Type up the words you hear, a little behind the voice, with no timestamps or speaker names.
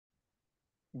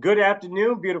Good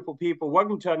afternoon, beautiful people.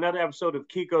 Welcome to another episode of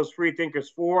Kiko's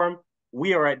Freethinkers Forum.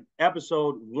 We are at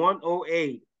episode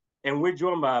 108, and we're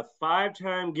joined by a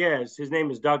five-time guest. His name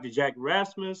is Dr. Jack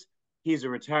Rasmus. He's a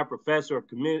retired professor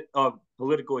of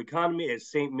political economy at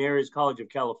St. Mary's College of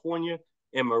California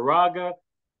in Moraga.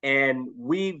 And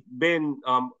we've been,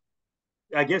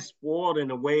 spoiled in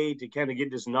a way to kind of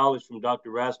get this knowledge from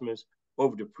Dr. Rasmus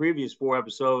over the previous four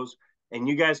episodes. And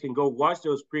you guys can go watch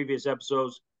those previous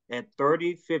episodes at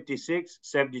 30, 56,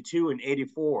 72, and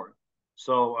 84.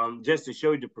 So just to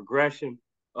show you the progression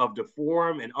of the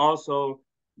forum and also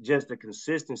just the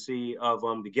consistency of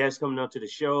the guests coming onto the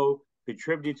show,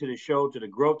 contributing to the show, to the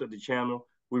growth of the channel.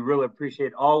 We really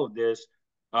appreciate all of this.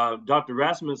 Dr.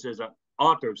 Rasmus is an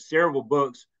author of several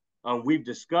books. We've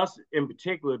discussed in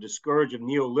particular the Scourge of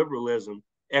Neoliberalism,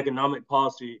 Economic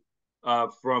Policy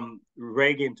from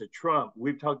Reagan to Trump.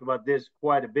 We've talked about this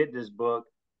quite a bit, this book,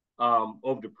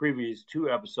 over the previous two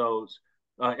episodes.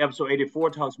 Episode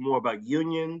 84 talks more about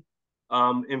union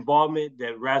involvement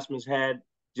that Rasmus had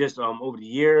just over the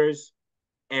years,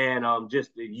 and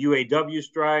just the UAW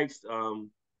strikes,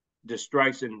 the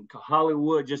strikes in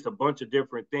Hollywood, just a bunch of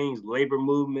different things, labor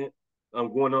movement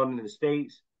going on in the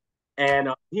States. And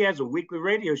he has a weekly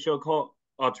radio show called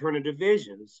Alternative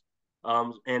Visions.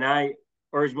 And I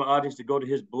urge my audience to go to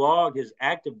his blog, his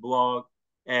active blog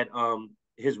at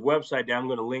his website that I'm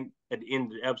going to link at the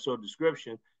end of the episode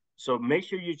description. So make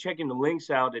sure you're checking the links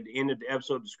out at the end of the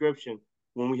episode description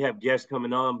when we have guests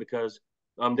coming on, because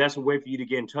that's a way for you to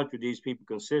get in touch with these people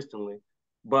consistently.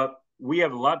 But we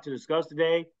have a lot to discuss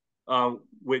today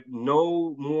with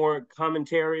no more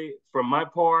commentary from my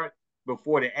part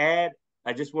before the ad.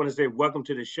 I just want to say welcome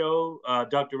to the show,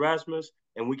 Dr. Rasmus,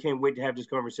 and we can't wait to have this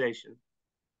conversation.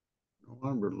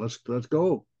 Let's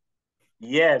go.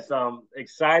 Yes, I'm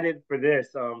excited for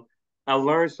this. I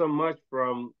learned so much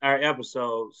from our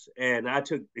episodes, and I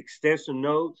took extensive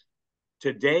notes.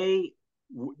 Today,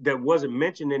 that wasn't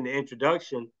mentioned in the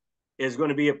introduction, is going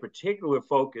to be a particular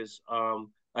focus,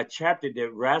 a chapter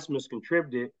that Rasmus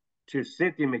contributed to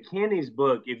Cynthia McKinney's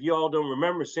book. If you all don't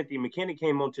remember, Cynthia McKinney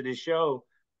came onto this show.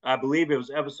 I believe it was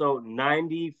episode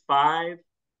 95.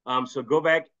 So go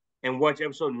back and watch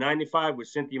episode 95 with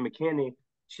Cynthia McKinney.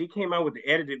 She came out with the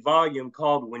edited volume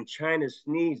called When China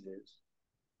Sneezes.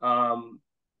 And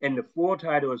the full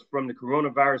title is From the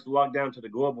Coronavirus Lockdown to the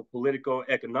Global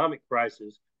Politico-Economic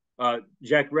Crisis.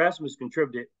 Jack Rasmus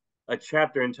contributed a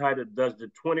chapter entitled Does the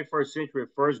 21st Century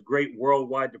First Great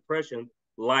Worldwide Depression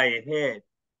Lie Ahead?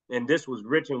 And this was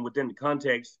written within the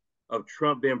context of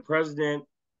Trump being president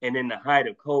and in the height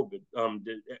of COVID,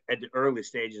 at the early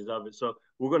stages of it. So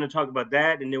we're going to talk about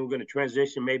that, and then we're going to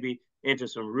transition maybe into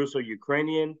some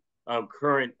Russo-Ukrainian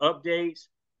current updates,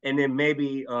 and then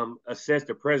maybe assess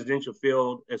the presidential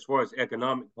field as far as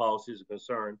economic policies are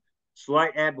concerned.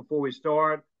 Slight ad before we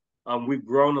start. We've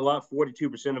grown a lot.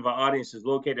 42% of our audience is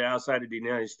located outside of the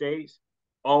United States.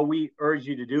 All we urge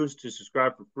you to do is to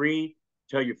subscribe for free.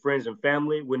 Tell your friends and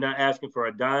family. We're not asking for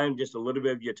a dime, just a little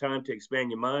bit of your time to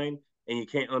expand your mind, and you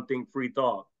can't unthink free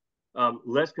thought.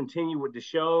 Let's continue with the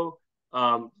show.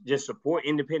 Just support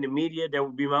independent media. That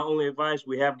would be my only advice.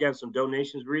 We have gotten some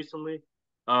donations recently.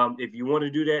 If you want to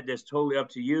do that, that's totally up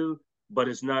to you, but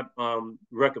it's not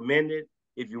recommended.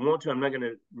 If you want to, I'm not going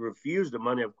to refuse the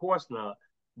money, of course not.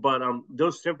 But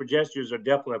those simple gestures are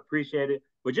definitely appreciated.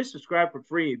 But just subscribe for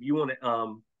free if you want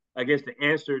to, to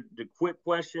answer the quick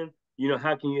question,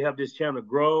 how can you help this channel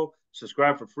grow?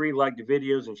 Subscribe for free, like the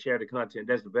videos, and share the content.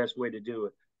 That's the best way to do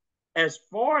it. As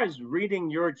far as reading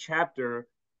your chapter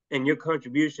and your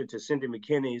contribution to Cynthia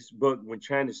McKinney's book, When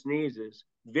China Sneezes,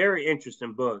 very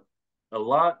interesting book.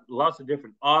 Lots of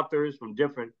different authors from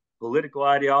different political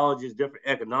ideologies, different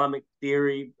economic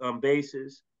theory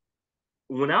bases.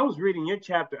 When I was reading your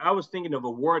chapter, I was thinking of a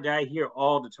word that I hear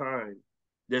all the time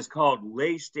that's called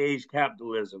late stage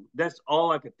capitalism. That's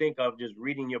all I could think of just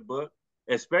reading your book,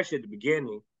 especially at the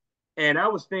beginning. And I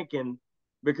was thinking,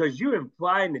 because you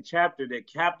imply in the chapter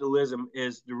that capitalism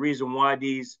is the reason why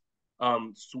these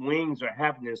swings are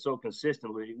happening so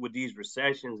consistently with these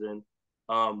recessions and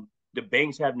the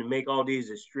banks having to make all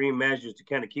these extreme measures to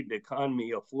kind of keep the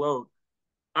economy afloat.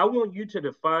 I want you to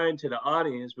define to the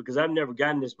audience, because I've never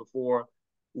gotten this before,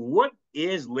 what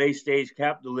is late stage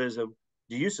capitalism?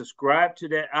 Do you subscribe to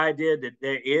that idea that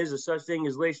there is a such thing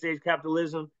as late stage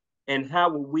capitalism? And how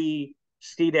will we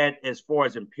see that as far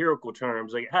as empirical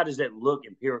terms? Like, how does that look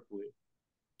empirically?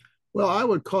 Well, I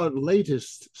would call it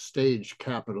latest stage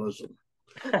capitalism.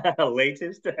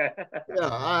 Latest?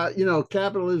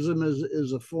 Capitalism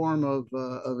is a form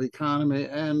of economy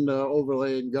and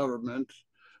overlay in government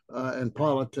and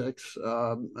politics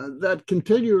that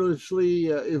continuously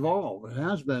evolve. It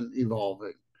has been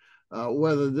evolving.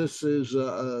 Whether this is,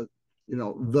 the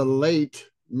late,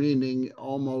 meaning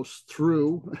almost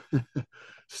through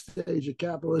stage of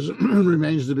capitalism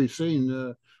remains to be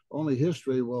seen. Only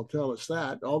history will tell us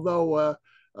that. Although,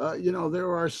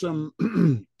 there are some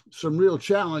some real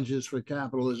challenges for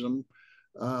capitalism.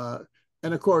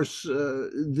 And of course,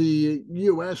 the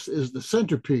U.S. is the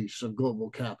centerpiece of global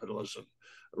capitalism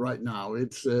right now.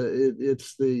 It's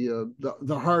the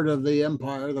heart of the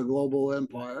empire, the global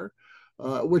empire,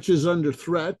 which is under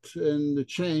threat, and the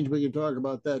change. We can talk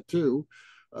about that too.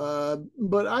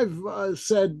 But I've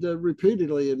said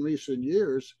repeatedly in recent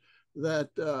years that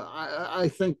I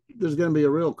think there's going to be a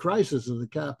real crisis of the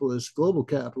global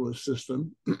capitalist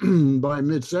system by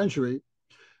mid-century.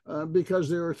 Because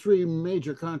there are three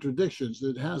major contradictions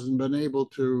that it hasn't been able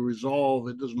to resolve.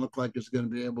 It doesn't look like it's going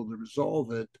to be able to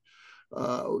resolve it.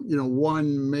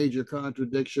 One major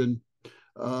contradiction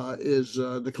is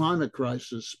the climate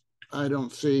crisis. I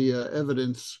don't see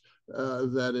evidence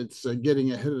that it's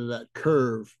getting ahead of that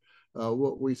curve.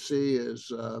 What we see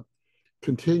is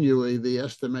continually the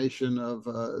estimation of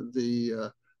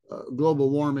the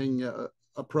global warming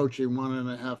approaching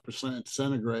 1.5%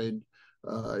 centigrade.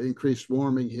 Increased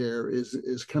warming here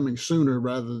is coming sooner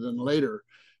rather than later.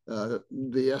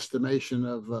 The estimation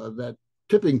of that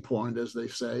tipping point, as they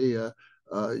say,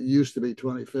 used to be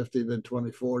 2050, then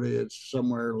 2040. It's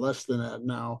somewhere less than that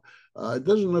now. It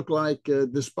doesn't look like,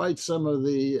 despite some of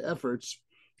the efforts,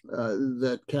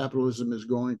 that capitalism is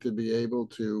going to be able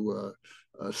to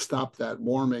stop that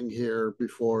warming here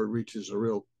before it reaches a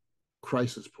real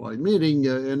crisis point, meaning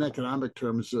in economic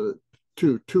terms,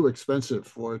 too expensive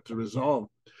for it to resolve,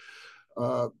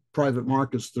 private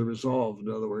markets to resolve, in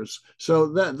other words. So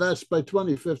that's by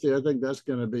 2050. I think that's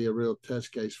going to be a real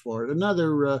test case for it.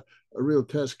 Another a real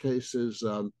test case is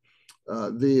the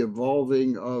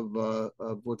evolving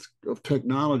of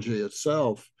technology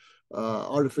itself.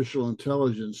 Artificial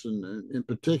intelligence, and in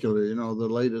particular, the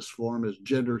latest form is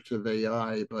generative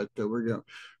AI. But we're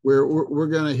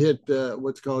going to hit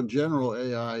what's called general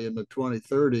AI in the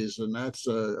 2030s, and that's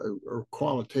a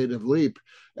qualitative leap,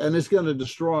 and it's going to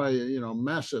destroy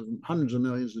massive hundreds of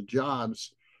millions of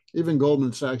jobs. Even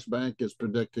Goldman Sachs Bank is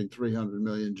predicting 300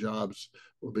 million jobs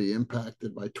will be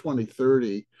impacted by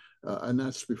 2030, and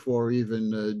that's before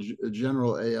even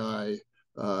general AI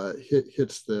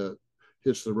hits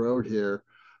the road here.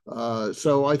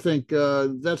 So I think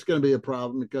that's going to be a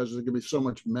problem because there's going to be so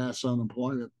much mass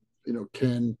unemployment.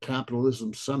 Can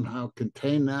capitalism somehow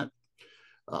contain that?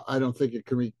 I don't think it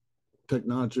can be.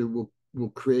 Technology will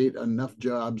create enough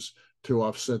jobs to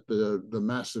offset the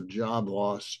massive job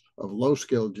loss of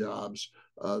low-skilled jobs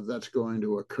that's going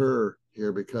to occur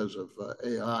here because of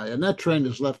AI. And that trend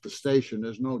has left the station.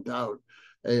 There's no doubt.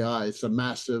 AI, it's a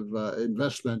massive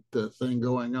investment thing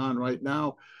going on right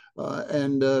now.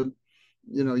 And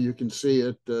you can see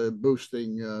it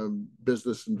boosting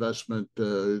business investment.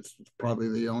 It's probably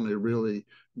the only really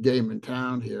game in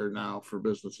town here now for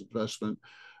business investment.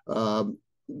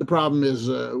 The problem is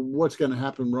what's going to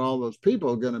happen where all those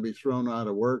people are going to be thrown out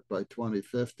of work by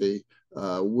 2050.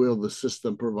 Will the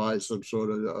system provide some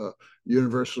sort of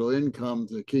universal income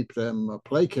to keep them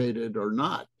placated or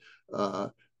not?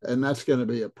 And that's going to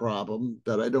be a problem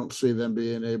that I don't see them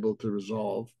being able to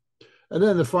resolve. And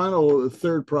then the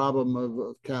third problem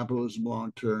of capitalism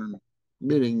long term,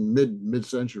 meaning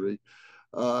mid-century,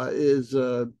 is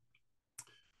going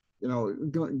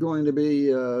to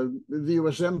be the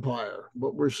U.S. empire.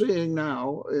 What we're seeing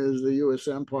now is the U.S.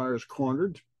 empire is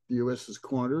cornered. The U.S. is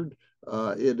cornered.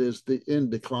 It is in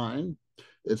decline.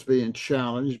 It's being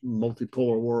challenged,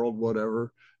 multipolar world,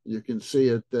 whatever. You can see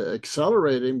it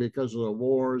accelerating because of the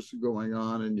wars going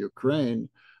on in Ukraine.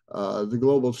 The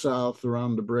global south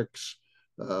around the BRICS,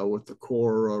 with the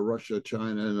core Russia,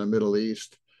 China, and the Middle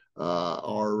East,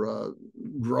 are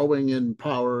growing in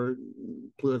power,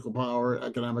 political power,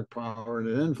 economic power,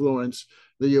 and influence.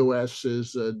 The U.S.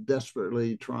 is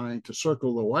desperately trying to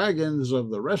circle the wagons of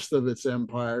the rest of its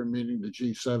empire, meaning the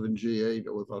G7, G8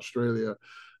 with Australia,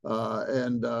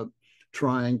 and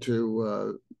trying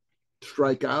to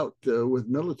strike out with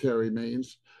military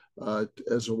means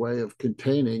as a way of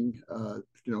containing,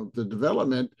 the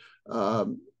development.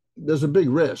 There's a big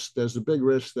risk. There's a big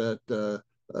risk that the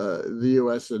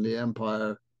U.S. and the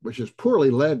empire, which is poorly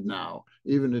led now,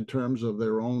 even in terms of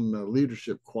their own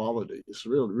leadership qualities,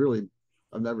 really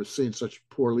I've never seen such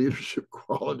poor leadership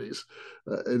qualities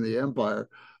in the empire,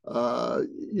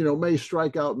 may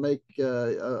strike out, make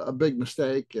a big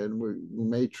mistake, and we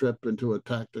may trip into a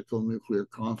tactical nuclear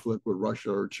conflict with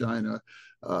Russia or China,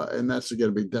 and that's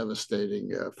going to be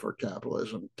devastating for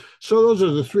capitalism. So those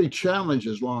are the three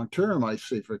challenges long term I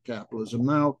see for capitalism.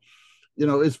 Now,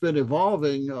 it's been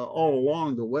evolving all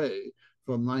along the way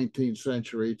from 19th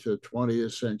century to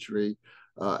 20th century.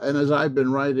 And as I've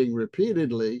been writing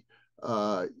repeatedly,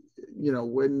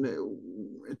 when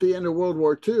at the end of World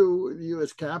War II, the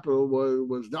U.S. capital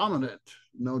was dominant,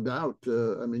 no doubt.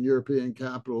 European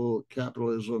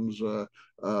capitalisms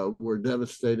were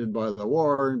devastated by the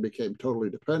war and became totally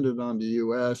dependent on the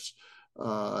U.S.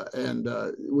 And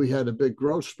we had a big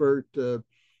growth spurt,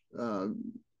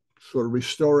 sort of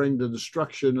restoring the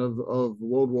destruction of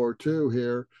World War II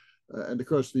here. And of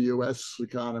course, the U.S.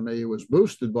 economy was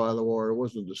boosted by the war. It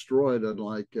wasn't destroyed,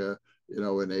 unlike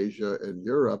in Asia and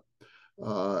Europe.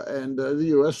 And the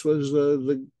U.S. was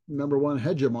the number one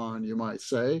hegemon, you might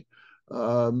say.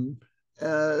 But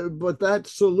that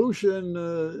solution,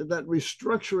 that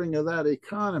restructuring of that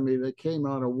economy that came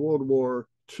out of World War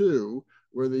II,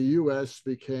 where the U.S.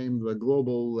 became the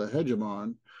global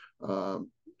hegemon,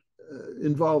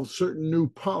 involved certain new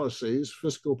policies,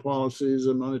 fiscal policies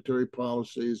and monetary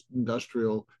policies,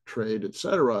 industrial trade, et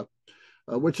cetera,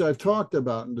 which I've talked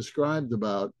about and described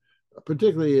about,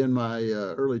 particularly in my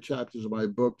early chapters of my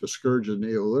book, The Scourge of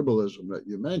Neoliberalism, that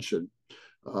you mentioned.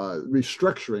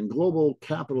 Restructuring, global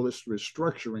capitalist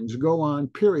restructurings go on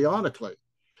periodically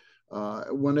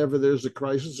whenever there's a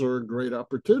crisis or a great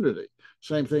opportunity.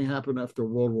 Same thing happened after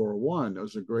World War I. There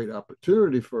was a great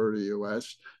opportunity for the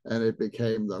U.S., and it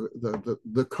became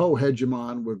the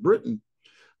co-hegemon with Britain.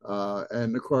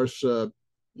 And of course,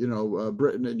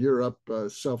 Britain and Europe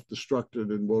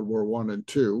self-destructed in World War I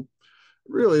and II.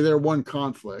 Really, they're one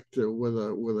conflict with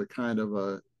a kind of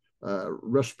a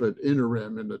respite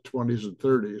interim in the 20s and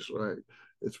 30s, right?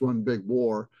 It's one big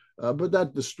war, but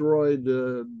that destroyed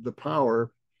the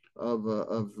power of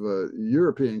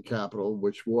European capital,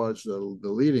 which was the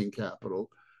leading capital,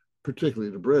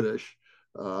 particularly the British.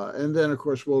 And then, of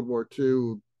course, World War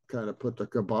II kind of put the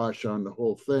kibosh on the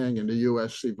whole thing, and the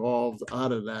U.S. evolved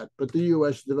out of that. But the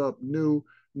U.S. developed new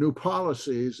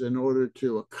policies in order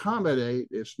to accommodate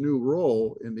its new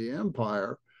role in the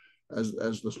empire as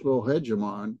the sole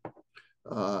hegemon.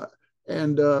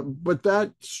 But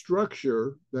that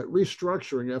structure, that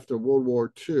restructuring after World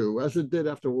War II, as it did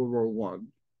after World War I,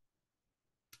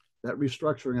 that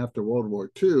restructuring after World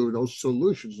War II, those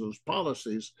solutions, those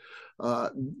policies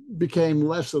became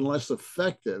less and less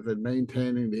effective in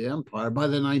maintaining the empire by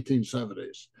the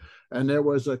 1970s. And there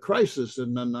was a crisis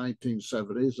in the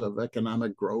 1970s of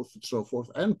economic growth and so forth,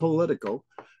 and political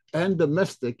and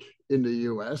domestic in the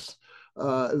US,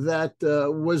 that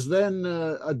was then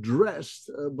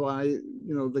addressed by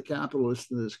the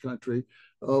capitalists in this country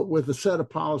with a set of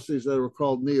policies that were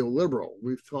called neoliberal.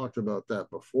 We've talked about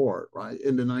that before, right,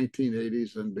 in the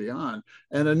 1980s and beyond,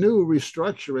 and a new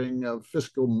restructuring of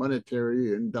fiscal,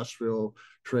 monetary, industrial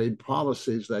trade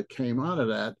policies that came out of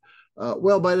that.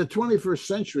 Well, by the 21st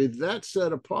century, that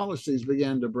set of policies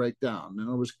began to break down. In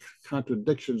other words,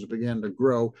 contradictions began to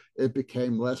grow. It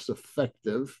became less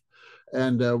effective.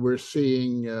 And we're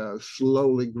seeing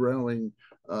slowly growing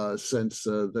since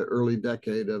the early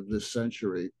decade of this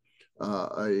century,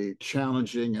 a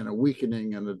challenging and a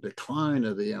weakening and a decline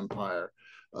of the empire.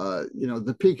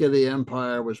 The peak of the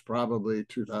empire was probably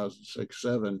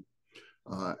 2006-07.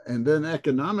 And then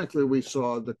economically, we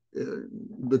saw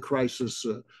the crisis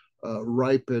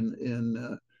ripen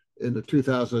in the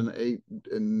 2008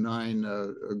 and 9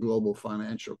 global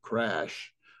financial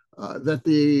crash. That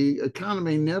the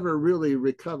economy never really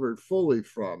recovered fully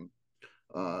from.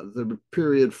 The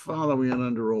period following it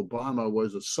under Obama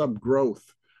was a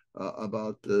sub-growth,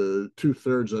 about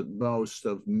 2/3 at most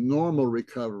of normal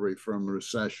recovery from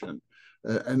recession.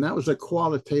 And that was a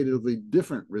qualitatively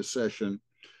different recession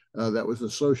that was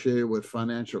associated with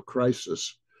financial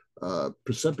crisis,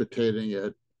 precipitating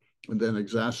it and then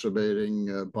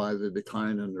exacerbating by the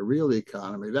decline in the real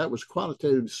economy. That was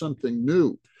qualitatively something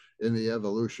new in the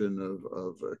evolution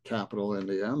of capital in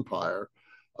the empire.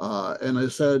 And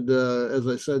as I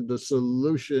said, the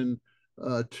solution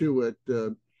to it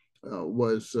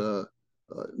was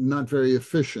not very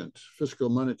efficient. Fiscal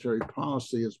monetary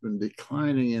policy has been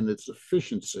declining in its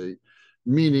efficiency,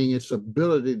 meaning its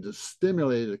ability to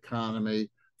stimulate the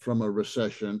economy from a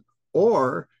recession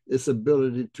or its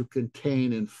ability to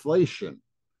contain inflation.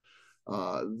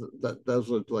 Those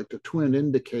are like the twin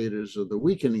indicators of the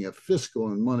weakening of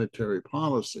fiscal and monetary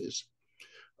policies.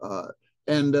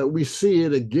 And we see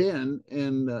it again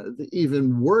in the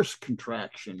even worse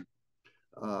contraction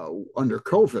under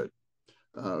COVID.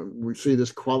 We see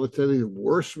this qualitative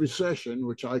worse recession,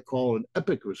 which I call an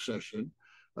epic recession,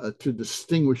 to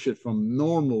distinguish it from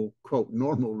normal, quote,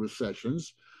 normal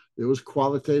recessions. It was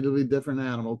qualitatively different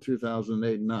animal,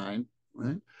 2008 and 9,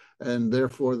 right? And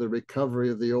therefore, the recovery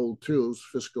of the old tools,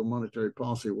 fiscal monetary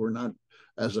policy, were not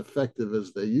as effective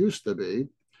as they used to be.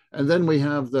 And then we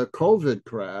have the COVID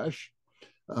crash,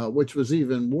 which was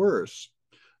even worse.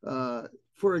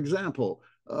 For example,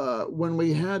 when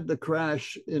we had the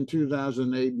crash in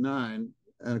 2008-9,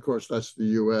 and of course that's the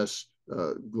US,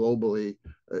 globally,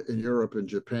 in Europe and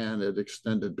Japan, it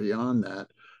extended beyond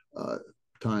that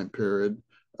time period.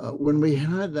 When we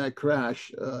had that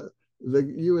crash,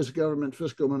 the US government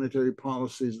fiscal monetary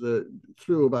policies that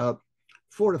threw about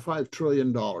 $4 to $5 trillion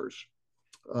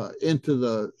into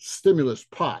the stimulus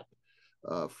pot.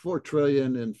 4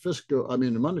 trillion in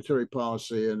monetary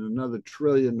policy, and another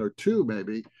trillion or two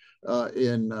maybe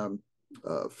in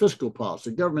fiscal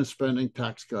policy, government spending,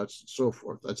 tax cuts, and so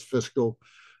forth. That's fiscal.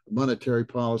 Monetary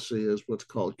policy is what's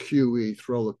called QE,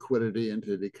 throw liquidity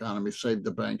into the economy, save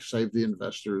the banks, save the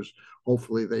investors.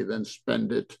 Hopefully they then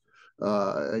spend it,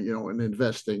 in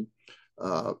investing.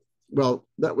 Well,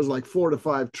 that was like $4 to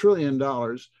 $5 trillion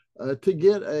to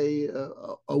get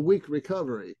a weak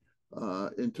recovery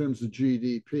in terms of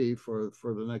GDP for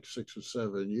the next 6 or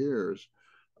 7 years.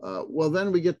 Well,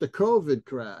 then we get the COVID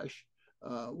crash,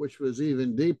 which was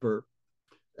even deeper,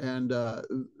 and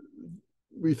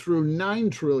we threw $9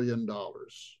 trillion,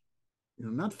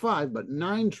 not 5, but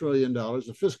 $9 trillion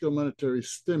of fiscal monetary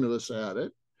stimulus at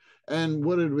it. And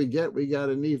what did we get? We got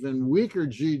an even weaker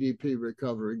GDP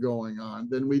recovery going on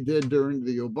than we did during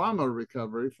the Obama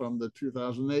recovery from the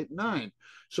 2008-9.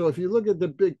 So if you look at the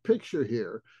big picture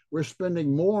here, we're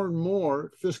spending more and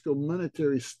more fiscal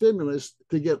monetary stimulus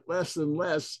to get less and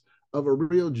less of a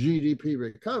real GDP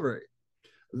recovery.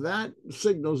 That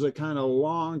signals a kind of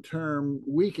long-term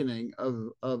weakening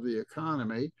of the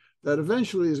economy that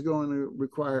eventually is going to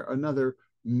require another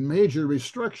major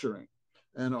restructuring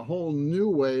and a whole new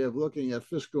way of looking at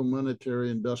fiscal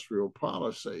monetary industrial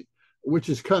policy, which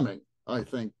is coming, I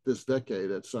think, this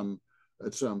decade at some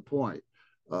point.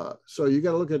 So you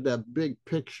got to look at that big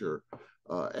picture.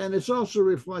 And it's also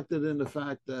reflected in the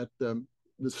fact that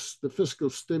the fiscal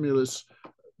stimulus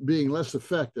being less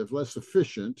effective, less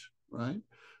efficient, right,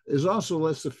 is also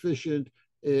less efficient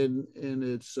in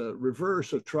its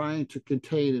reverse of trying to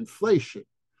contain inflation.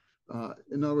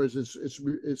 In other words,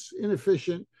 it's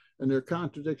inefficient, and there are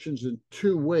contradictions in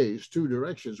two ways, two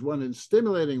directions. One, in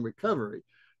stimulating recovery,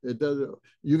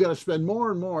 you got to spend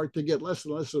more and more to get less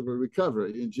and less of a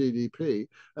recovery in GDP.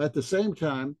 At the same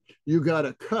time, you got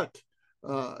to cut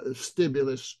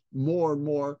stimulus more and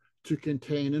more to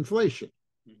contain inflation.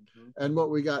 Mm-hmm. And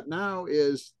what we got now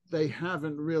is they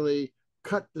haven't really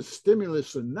cut the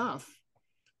stimulus enough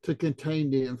to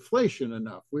contain the inflation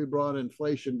enough. We brought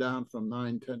inflation down from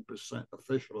 9-10%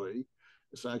 officially.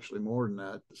 It's actually more than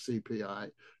that, the CPI,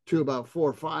 to about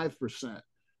 4 or 5%.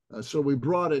 So we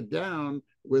brought it down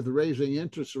with raising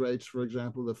interest rates, for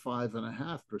example, to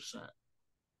 5.5%.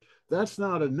 That's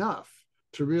not enough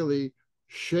to really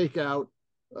shake out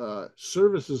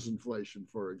services inflation,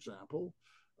 for example,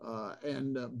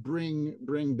 and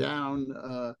bring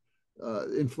down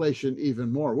inflation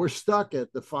even more. We're stuck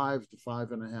at the 5 to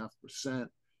 5.5%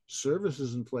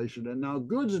 services inflation, and now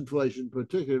goods inflation,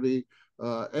 particularly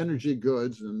energy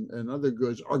goods and other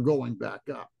goods, are going back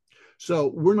up.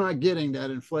 So we're not getting that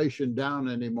inflation down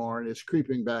anymore, and it's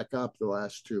creeping back up the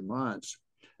last 2 months.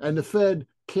 And the Fed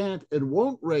can't and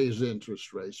won't raise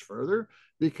interest rates further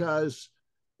because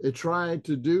it tried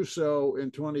to do so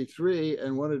in 23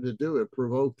 and wanted to do it,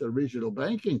 provoke the regional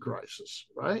banking crisis,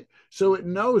 right? So it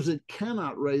knows it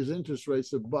cannot raise interest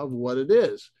rates above what it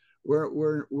is.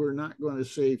 We're not going to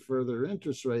see further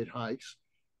interest rate hikes,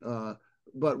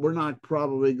 but we're not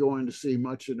probably going to see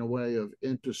much in the way of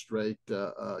interest rate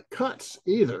cuts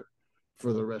either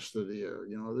for the rest of the year.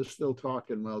 They're still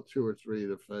talking, well, 2 or 3 of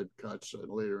the Fed cuts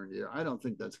later in the year. I don't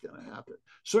think that's going to happen.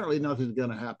 Certainly nothing's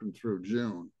going to happen through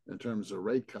June in terms of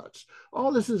rate cuts.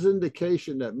 All this is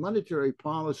indication that monetary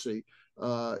policy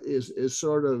is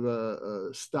sort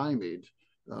of stymied.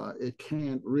 It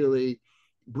can't really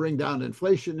bring down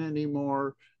inflation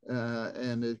anymore,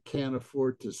 and it can't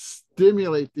afford to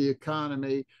stimulate the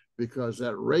economy because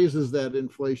that raises that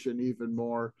inflation even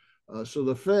more. So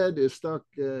the Fed is stuck,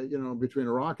 between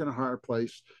a rock and a hard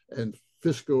place, and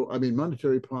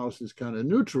monetary policy is kind of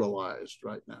neutralized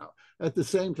right now. At the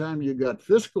same time, you've got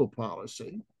fiscal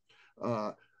policy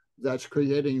that's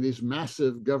creating these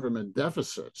massive government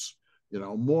deficits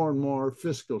more and more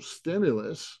fiscal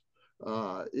stimulus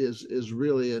is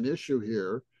really an issue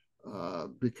here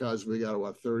because we got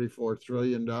what, $34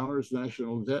 trillion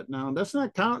national debt now. And that's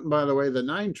not counting, by the way, the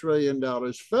 $9 trillion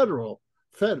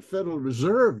Federal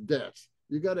Reserve debt.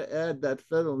 You got to add that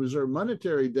Federal Reserve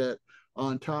monetary debt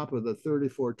on top of the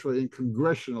 34 trillion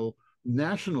congressional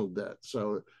national debt.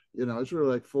 So, it's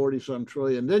really like 40 some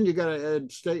trillion. Then you got to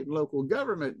add state and local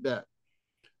government debt.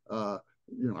 I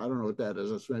don't know what that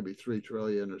is. That's maybe 3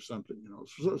 trillion or something,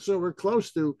 So we're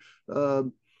close to,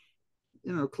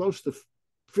 close to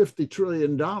 $50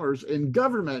 trillion in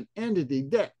government entity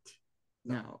debt.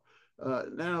 Now,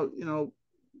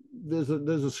 there's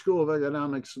a school of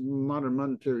economics, modern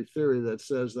monetary theory, that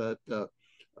says that,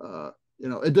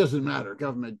 it doesn't matter.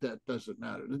 Government debt doesn't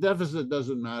matter. The deficit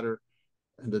doesn't matter,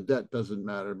 and the debt doesn't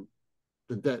matter.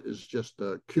 The debt is just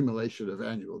a accumulation of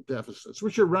annual deficits,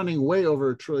 which are running way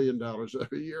over $1 trillion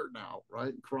every year now,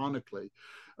 right? Chronically.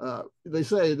 They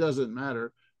say it doesn't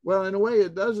matter. Well, in a way,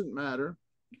 it doesn't matter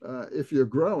if you're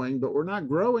growing, but we're not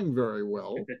growing very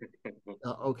well.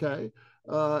 Okay.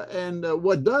 And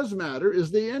what does matter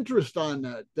is the interest on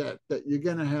that debt that you're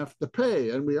going to have to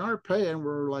pay. And we are paying,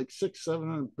 we're like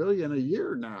 $600-700 billion a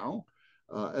year now.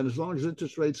 And as long as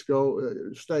interest rates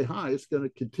stay high, it's going to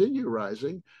continue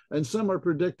rising. And some are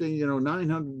predicting,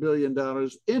 $900 billion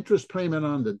interest payment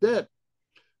on the debt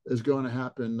is going to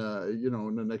happen,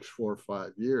 in the next 4 or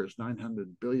 5 years, $900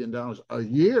 billion a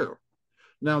year.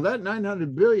 Now, that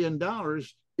 $900 billion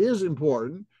is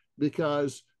important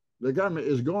because the government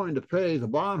is going to pay the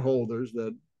bondholders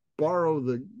that borrow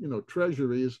the,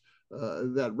 treasuries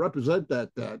that represent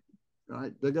that debt,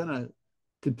 right? They're going to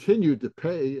continue to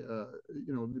pay,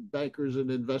 bankers and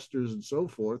investors and so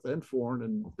forth, and foreign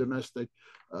and domestic,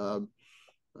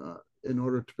 in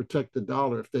order to protect the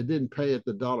dollar. If they didn't pay it,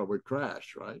 the dollar would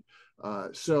crash, right?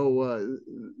 So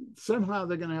somehow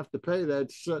they're going to have to pay that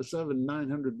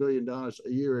 $900 billion a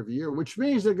year every year, which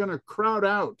means they're going to crowd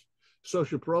out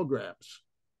social programs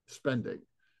spending.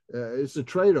 It's a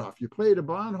trade-off. You pay the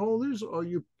bondholders or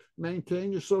you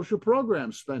maintain your social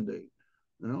program spending,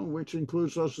 which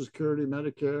includes Social Security,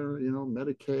 Medicare,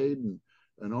 Medicaid,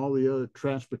 and all the other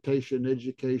transportation,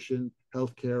 education,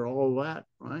 healthcare, all that,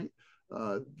 right?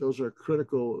 Those are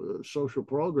critical social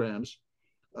programs.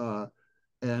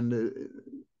 And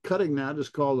cutting that is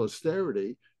called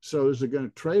austerity. So is it going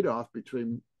to trade off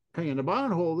between paying the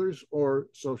bondholders or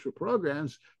social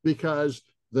programs? Because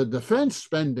the defense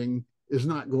spending is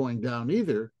not going down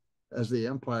either, as the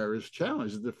empire is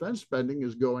challenged. The defense spending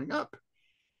is going up,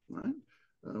 right?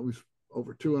 We've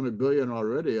over 200 billion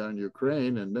already on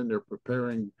Ukraine, and then they're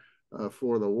preparing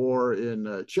for the war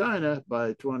in China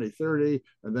by 2030,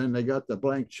 and then they got the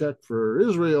blank check for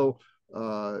Israel,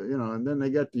 and then they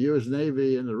got the U.S.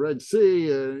 Navy in the Red Sea.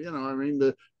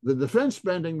 The defense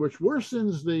spending, which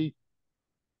worsens the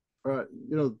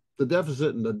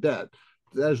deficit and the debt.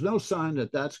 There's no sign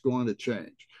that that's going to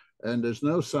change, and there's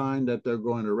no sign that they're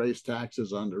going to raise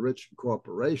taxes on the rich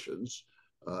corporations.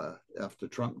 After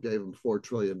Trump gave them $4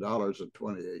 trillion in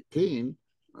 2018,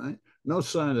 right? No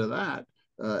sign of that.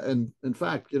 And in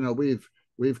fact,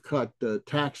 we've cut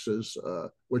taxes,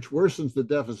 which worsens the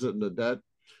deficit and the debt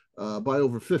by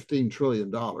over $15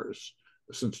 trillion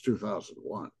since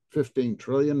 2001. $15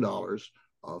 trillion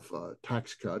of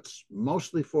tax cuts,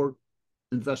 mostly for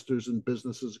investors and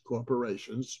businesses,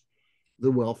 corporations,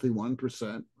 the wealthy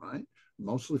 1%, right?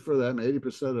 Mostly for them,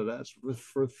 80% of that's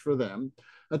for them.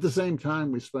 At the same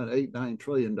time, we spent $8-9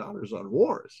 trillion on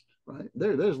wars, right?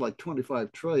 There's like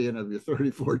 25 trillion of your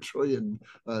 34 trillion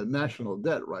national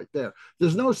debt right there.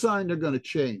 There's no sign they're going to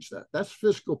change that. That's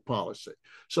fiscal policy.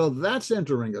 So that's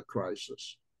entering a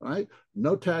crisis, right?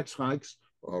 No tax hikes,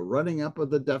 running up of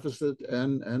the deficit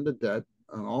and the debt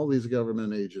on all these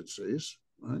government agencies,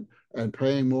 right? And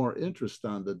paying more interest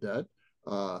on the debt.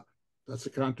 That's a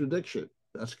contradiction.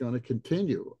 That's going to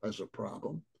continue as a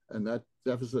problem. And that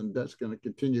deficit and debt's going to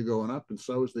continue going up. And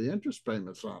so is the interest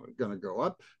payments on it going to go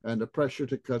up. And the pressure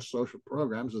to cut social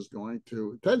programs is going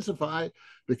to intensify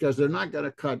because they're not going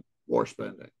to cut war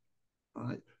spending. All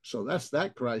right. So that's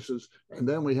that crisis. And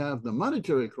then we have the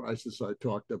monetary crisis I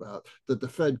talked about, that the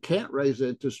Fed can't raise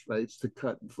interest rates to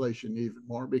cut inflation even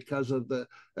more because of the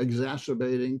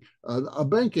exacerbating a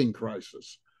banking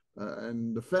crisis.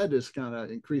 And the Fed is kind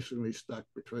of increasingly stuck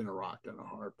between a rock and a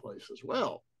hard place as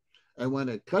well. And when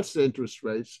it cuts the interest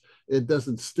rates, it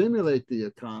doesn't stimulate the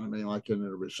economy like in a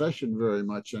recession very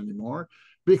much anymore,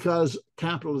 because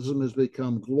capitalism has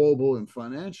become global and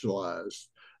financialized.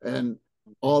 And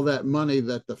all that money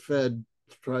that the Fed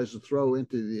tries to throw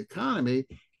into the economy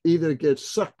either gets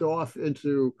sucked off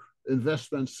into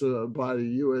investments by the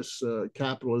U.S.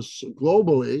 Capitalists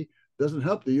globally doesn't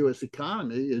help the U.S.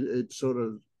 economy. It sort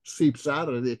of seeps out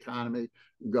of the economy,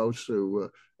 goes through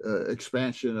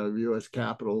expansion of U.S.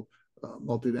 capital,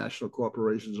 multinational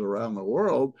corporations around the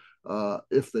world,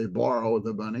 if they borrow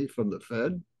the money from the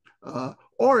Fed,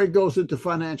 or it goes into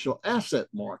financial asset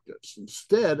markets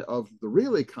instead of the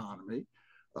real economy.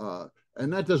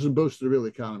 And that doesn't boost the real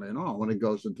economy at all when it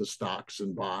goes into stocks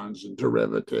and bonds and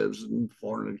derivatives and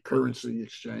foreign currency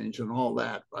exchange and all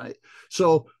that, right?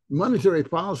 So monetary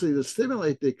policy to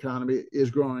stimulate the economy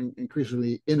is growing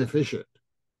increasingly inefficient,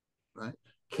 right?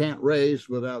 Can't raise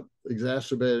without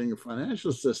exacerbating a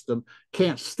financial system,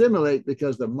 can't stimulate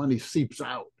because the money seeps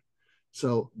out.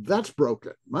 So that's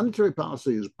broken. Monetary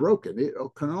policy is broken. It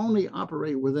can only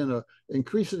operate within an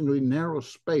increasingly narrow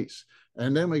space.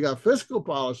 And then we got fiscal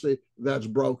policy that's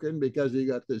broken because you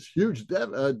got this huge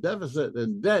deficit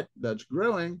and debt that's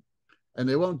growing, and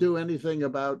they won't do anything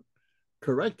about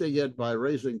correcting it by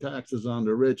raising taxes on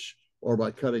the rich or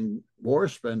by cutting war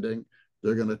spending.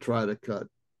 They're going to try to cut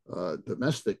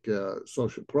domestic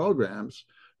social programs.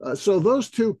 So those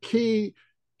two key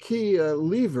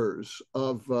levers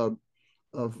of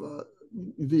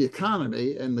the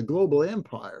economy and the global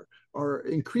empire are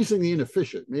increasingly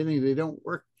inefficient, meaning they don't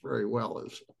work very well,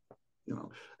 as you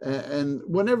know. And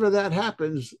whenever that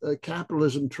happens,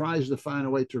 capitalism tries to find a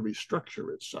way to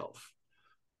restructure itself,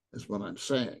 is what I'm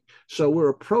saying. So we're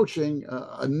approaching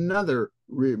another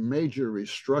major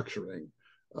restructuring,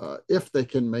 if they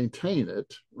can maintain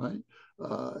it, right,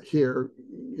 here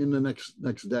in the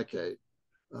next decade.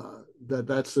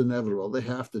 That's inevitable. They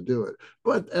have to do it.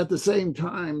 But at the same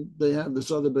time, they have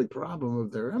this other big problem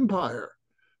of their empire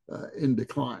in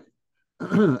decline.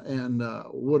 And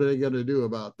what are they going to do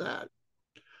about that?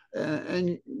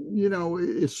 And, you know,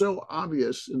 it's so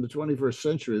obvious in the 21st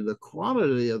century, the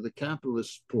quality of the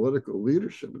capitalist political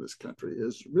leadership in this country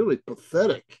is really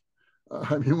pathetic.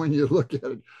 I mean, when you look at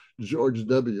George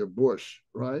W. Bush,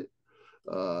 right?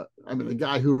 I mean, the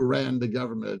guy who ran the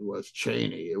government was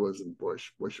Cheney. It wasn't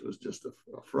Bush. Bush was just a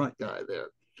front guy there.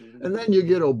 And then you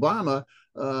get Obama,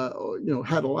 you know,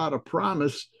 had a lot of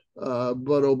promise,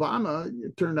 but Obama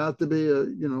turned out to be a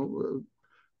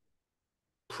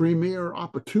premier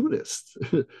opportunist.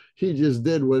 He just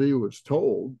did what he was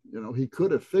told. You know, he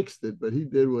could have fixed it, but he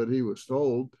did what he was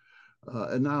told.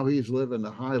 And now he's living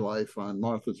the high life on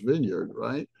Martha's Vineyard,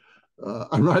 right?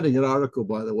 I'm writing an article,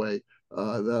 by the way,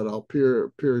 that I'll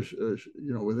appear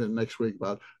within next week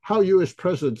about how U.S.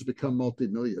 presidents become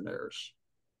multimillionaires,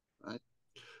 right?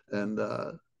 And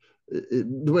the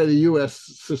way the U.S.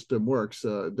 system works,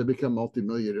 they become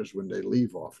multimillionaires when they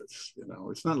leave office. You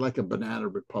know, it's not like a banana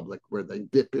republic where they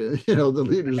dip in. You know, the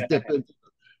leaders dip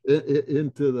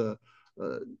into the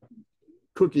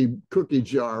cookie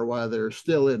jar while they're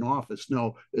still in office.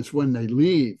 No, it's when they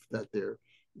leave that they're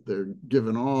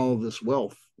given all this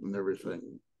wealth and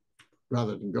everything.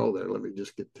 Rather than go there, let me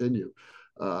just continue.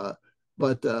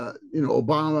 But you know,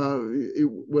 Obama, it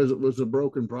was a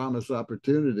broken promise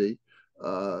opportunity.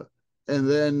 And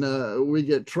then we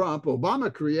get Trump.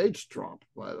 Obama creates Trump,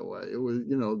 by the way. It was,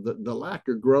 you know, the lack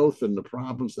of growth and the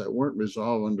problems that weren't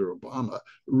resolved under Obama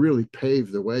really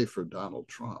paved the way for Donald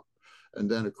Trump. And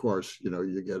then, of course, you know,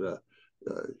 you get a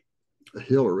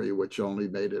Hillary, which only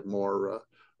made it more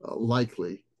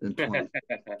likely in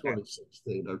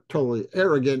 2016. A totally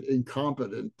arrogant,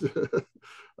 incompetent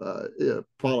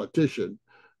politician.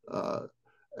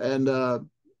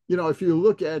 You know, if you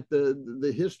look at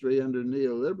the history under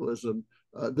neoliberalism,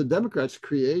 the Democrats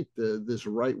create this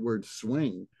rightward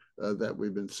swing that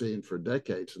we've been seeing for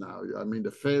decades now. I mean,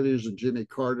 the failures of Jimmy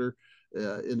Carter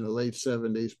in the late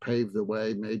 70s paved the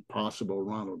way, made possible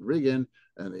Ronald Reagan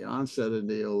and the onset of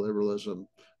neoliberalism,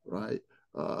 right?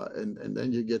 And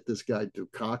then you get this guy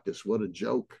Dukakis. What a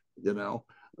joke, you know.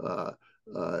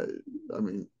 I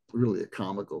mean, really a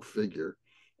comical figure.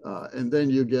 And then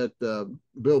you get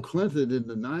Bill Clinton in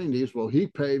the 90s. Well, he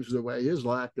paves the way. His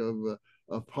lack of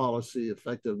policy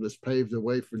effectiveness paved the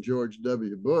way for George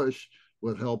W. Bush,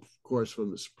 with help, of course,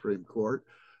 from the Supreme Court.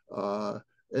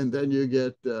 And then you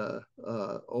get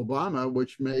Obama,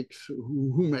 which makes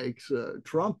who makes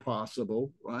Trump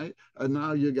possible, right? And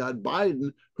now you got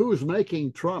Biden, who's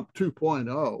making Trump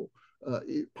 2.0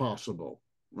 possible,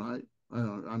 right?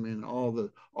 I mean, all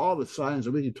the signs,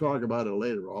 and we can talk about it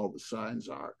later. All the signs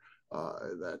are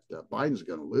that Biden's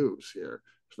going to lose here.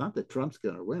 It's not that Trump's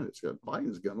going to win; it's that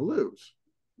Biden's going to lose,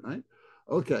 right?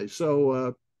 Okay,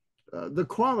 so the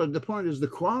point is the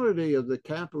quality of the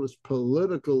capitalist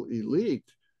political elite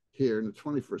here in the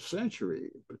 21st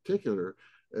century, in particular,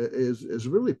 is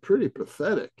really pretty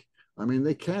pathetic. I mean,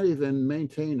 they can't even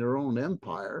maintain their own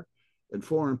empire. in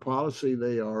foreign policy,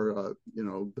 they are,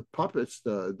 the puppets,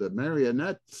 the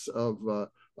marionettes of the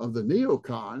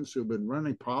neocons who've been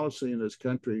running policy in this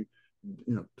country,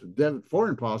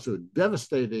 foreign policy with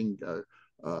devastating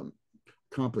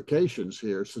complications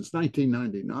here since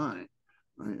 1999.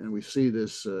 Right? And we see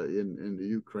this in the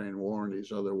Ukraine war and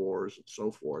these other wars and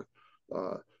so forth.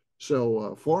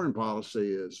 So foreign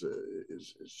policy is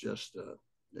just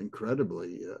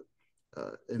incredibly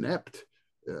inept.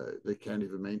 They can't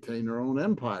even maintain their own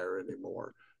empire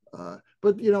anymore.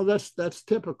 But that's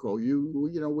typical.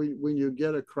 When you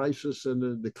get a crisis and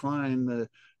a decline,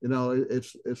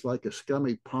 it's like a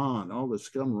scummy pond. All the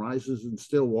scum rises in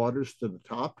still waters to the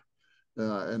top,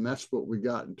 and that's what we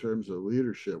got in terms of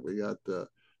leadership. We got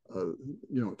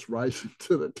it's rising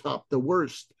to the top. The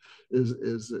worst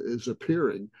is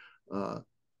appearing,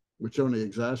 which only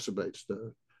exacerbates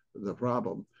the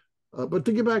problem. But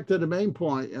to get back to the main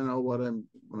point, what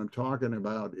I'm talking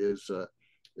about is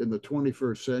in the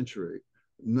 21st century,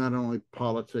 not only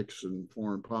politics and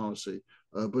foreign policy,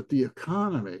 but the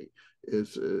economy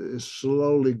is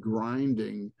slowly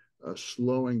grinding,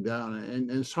 slowing down, and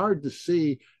it's hard to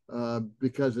see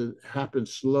because it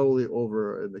happens slowly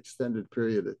over an extended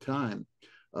period of time.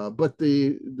 But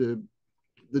the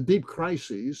deep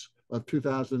crises of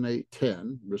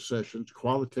 2008-10 recessions,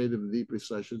 qualitative deep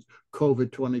recessions,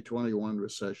 COVID 2021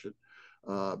 recession,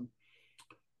 are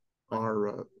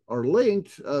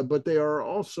linked, but they are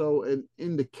also an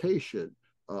indication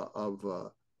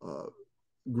of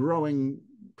growing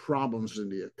problems in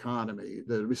the economy.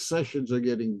 The recessions are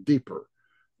getting deeper,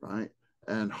 right,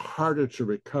 and harder to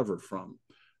recover from.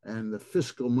 And the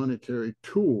fiscal monetary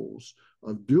tools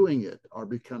of doing it are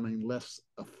becoming less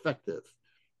effective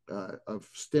of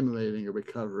stimulating a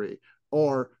recovery.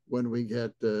 Or when we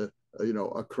get a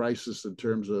crisis in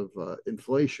terms of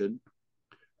inflation,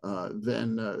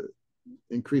 then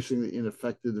increasingly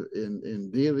ineffective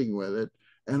in dealing with it.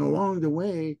 And along the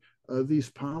way, these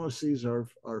policies are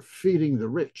feeding the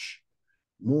rich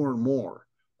more and more.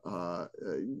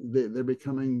 They're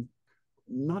becoming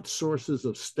not sources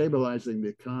of stabilizing the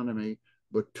economy,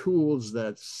 but tools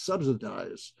that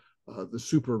subsidize the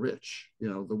super rich, the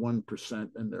 1%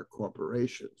 and their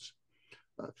corporations.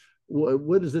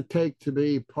 What does it take to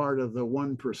be part of the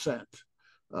 1%?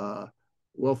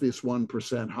 Wealthiest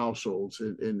 1% households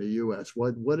in the US?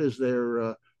 What is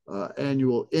their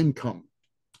annual income,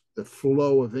 the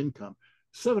flow of income?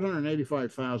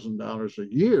 $785,000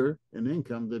 a year in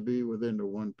income to be within the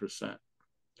 1%.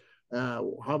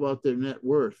 How about their net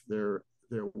worth, their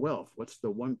wealth? What's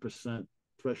the 1%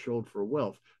 threshold for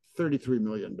wealth? $33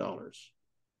 million,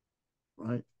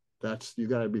 right? You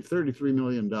got to be $33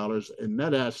 million in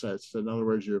net assets. In other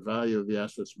words, your value of the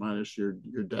assets minus your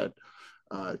debt,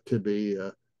 to be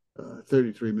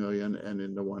 33 million and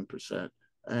in the 1%.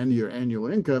 And your annual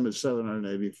income is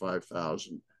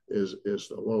 785,000 is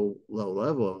the low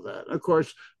level of that. Of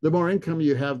course, the more income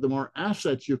you have, the more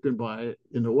assets you can buy,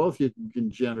 and the wealth you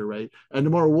can generate. And the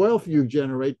more wealth you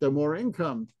generate, the more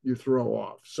income you throw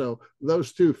off. So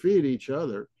those two feed each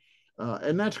other.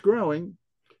 And that's growing.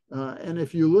 And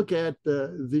if you look at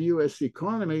the US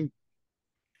economy,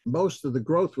 most of the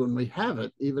growth, when we have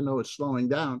it, even though it's slowing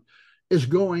down, is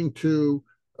going to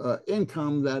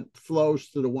income that flows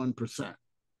to the 1%.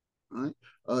 Right?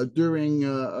 During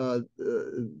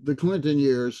the Clinton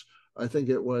years, I think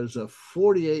it was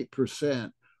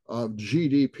 48% of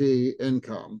GDP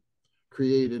income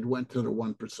created went to the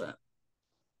 1%.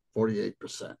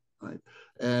 48%, right?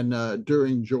 And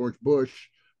during George Bush,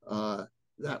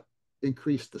 that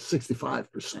increased to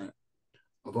 65%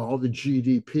 of all the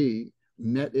GDP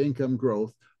net income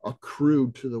growth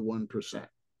accrued to the 1%.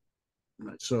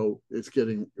 Right? So it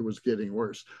was getting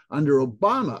worse. Under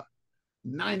Obama,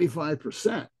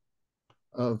 95%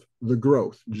 of the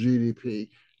growth GDP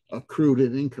accrued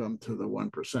in income to the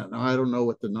 1%. Now I don't know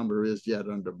what the number is yet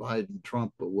under Biden,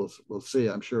 Trump, but we'll see.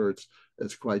 I'm sure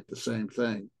it's quite the same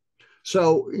thing.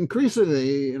 So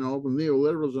increasingly,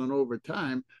 neoliberalism over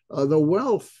time, the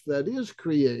wealth that is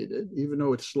created, even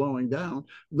though it's slowing down,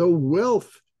 the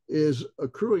wealth is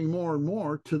accruing more and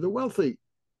more to the wealthy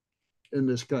in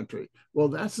this country. Well,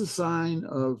 that's a sign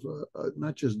of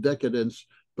not just decadence,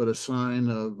 but a sign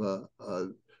of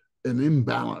an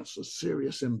imbalance, a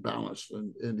serious imbalance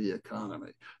in the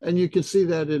economy. And you can see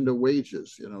that in the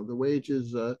wages. The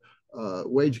wages,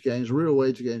 wage gains, real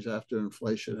wage gains after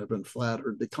inflation have been flat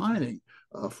or declining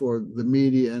for the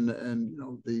median and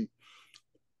the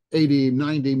 80,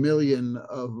 90 million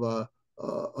of the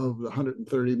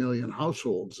 130 million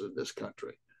households in this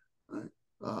country.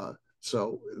 Right?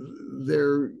 So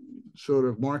they're sort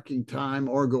of marking time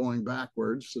or going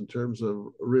backwards in terms of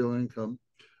real income.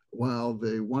 while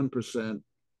the 1%,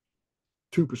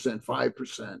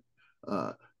 2%,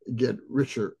 5% get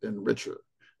richer and richer.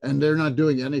 And they're not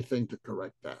doing anything to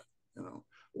correct that.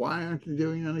 Why aren't they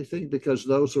doing anything? Because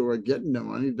those who are getting the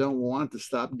money don't want to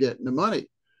stop getting the money.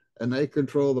 And they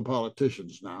control the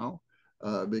politicians now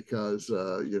because,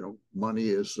 money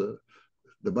is,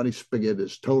 the money spigot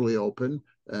is totally open,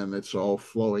 and it's all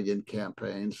flowing in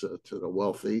campaigns to the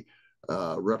wealthy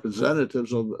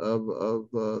representatives of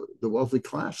the wealthy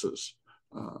classes.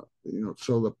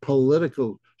 So the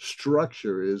political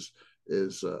structure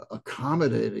is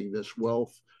accommodating this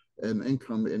wealth and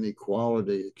income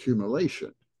inequality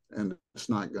accumulation, and it's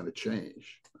not going to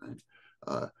change.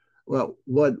 Right? Well,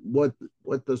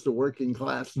 what does the working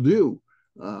class do?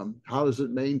 How is it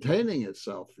maintaining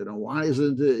itself? Why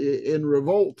isn't it in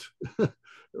revolt,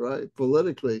 right?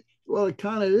 Politically, well, it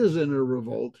kind of is in a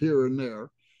revolt here and there,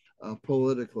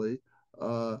 politically,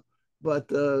 but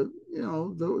the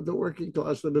working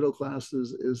class, the middle class,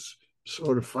 is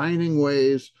sort of finding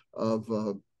ways of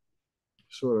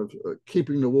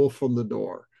keeping the wolf from the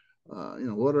door.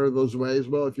 What are those ways?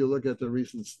 Well, if you look at the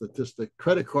recent statistic,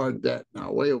 credit card debt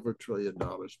now way over $1 trillion.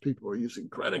 People are using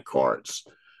credit cards,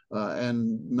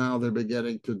 and now they're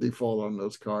beginning to default on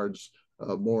those cards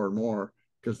more and more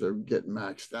because they're getting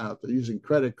maxed out. They're using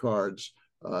credit cards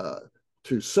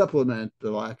to supplement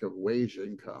the lack of wage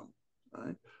income.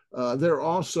 Right? They're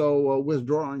also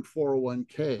withdrawing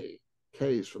 401ks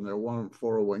from their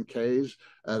 401ks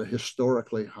at a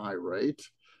historically high rate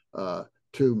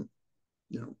to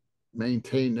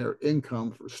maintain their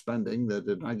income for spending that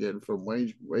they're not getting from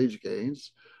wage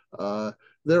gains.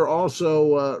 They're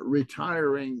also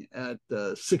retiring at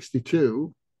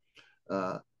 62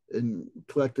 in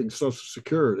collecting Social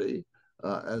Security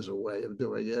as a way of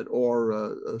doing it,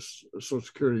 or Social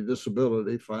Security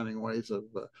disability, finding ways of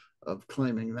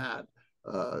claiming that.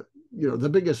 The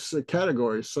biggest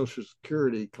category of Social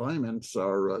Security claimants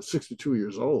are 62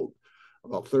 years old.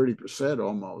 About 30%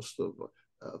 almost of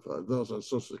those on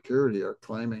Social Security are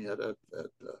claiming it at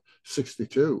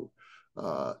 62.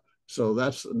 So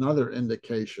that's another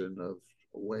indication of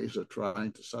ways of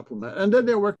trying to supplement. And then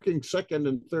they're working second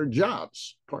and third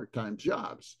jobs, part-time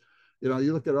jobs.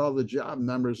 You look at all the job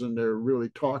numbers and they're really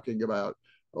talking about,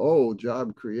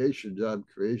 job creation,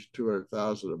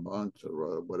 200,000 a month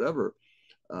or whatever.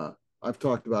 I've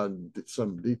talked about in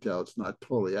some detail. It's not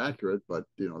totally accurate, but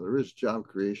there is job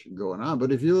creation going on.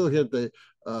 But if you look at the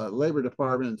Labor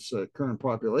Department's current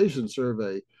population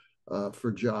survey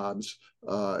for jobs,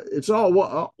 it's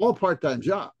all part-time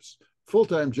jobs.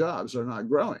 Full-time jobs are not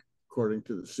growing, according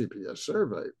to the CPS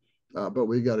survey. But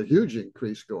we got a huge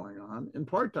increase going on in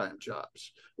part-time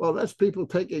jobs. Well, that's people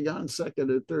taking on second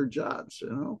and third jobs,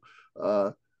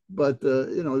 But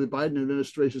the Biden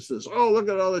administration says, look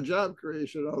at all the job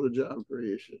creation,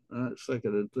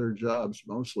 second and third jobs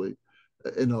mostly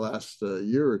in the last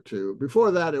year or two.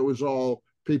 Before that, it was all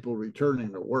people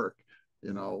returning to work.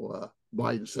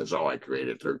 Biden says, I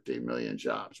created 13 million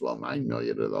jobs. Well, 9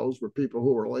 million of those were people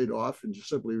who were laid off and just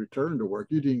simply returned to work.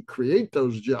 You didn't create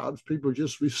those jobs. People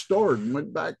just restored and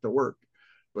went back to work.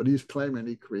 But he's claiming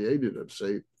he created them,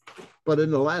 see. But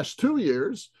in the last 2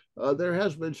 years, there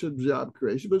has been some job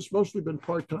creation, but it's mostly been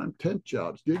part-time temp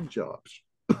jobs, gig jobs.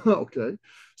 Okay,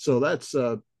 so that's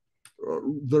the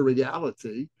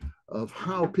reality of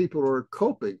how people are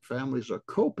coping. Families are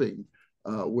coping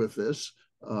with this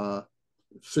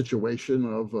situation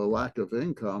of a lack of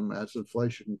income as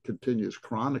inflation continues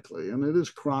chronically, and it is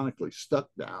chronically stuck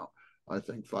now. I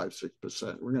think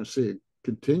 5-6%. We're going to see it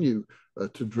continue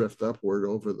to drift upward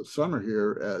over the summer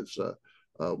here as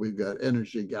we've got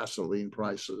energy, gasoline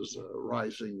prices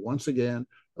rising once again,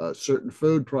 certain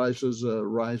food prices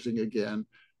rising again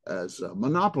as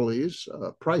monopolies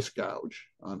price gouge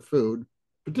on food,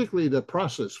 particularly the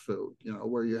processed food,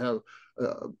 where you have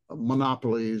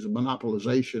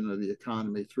monopolization of the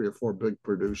economy. 3 or 4 big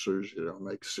producers,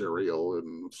 make cereal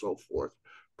and so forth,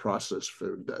 processed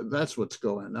food. That's what's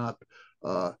going up.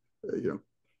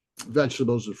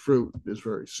 Vegetables and fruit is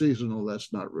very seasonal.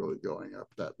 That's not really going up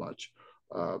that much.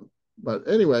 But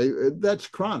anyway, that's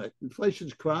chronic.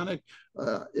 Inflation's chronic.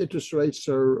 Interest rates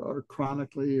are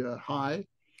chronically high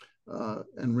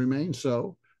and remain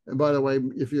so. And by the way,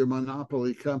 if you're a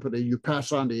monopoly company, you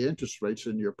pass on the interest rates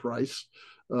in your price.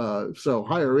 So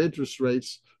higher interest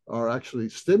rates are actually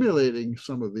stimulating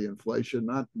some of the inflation,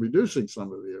 not reducing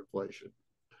some of the inflation.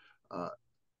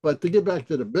 But to get back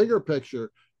to the bigger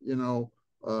picture,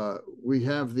 we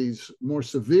have these more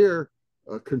severe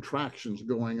contractions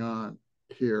going on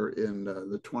here in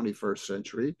the 21st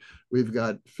century. We've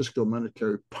got fiscal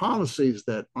monetary policies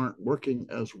that aren't working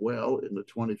as well in the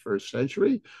 21st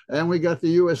century. And we got the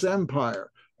US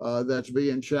empire that's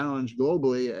being challenged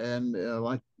globally, and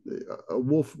like a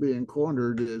wolf being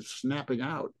cornered is snapping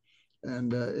out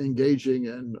and engaging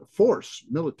in force,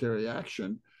 military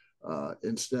action,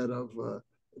 instead of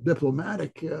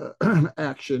diplomatic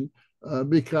action,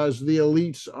 because the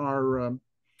elites are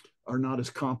not as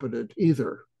competent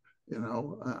either. You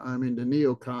know, I mean, the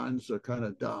neocons are kind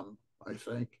of dumb, I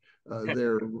think.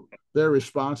 They're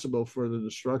responsible for the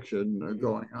destruction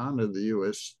going on in the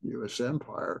U.S.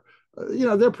 empire. You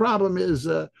know, their problem is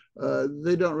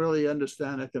they don't really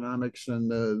understand economics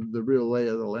and the real lay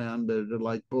of the land. They're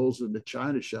like bulls in the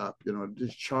china shop, you know,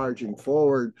 just charging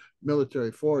forward,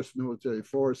 military force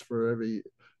for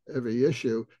every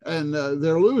issue, and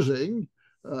they're losing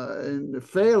and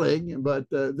failing, but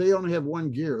they only have one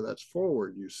gear, that's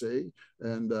forward, you see,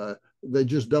 and they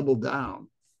just double down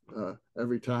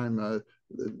every time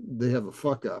they have a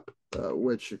fuck up,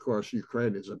 which of course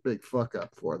Ukraine is a big fuck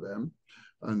up for them,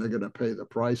 and they're going to pay the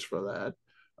price for that.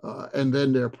 And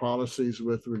then their policies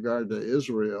with regard to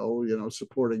Israel, you know,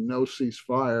 supporting no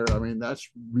ceasefire. I mean, that's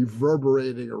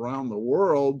reverberating around the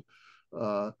world.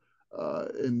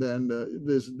 And then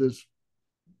there's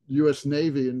U.S.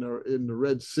 Navy in the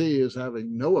Red Sea is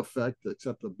having no effect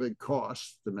except a big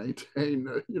cost to maintain,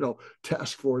 you know,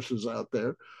 task forces out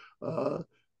there.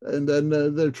 And then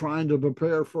they're trying to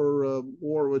prepare for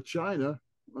war with China,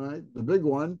 right? The big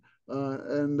one.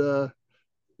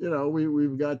 You know,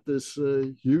 we've got this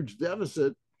huge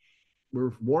deficit.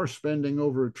 We're war spending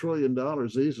over $1 trillion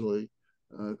easily.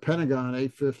 Pentagon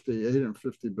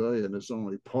 850 billion is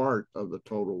only part of the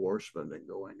total war spending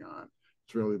going on.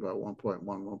 It's really about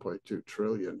 1.2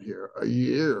 trillion here a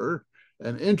year,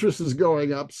 and interest is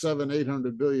going up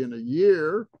 800 billion a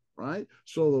year, right?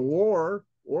 So the war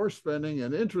spending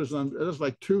and interest on it's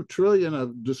like 2 trillion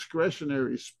of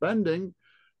discretionary spending.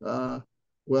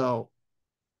 Well,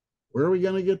 where are we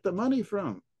going to get the money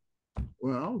from?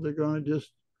 Well, they're going to just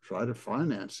try to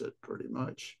finance it pretty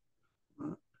much.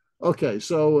 Okay,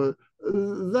 so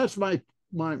that's my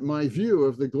view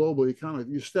of the global economy. If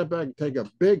you step back and take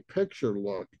a big picture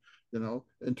look, you know,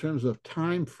 in terms of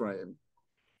time frame,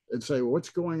 and say, well, what's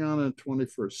going on in the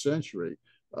 21st century?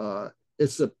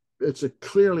 It's a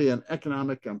clearly an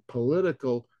economic and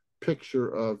political picture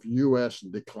of U.S.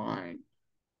 decline.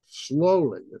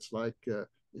 Slowly, it's like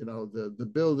you know, the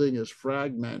building is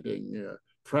fragmenting,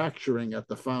 fracturing at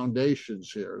the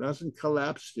foundations here. It hasn't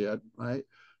collapsed yet, right?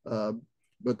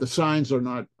 But the signs are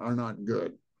not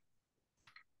good.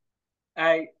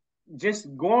 I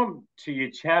just going to your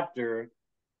chapter,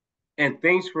 and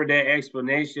thanks for that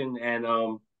explanation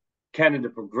and kind of the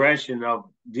progression of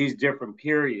these different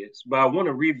periods. But I want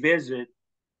to revisit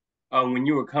when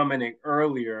you were commenting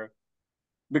earlier,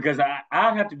 because I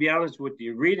have to be honest with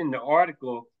you, reading the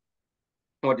article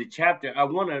or the chapter, I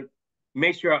want to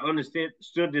make sure I understood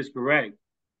this correct.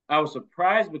 I was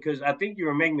surprised because I think you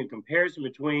were making a comparison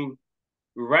between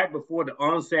right before the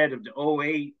onset of the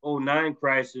 08-09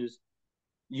 crisis.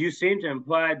 You seem to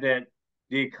imply that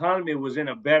the economy was in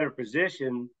a better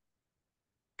position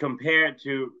compared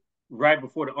to right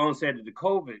before the onset of the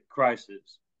COVID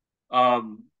crisis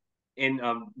in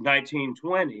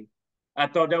 1920. I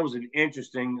thought that was an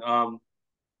interesting,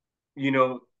 you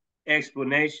know,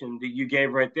 explanation that you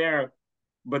gave right there.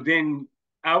 But then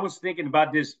I was thinking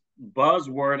about this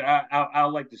buzzword. I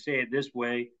like to say it this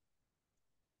way: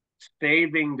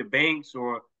 saving the banks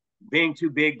or being too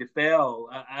big to fail.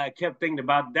 I kept thinking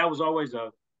about that was always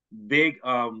a big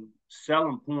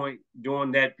selling point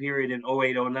during that period in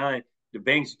 08-09. The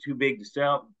banks are too big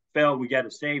to fail. We got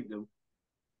to save them.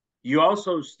 You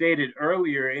also stated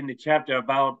earlier in the chapter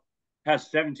about how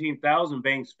 17,000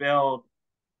 banks failed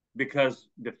because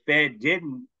the Fed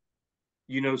didn't,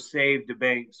 you know, save the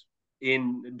banks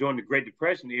during the Great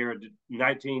Depression era,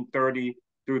 1930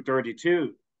 through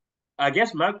 32. I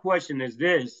guess my question is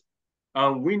this.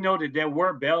 We know that there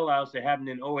were bailouts that happened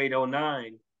in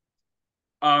 08-09.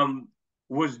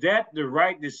 Was that the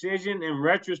right decision in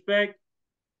retrospect?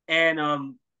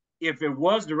 And if it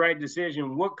was the right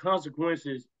decision, what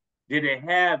consequences did it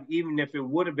have, even if it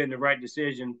would have been the right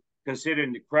decision,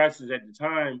 considering the crisis at the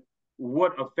time?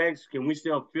 What effects can we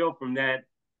still feel from that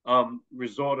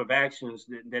result of actions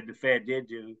that the Fed did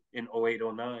do in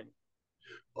 08-09?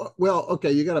 Well,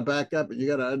 okay, you got to back up and you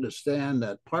got to understand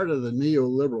that part of the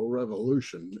neoliberal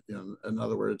revolution, in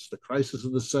other words, the crisis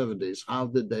of the 70s, how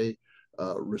did they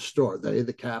restore,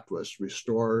 the capitalists,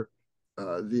 restore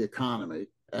the economy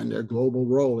and their global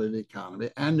role in the economy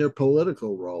and their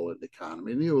political role in the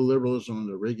economy. Neoliberalism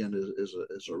under Reagan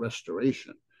is a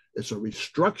restoration. It's a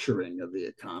restructuring of the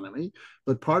economy,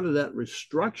 but part of that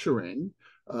restructuring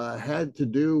had to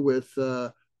do with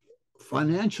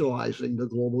financializing the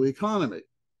global economy,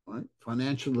 right?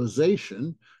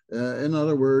 Financialization, in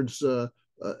other words,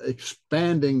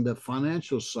 expanding the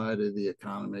financial side of the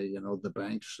economy, you know, the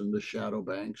banks and the shadow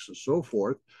banks and so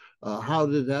forth. How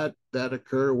did that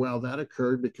occur? Well, that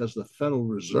occurred because the Federal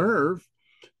Reserve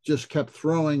just kept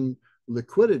throwing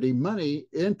liquidity, money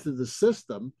into the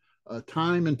system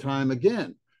time and time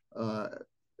again. At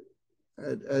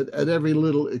every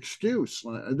little excuse.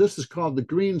 This is called the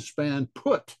Greenspan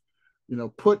put. You know,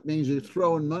 put means you're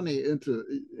throwing money into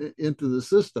the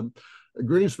system.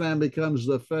 Greenspan becomes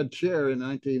the Fed chair in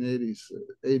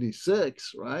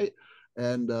 1986, right?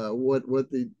 And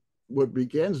what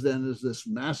begins then is this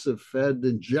massive Fed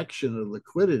injection of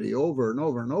liquidity over and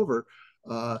over and over,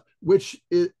 which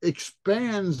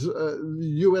expands the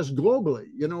U.S. globally.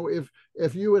 You know, if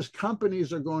U.S.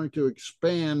 companies are going to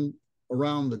expand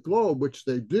around the globe, which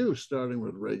they do, starting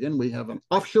with Reagan, we have an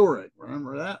offshoring.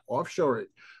 Remember that? Offshoring.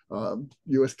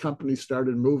 U.S. companies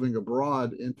started moving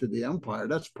abroad into the empire.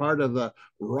 That's part of the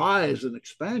rise and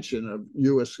expansion of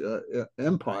U.S.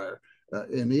 Empire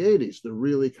in the 80s, the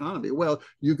real economy. Well,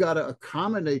 you got to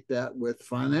accommodate that with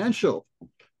financial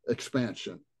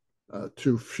expansion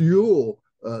to fuel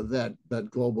that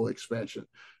global expansion.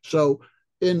 So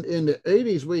in the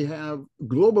 80s, we have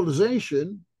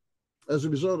globalization as a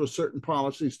result of certain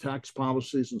policies, tax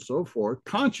policies and so forth,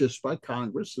 conscious by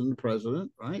Congress and the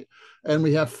president, right? And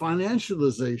we have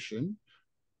financialization,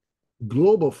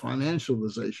 global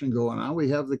financialization going on. We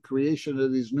have the creation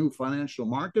of these new financial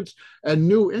markets and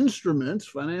new instruments,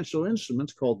 financial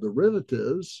instruments called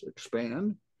derivatives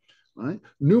expand, right?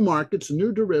 New markets,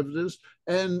 new derivatives,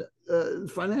 and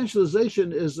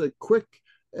financialization is a quick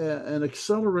and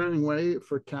accelerating way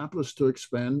for capitalists to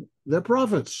expand their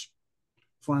profits.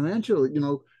 Financial, you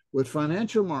know, with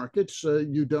financial markets,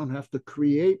 you don't have to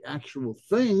create actual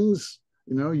things.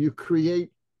 You know, you create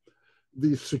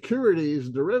these securities,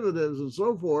 derivatives, and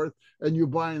so forth, and you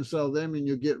buy and sell them, and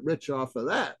you get rich off of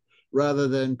that, rather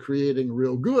than creating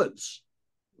real goods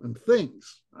and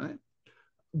things, right?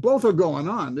 Both are going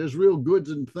on. There's real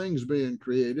goods and things being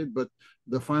created, but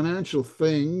the financial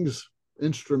things,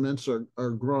 instruments are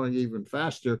growing even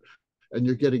faster, and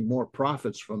you're getting more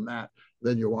profits from that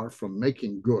than you are from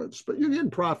making goods. But you're getting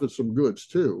profits from goods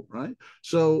too, right?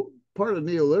 So part of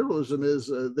neoliberalism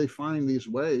is they find these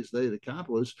ways, the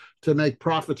capitalists, to make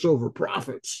profits over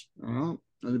profits, you know?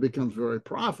 And it becomes very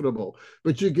profitable.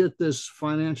 But you get this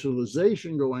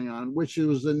financialization going on, which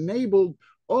was enabled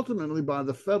ultimately by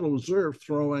the Federal Reserve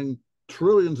throwing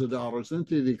trillions of dollars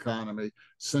into the economy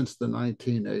since the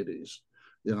 1980s.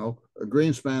 You know,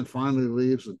 Greenspan finally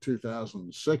leaves in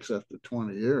 2006 after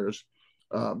 20 years.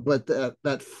 But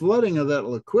that flooding of that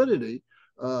liquidity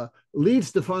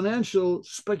leads to financial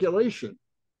speculation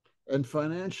and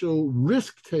financial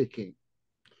risk taking.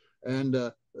 And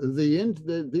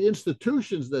the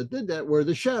institutions that did that were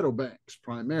the shadow banks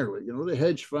primarily, you know, the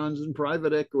hedge funds and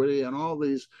private equity and all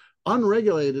these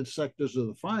unregulated sectors of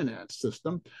the finance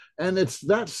system. And it's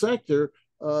that sector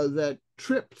that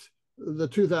tripped the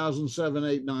 2007,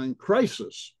 8, 9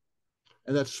 crisis.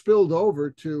 And that spilled over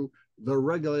to the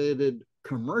regulated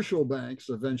commercial banks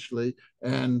eventually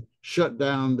and shut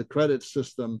down the credit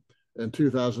system in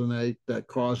 2008 that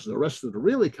caused the rest of the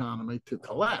real economy to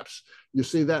collapse. You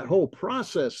see, that whole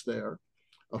process there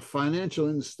of financial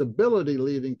instability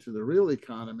leading to the real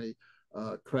economy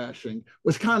crashing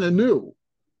was kind of new.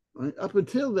 Right? Up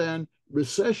until then,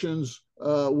 recessions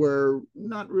were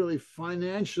not really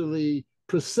financially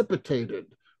precipitated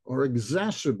or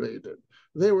exacerbated.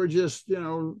 They were just, you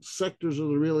know, sectors of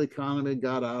the real economy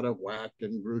got out of whack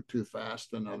and grew too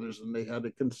fast than others, and they had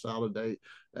to consolidate.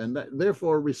 And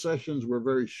therefore, recessions were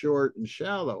very short and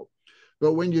shallow.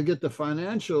 But when you get the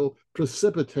financial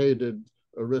precipitated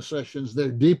recessions,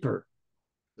 they're deeper.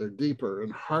 They're deeper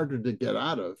and harder to get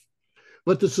out of.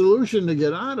 But the solution to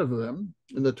get out of them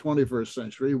in the 21st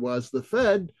century was the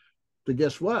Fed to,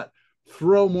 guess what?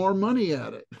 Throw more money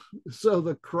at it. So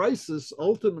the crisis,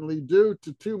 ultimately due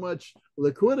to too much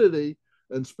liquidity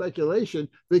and speculation,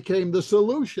 became the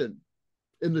solution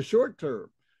in the short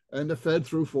term. And the Fed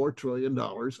threw $4 trillion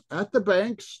at the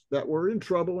banks that were in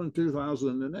trouble in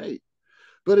 2008.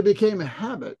 But it became a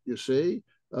habit, you see,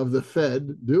 of the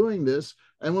Fed doing this.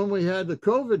 And when we had the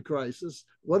COVID crisis,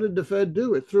 what did the Fed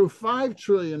do? It threw $5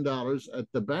 trillion at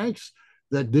the banks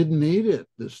that didn't need it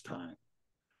this time.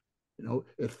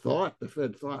 The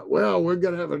Fed thought, well, we're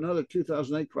going to have another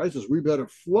 2008 crisis. We better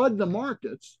flood the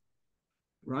markets,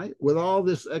 right, with all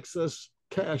this excess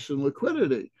cash and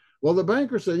liquidity. Well, the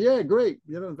banker said, yeah, great.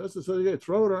 Investors said,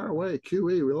 throw it our way.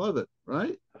 QE, we love it,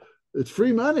 right? It's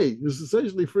free money. It's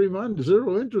essentially free money,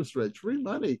 zero interest rates, free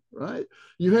money, right?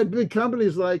 You had big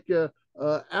companies like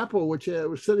Apple, which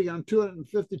was sitting on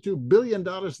 $252 billion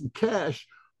in cash,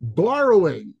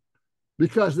 borrowing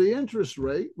because the interest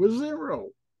rate was zero.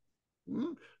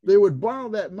 They would borrow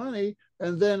that money,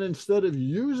 and then instead of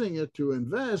using it to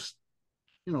invest,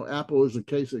 Apple is a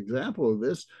case example of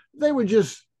this, they would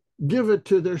just give it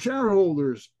to their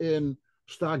shareholders in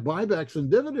stock buybacks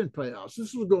and dividend payouts.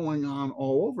 This was going on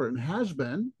all over and has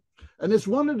been. And it's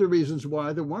one of the reasons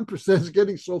why the 1% is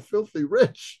getting so filthy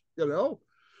rich,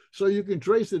 So you can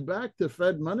trace it back to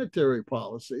Fed monetary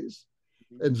policies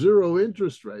and zero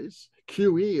interest rates,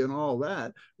 QE and all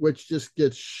that, which just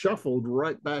gets shuffled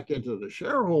right back into the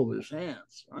shareholders'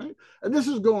 hands, right? And this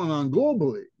is going on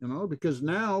globally, because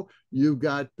now you've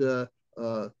got,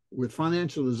 with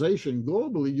financialization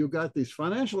globally, you've got these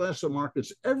financial asset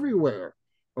markets everywhere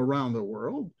around the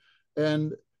world.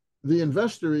 And the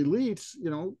investor elites,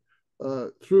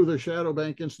 through their shadow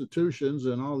bank institutions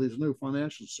and all these new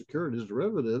financial securities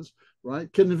derivatives,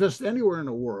 right, can invest anywhere in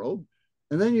the world.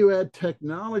 And then you add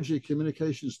technology,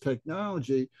 communications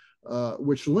technology,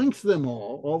 which links them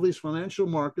all these financial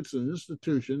markets and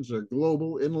institutions are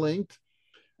global and linked.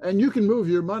 And you can move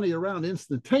your money around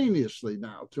instantaneously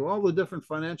now to all the different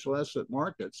financial asset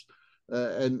markets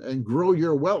and grow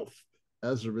your wealth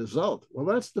as a result. Well,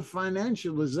 that's the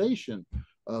financialization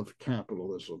of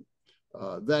capitalism.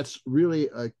 That's really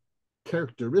a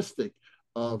characteristic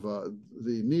of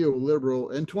the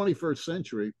neoliberal and 21st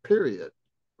century period,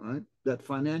 right? That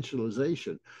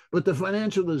financialization. But the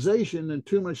financialization and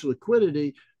too much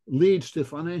liquidity leads to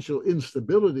financial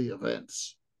instability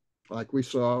events, like we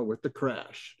saw with the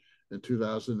crash in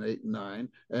 2008 and 9,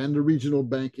 and the regional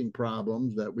banking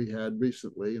problems that we had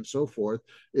recently and so forth.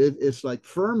 It's like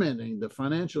fermenting. The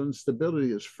financial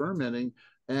instability is fermenting,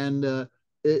 and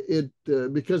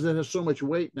because it has so much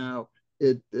weight now,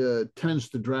 it tends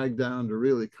to drag down the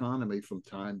real economy from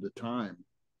time to time,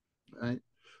 right?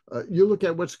 You look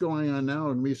at what's going on now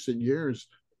in recent years,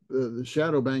 the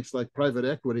shadow banks like private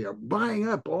equity are buying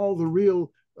up all the real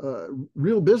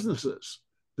businesses.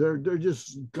 They're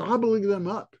just gobbling them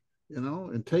up,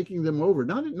 and taking them over.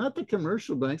 Not the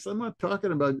commercial banks. I'm not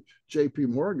talking about J.P.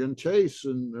 Morgan, Chase,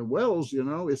 and Wells.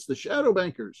 It's the shadow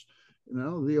bankers,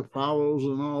 the Apollos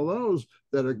and all those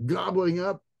that are gobbling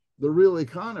up the real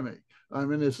economy. I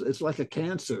mean, it's like a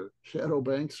cancer. Shadow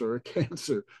banks are a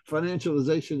cancer.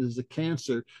 Financialization is a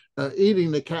cancer,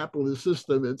 eating the capitalist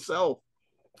system itself.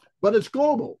 But it's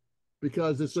global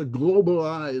because it's a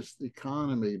globalized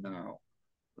economy now,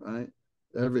 right?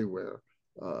 Everywhere.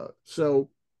 So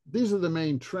these are the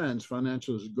main trends,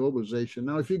 financial globalization.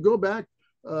 Now, if you go back,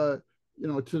 to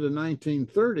the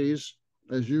 1930s,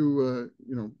 as you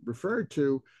referred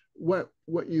to, what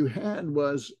you had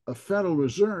was a Federal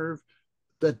Reserve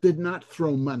that did not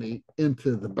throw money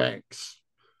into the banks,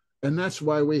 and that's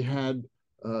why we had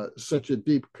such a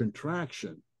deep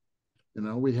contraction.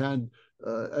 We had,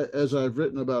 as I've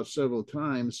written about several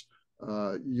times,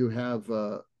 you have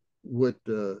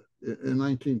in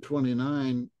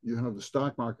 1929, you have the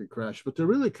stock market crash, but the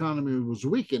real economy was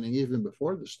weakening even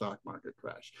before the stock market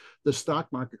crash. The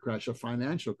stock market crash, a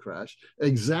financial crash,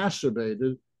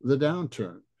 exacerbated the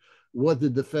downturn. What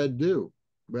did the Fed do?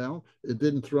 Well, it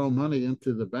didn't throw money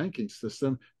into the banking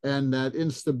system, and that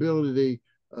instability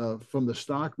from the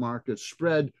stock market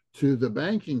spread to the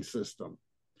banking system.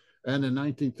 And in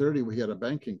 1930, we had a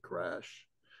banking crash.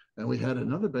 And we had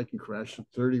another banking crash in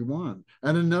 31,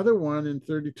 and another one in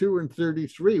 32 and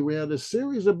 33. We had a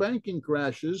series of banking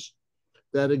crashes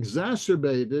that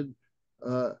exacerbated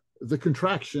the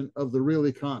contraction of the real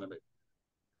economy.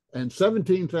 And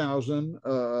 17,000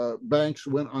 banks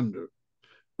went under.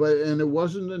 And it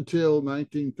wasn't until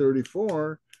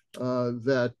 1934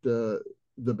 that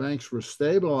the banks were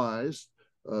stabilized,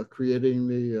 creating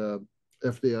the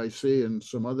FDIC and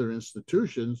some other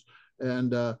institutions.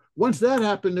 And once that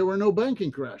happened, there were no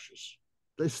banking crashes.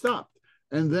 They stopped.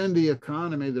 And then the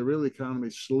economy, the real economy,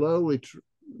 slowly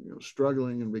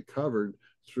struggling and recovered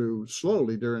through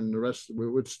slowly during the rest,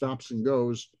 with stops and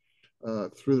goes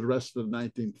through the rest of the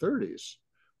 1930s.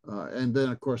 And then,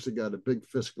 of course, it got a big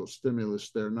fiscal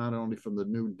stimulus there, not only from the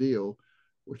New Deal,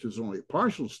 which was only a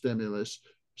partial stimulus,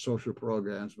 social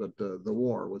programs, but the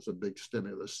war was a big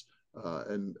stimulus.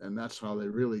 And that's how they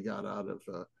really got out of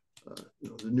the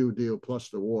New Deal plus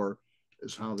the war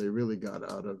is how they really got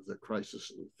out of the crisis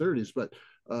of the 30s. But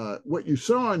What you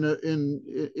saw in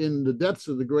the depths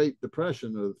of the Great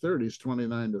Depression of the 30s,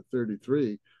 29 to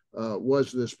 33,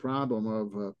 was this problem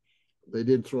of they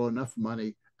didn't throw enough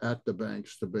money at the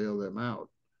banks to bail them out.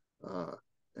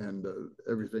 And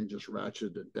everything just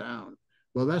ratcheted down.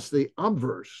 Well, that's the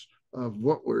obverse of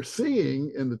what we're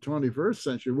seeing in the 21st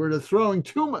century, where they're throwing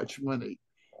too much money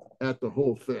at the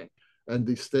whole thing and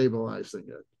destabilizing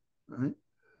it, right?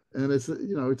 And it's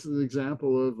an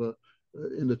example of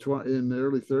in the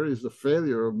early 30s the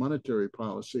failure of monetary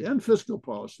policy and fiscal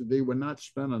policy. They were not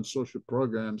spent on social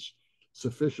programs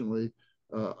sufficiently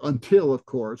until, of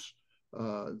course,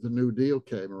 the New Deal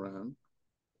came around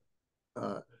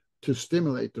to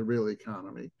stimulate the real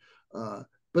economy.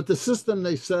 But the system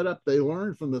they set up, they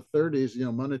learned from the 30s,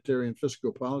 monetary and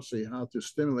fiscal policy, how to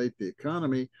stimulate the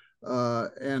economy.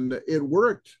 And it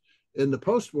worked in the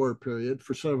post-war period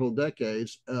for several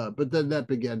decades, but then that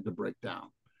began to break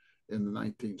down in the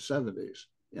 1970s.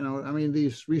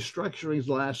 These restructurings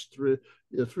last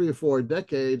three or four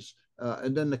decades,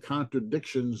 and then the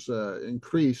contradictions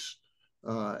increase,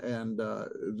 and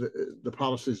the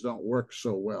policies don't work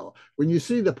so well. When you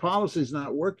see the policies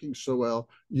not working so well,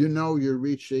 you're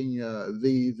reaching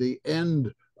the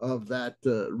end of that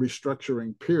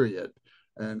restructuring period,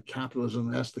 and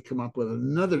capitalism has to come up with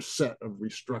another set of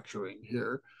restructuring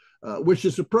here, which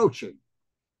is approaching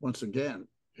once again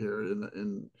here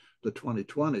in the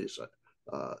 2020s,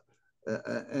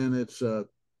 and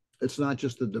it's not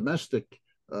just a domestic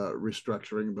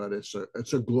restructuring, but it's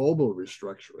a global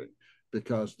restructuring,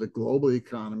 because the global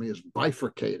economy is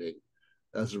bifurcating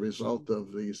as a result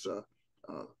of these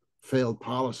failed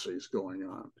policies going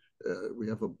on. We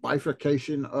have a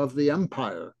bifurcation of the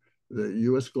empire, the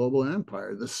U.S. global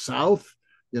empire. The South,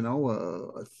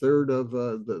 a third of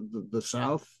the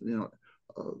South,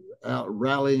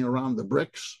 rallying around the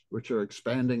BRICS, which are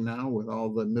expanding now with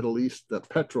all the Middle East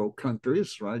petro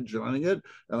countries, right, joining it.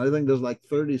 And I think there's like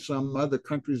 30 some other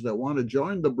countries that want to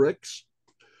join the BRICS.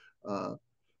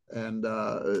 And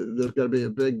there's going to be a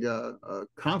big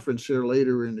conference here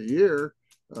later in the year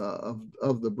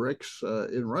of the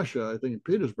BRICS in Russia, I think in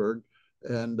Petersburg.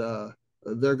 And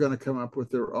they're going to come up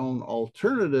with their own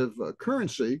alternative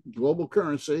currency, global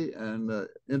currency, and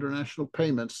international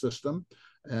payment system,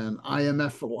 and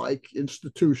IMF-like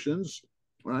institutions,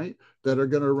 right, that are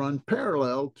going to run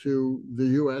parallel to the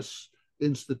U.S.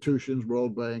 institutions,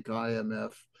 World Bank,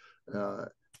 IMF,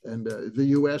 and the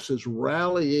U.S. is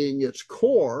rallying its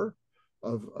core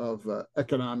of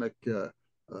economic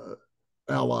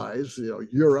allies,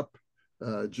 Europe,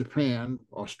 Japan,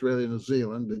 Australia, New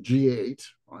Zealand, the G8,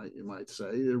 right, you might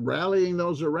say. They're rallying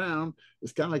those around.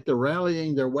 It's kind of like they're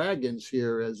rallying their wagons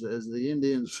here as the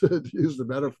Indians, to use the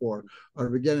metaphor, are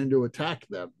beginning to attack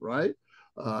them, right?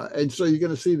 And so you're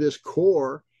going to see this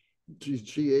core,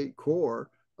 G8 core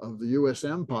of the U.S.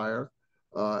 empire,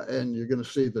 and you're going to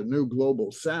see the new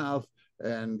global South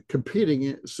and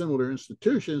competing similar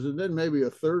institutions, and then maybe a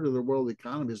third of the world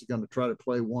economy is going to try to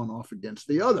play one off against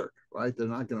the other, right? They're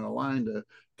not going to align to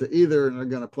either, and they're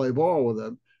going to play ball with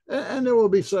them. And there will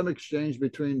be some exchange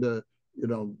between the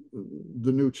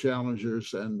new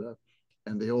challengers and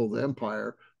the old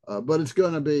empire, but it's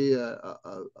going to be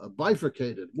a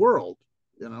bifurcated world.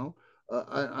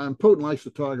 Putin likes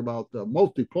to talk about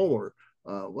multipolar.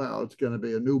 Well, it's going to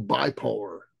be a new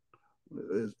bipolar,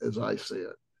 as I see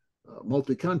it.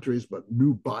 Multi-countries, but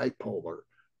new bipolar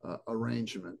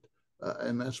arrangement.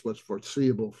 And that's what's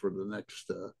foreseeable for the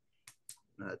next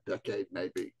decade,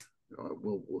 maybe.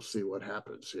 We'll see what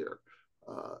happens here.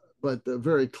 But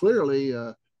very clearly,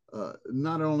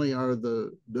 not only are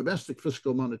the domestic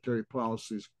fiscal monetary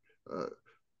policies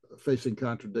facing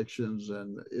contradictions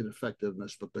and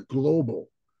ineffectiveness, but the global,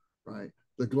 right?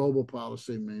 The global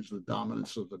policy means the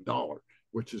dominance of the dollar,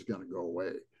 which is going to go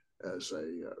away as a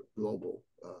global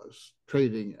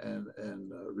trading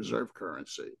and reserve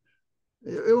currency.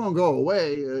 It won't go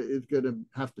away. It's going to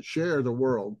have to share the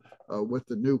world with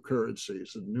the new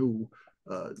currencies and new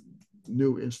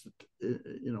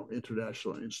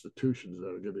international institutions that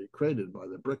are going to be created by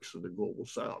the BRICS of the global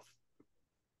South.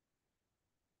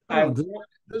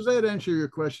 Does that answer your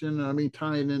question? I mean,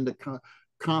 tying into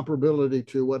comparability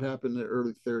to what happened in the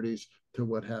early 30s to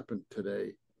what happened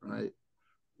today, right?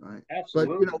 Right.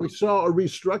 Absolutely. But we saw a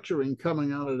restructuring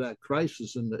coming out of that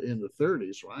crisis in the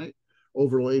 30s, right?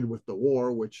 Overlaid with the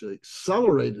war, which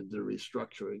accelerated the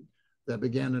restructuring that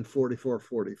began in 44,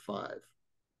 45,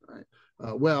 right?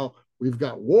 Well, we've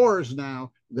got wars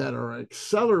now that are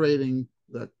accelerating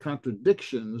the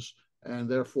contradictions and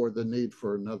therefore the need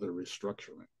for another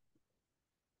restructuring.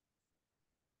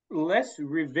 Let's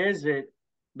revisit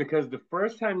because the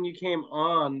first time you came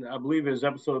on, I believe it was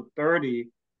episode 30,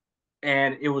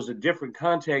 and it was a different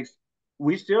context.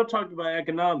 We still talked about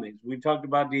economics. We talked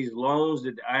about these loans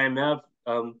that the IMF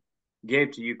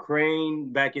gave to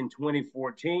Ukraine back in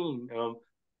 2014.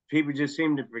 People just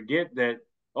seem to forget that,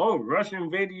 oh, Russia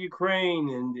invaded Ukraine,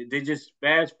 and they just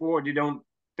fast forward. They don't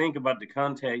think about the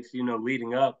context,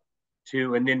 leading up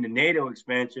to, and then the NATO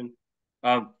expansion.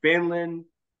 Finland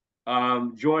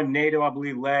joined NATO, I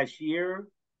believe, last year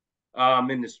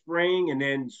in the spring, and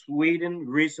then Sweden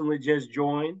recently just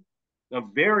joined,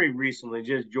 very recently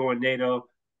just joined NATO,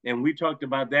 and we talked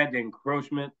about that, the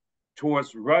encroachment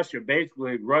towards Russia,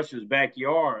 basically Russia's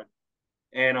backyard,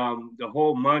 and the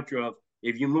whole mantra of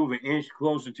if you move an inch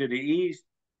closer to the east,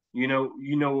 you know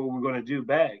what we're going to do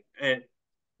back.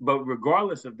 But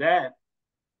regardless of that,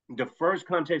 the first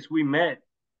context we met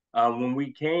when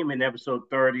we came in episode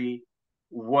 30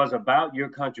 was about your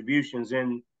contributions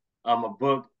in a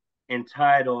book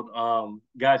entitled,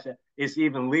 gosh, it's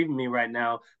even leaving me right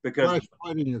now because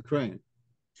Flashpoint in Ukraine.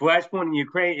 Flashpoint in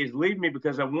Ukraine is leaving me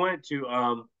because I wanted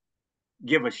to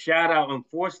give a shout out.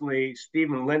 Unfortunately,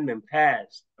 Stephen Lindman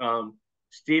passed.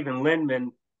 Stephen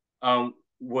Lindman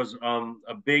was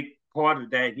a big part of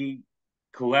that. He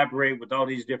collaborated with all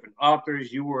these different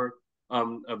authors. You were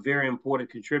a very important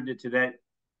contributor to that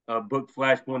book,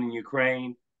 Flashpoint in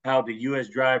Ukraine, how the U.S.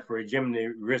 drive for hegemony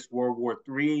risked World War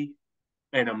III.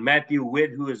 And Matthew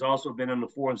Witt, who has also been on the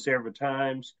forum several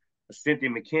times, Cynthia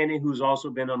McKinney, who's also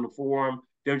been on the forum.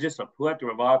 There's just a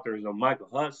plethora of authors, Michael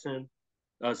Hudson,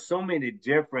 so many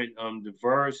different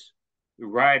diverse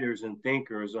writers and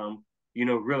thinkers,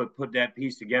 really put that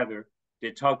piece together.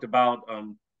 They talked about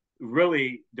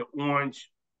really the Orange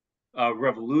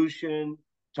Revolution,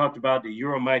 talked about the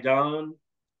Euromaidan,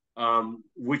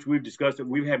 which we've discussed.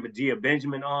 We've had Medea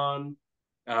Benjamin on.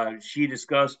 She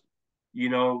discussed,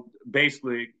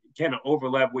 basically kind of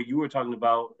overlap what you were talking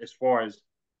about as far as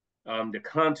the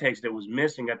context that was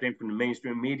missing, I think, from the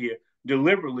mainstream media,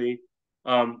 deliberately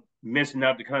missing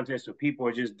out the context of people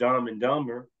are just dumb and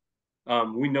dumber.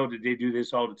 We know that they do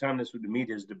this all the time. That's what the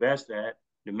media is the best at.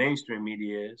 The mainstream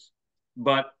media is.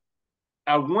 But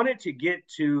I wanted to get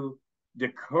to the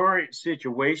current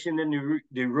situation in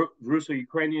the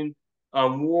Russo-Ukrainian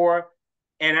war,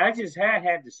 and I just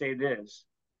had to say this: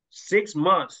 6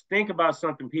 months. Think about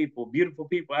something, people, beautiful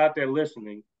people out there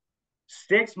listening.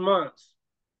 6 months.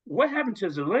 What happened to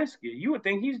Zelensky? You would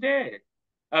think he's dead.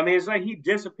 I mean, it's like he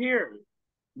disappeared,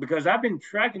 because I've been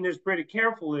tracking this pretty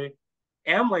carefully.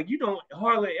 And I'm like, you don't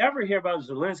hardly ever hear about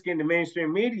Zelensky in the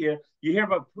mainstream media. You hear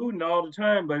about Putin all the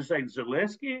time, but it's like,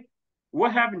 Zelensky,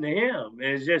 what happened to him? And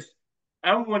it's just,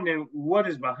 I'm wondering what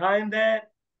is behind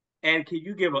that. And can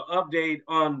you give an update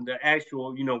on the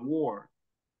actual, war?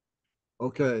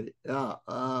 Okay, yeah.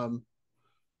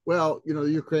 Well,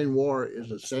 the Ukraine war is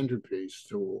a centerpiece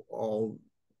to all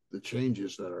the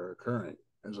changes that are occurring.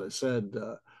 As I said,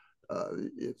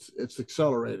 it's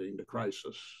accelerating the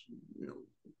crisis.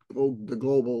 The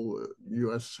global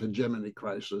U.S. hegemony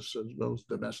crisis, as well as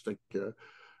domestic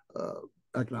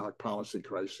economic policy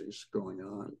crises going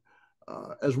on,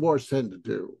 as wars tend to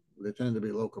do. They tend to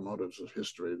be locomotives of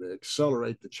history. They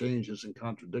accelerate the changes and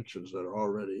contradictions that are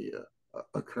already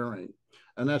occurring,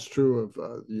 and that's true of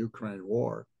the Ukraine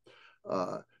war.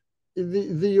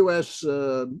 The U.S.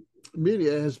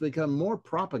 Media has become more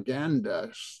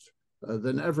propagandist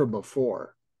than ever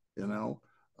before.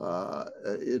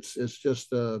 It's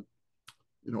just a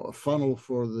funnel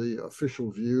for the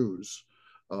official views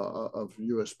of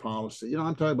U.S. policy.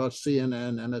 I'm talking about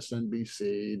CNN,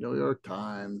 MSNBC, New York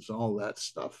Times, all that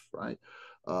stuff, right?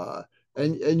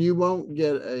 And you won't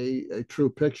get a true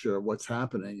picture of what's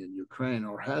happening in Ukraine,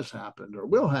 or has happened, or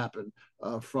will happen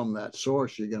from that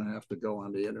source. You're going to have to go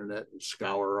on the internet and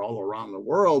scour all around the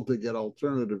world to get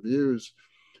alternative views.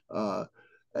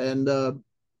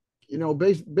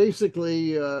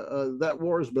 Basically, that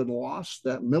war has been lost.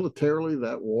 That militarily,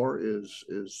 that war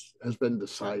has been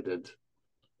decided.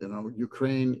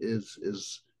 Ukraine is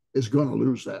going to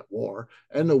lose that war,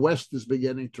 and the West is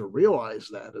beginning to realize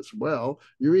that as well.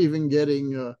 You're even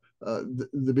getting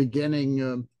the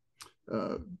beginning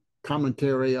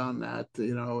commentary on that,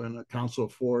 in the Council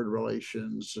of Foreign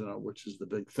Relations, which is the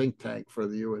big think tank for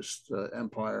the U.S.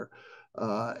 Empire.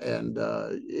 And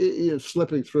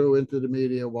slipping through into the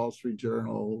media, Wall Street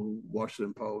Journal,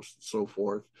 Washington Post, and so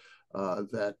forth,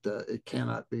 that it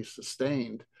cannot be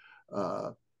sustained.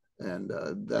 And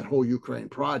that whole Ukraine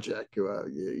project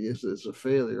is a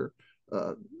failure.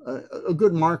 A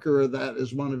good marker of that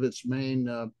is one of its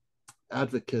main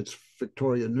advocates,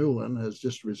 Victoria Nuland, has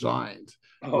just resigned.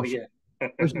 Oh, yeah.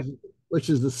 which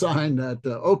is the sign that,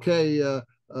 okay,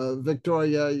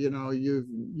 Victoria, you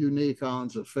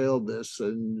neocons have failed this,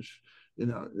 and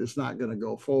it's not going to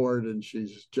go forward, and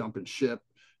she's jumping ship.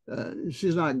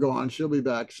 She's not gone; she'll be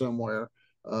back somewhere.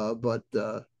 But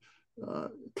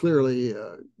clearly,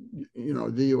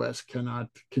 the U.S. cannot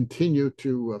continue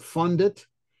to fund it.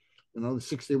 The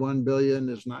 61 billion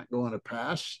is not going to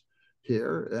pass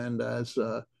here, and as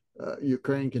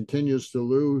Ukraine continues to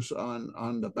lose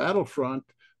on the battlefront,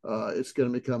 it's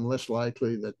going to become less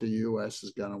likely that the U.S.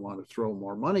 is going to want to throw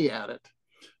more money at it.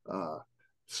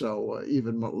 So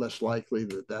even less likely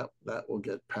that will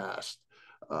get passed.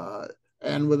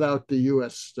 And without the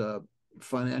U.S.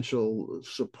 Financial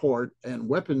support and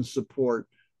weapons support,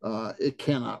 it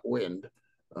cannot win.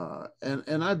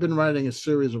 And I've been writing a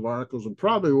series of articles, and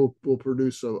probably we'll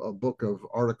produce a book of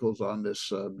articles on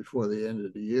this before the end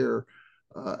of the year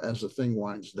as the thing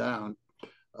winds down.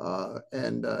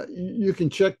 And you can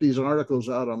check these articles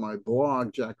out on my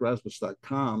blog,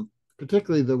 jackrasmus.com,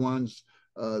 particularly the ones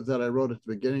that I wrote at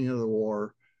the beginning of the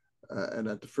war and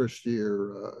at the first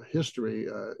year history,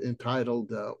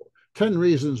 entitled 10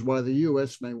 Reasons Why the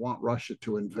U.S. May Want Russia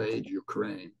to Invade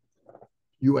Ukraine.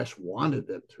 U.S. wanted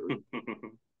them to,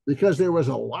 because there was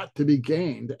a lot to be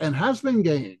gained, and has been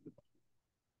gained,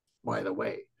 by the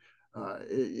way.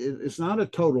 It's not a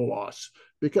total loss,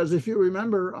 because if you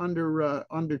remember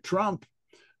under Trump,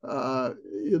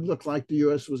 it looked like the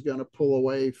U.S. was going to pull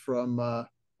away from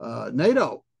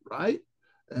NATO, right?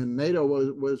 And NATO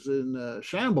was in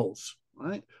shambles,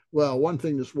 right? Well, one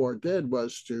thing this war did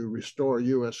was to restore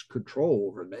U.S. control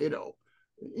over NATO,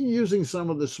 using some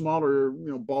of the smaller,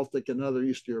 Baltic and other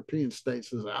East European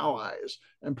states as allies,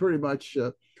 and pretty much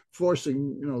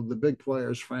forcing, the big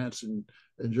players, France and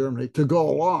Germany, to go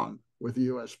along with the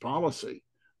U.S. policy,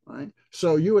 right?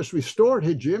 So U.S. restored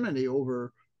hegemony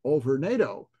over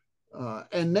NATO,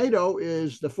 and NATO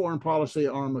is the foreign policy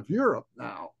arm of Europe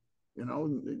now.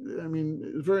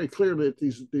 It's very clear that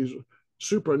these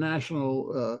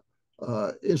supranational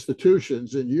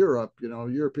institutions in Europe,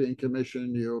 European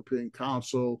Commission, European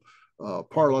Council,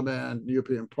 Parliament,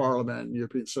 European Parliament,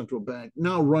 European Central Bank,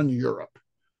 now run Europe,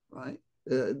 right?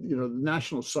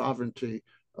 National sovereignty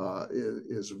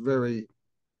is very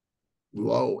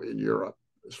low in Europe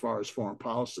as far as foreign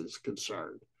policy is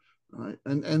concerned, right?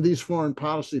 And these foreign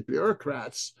policy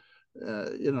bureaucrats,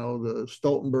 the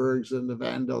Stoltenbergs and the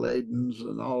Van der Leydens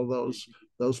and all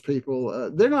those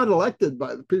people, they're not elected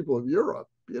by the people of Europe.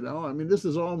 This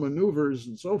is all maneuvers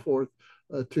and so forth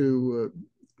to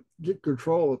get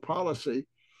control of policy.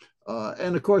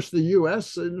 And of course, the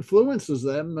U.S. influences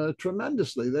them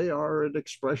tremendously. They are an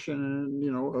expression,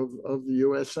 of the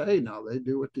USA now. They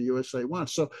do what the USA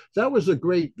wants. So that was a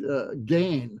great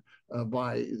gain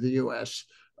by the U.S.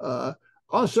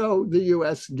 Also, the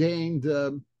U.S. gained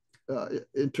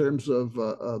in terms of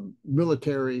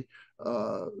military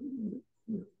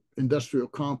industrial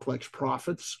complex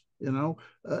profits.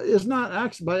 It's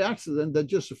not by accident that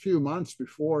just a few months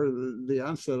before the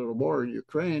onset of the war in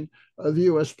Ukraine, the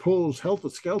U.S. pulls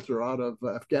helter-skelter out of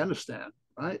Afghanistan,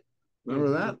 right?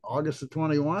 Remember that? August of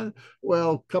 21?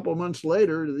 Well, a couple of months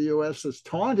later, the U.S. is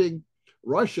taunting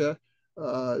Russia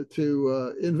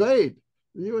to invade.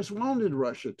 The U.S. wanted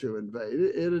Russia to invade.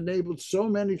 It enabled so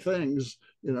many things,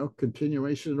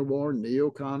 continuation of the war,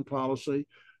 neocon policy,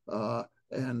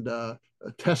 and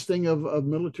testing of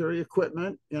military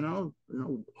equipment.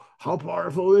 How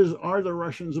powerful are the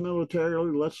Russians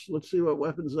militarily? Let's see what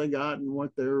weapons they got and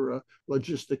what their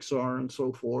logistics are and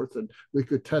so forth. And we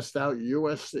could test out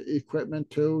U.S. equipment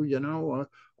too.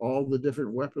 All the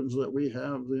different weapons that we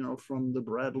have. From the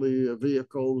Bradley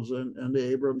vehicles and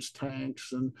the Abrams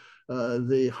tanks and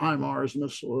the HIMARS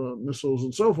missiles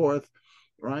and so forth,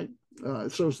 right?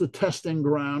 So it's the testing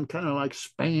ground, kind of like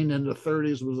Spain in the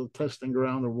 30s was a testing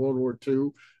ground of World War II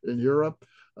in Europe.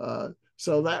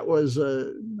 So that was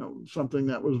something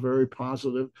that was very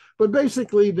positive. But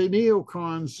basically, the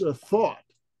neocons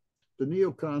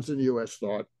in the U.S.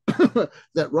 thought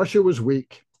that Russia was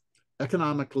weak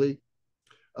economically,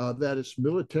 that its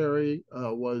military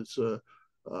was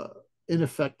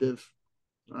ineffective,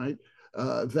 right?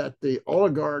 That the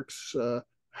oligarchs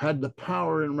had the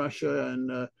power in Russia,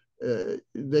 and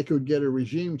they could get a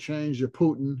regime change of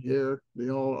Putin here. The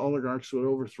oligarchs would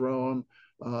overthrow him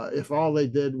if all they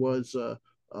did was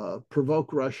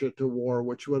provoke Russia to war,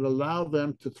 which would allow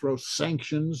them to throw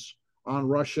sanctions on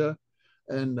Russia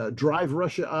and drive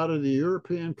Russia out of the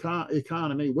European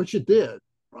economy, which it did,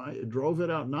 right? It drove it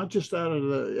out, not just out of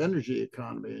the energy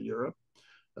economy in Europe,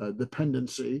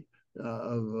 dependency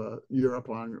of Europe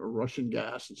on Russian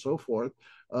gas and so forth,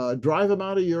 drive them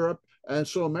out of Europe. And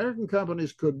so American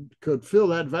companies could fill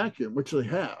that vacuum, which they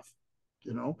have.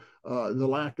 the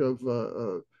lack of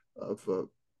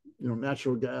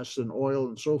natural gas and oil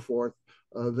and so forth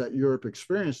that Europe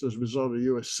experienced as a result of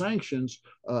U.S. sanctions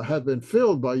have been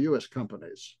filled by U.S.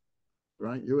 companies.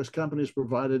 Right, U.S. companies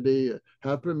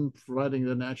have been providing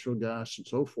the natural gas and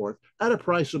so forth at a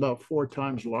price about 4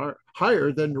 times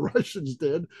higher than the Russians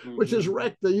did, which has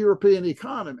wrecked the European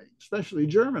economy, especially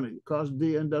Germany, caused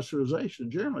deindustrialization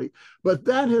in Germany. But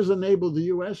that has enabled the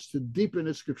U.S. to deepen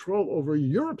its control over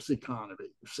Europe's economy.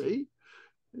 See,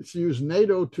 it's used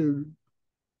NATO to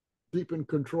deepen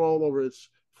control over its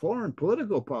foreign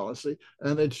political policy,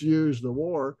 and it's used the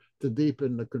war to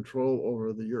deepen the control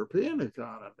over the European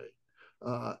economy.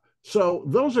 So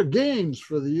those are gains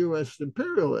for the U.S.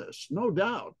 imperialists, no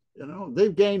doubt.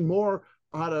 They've gained more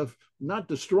out of not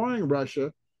destroying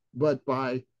Russia, but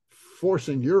by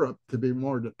forcing Europe to be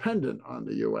more dependent on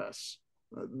the U.S.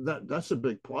 That's a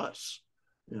big plus.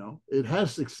 It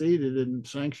has succeeded in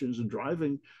sanctions and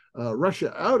driving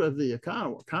Russia out of the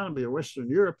economy of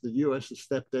Western Europe. The U.S. has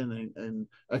stepped in and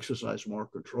exercised more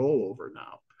control over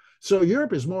now. So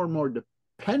Europe is more and more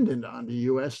dependent on the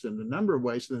U.S. in a number of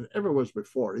ways than it ever was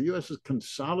before. The U.S. has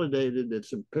consolidated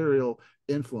its imperial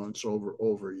influence over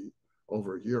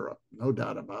Europe, no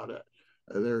doubt about it.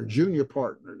 They're a junior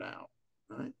partner now,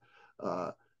 right?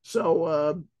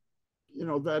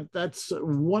 That's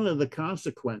one of the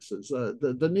consequences.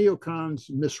 The neocons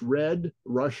misread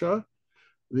Russia.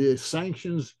 The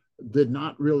sanctions did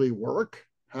not really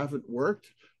haven't worked.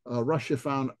 Russia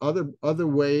found other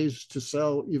ways to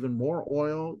sell even more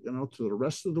oil, to the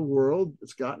rest of the world.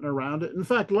 It's gotten around it. In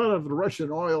fact, a lot of the Russian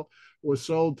oil was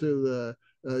sold to the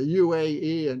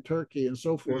UAE and Turkey and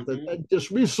so forth, and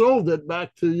just resold it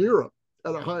back to Europe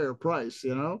at a higher price,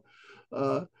 and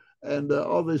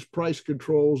all these price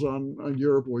controls on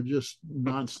Europe were just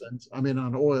nonsense. I mean,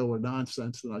 on oil were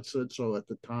nonsense, and I said so at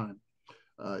the time.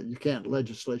 You can't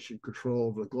legislation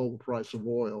control the global price of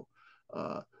oil.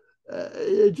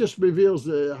 It just reveals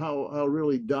how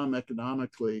really dumb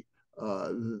economically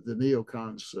the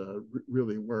neocons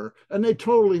really were, and they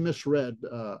totally misread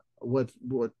what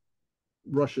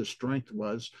Russia's strength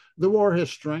was. The war has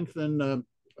strengthened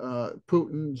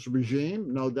Putin's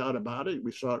regime, no doubt about it.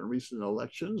 We saw it in recent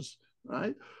elections,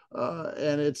 right?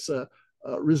 And it's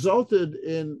resulted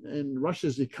in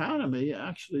Russia's economy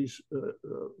actually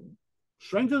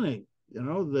strengthening.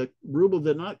 The ruble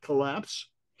did not collapse.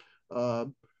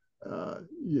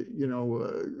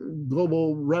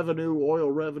 Global revenue,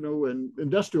 oil revenue, and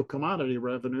industrial commodity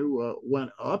revenue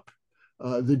went up.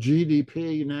 The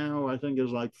GDP now, I think,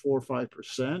 is like 4 or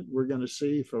 5%. We're going to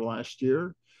see for last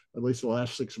year, at least the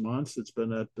last 6 months, it's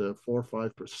been at 4 or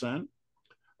 5%.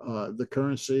 The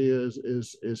currency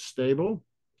is stable,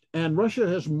 and Russia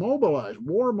has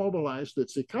mobilized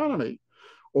its economy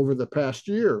over the past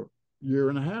year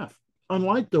and a half.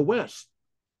 Unlike the West,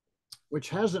 which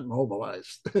hasn't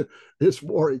mobilized its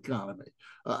war economy.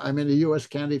 The U.S.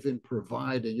 can't even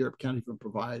provide, and Europe can't even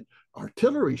provide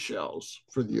artillery shells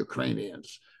for the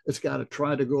Ukrainians. It's got to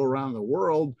try to go around the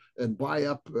world and buy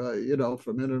up,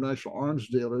 from international arms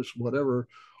dealers, whatever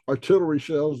artillery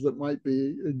shells that might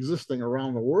be existing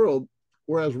around the world,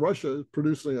 whereas Russia is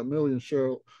producing 1 million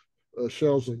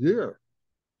shells a year.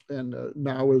 And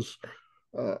now is,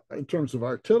 in terms of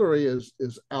artillery,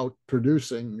 is out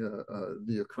producing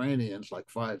the Ukrainians like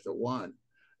 5-1.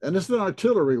 And it's an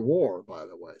artillery war, by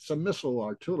the way. It's a missile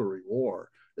artillery war.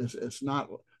 It's not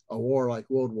a war like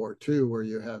World War II, where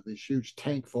you have these huge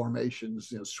tank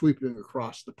formations, sweeping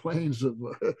across the plains of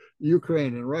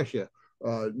Ukraine and Russia.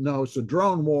 No, it's a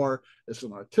drone war. It's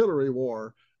an artillery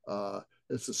war.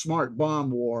 It's a smart bomb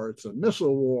war. It's a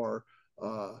missile war.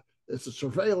 It's a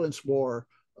surveillance war.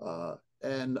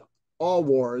 And all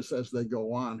wars, as they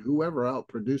go on, whoever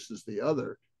outproduces the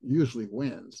other usually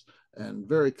wins. And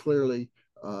very clearly,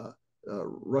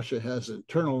 Russia has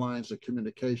internal lines of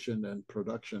communication and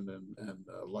production and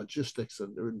logistics,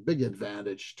 and a big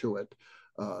advantage to it,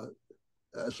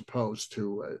 as opposed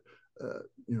to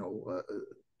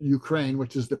Ukraine,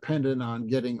 which is dependent on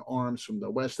getting arms from the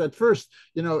West. At first,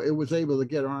 it was able to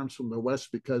get arms from the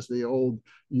West because the old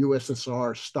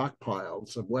USSR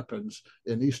stockpiles of weapons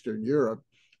in Eastern Europe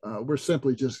were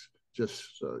simply just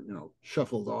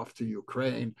shuffled off to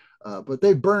Ukraine. But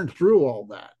they burned through all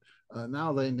that.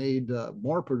 Now they need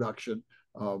more production,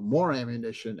 more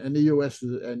ammunition, and the U.S.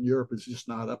 and Europe is just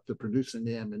not up to producing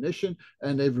the ammunition,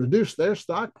 and they've reduced their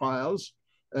stockpiles.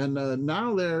 And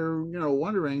now they're,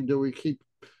 wondering, do we keep,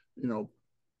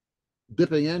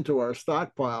 dipping into our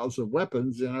stockpiles of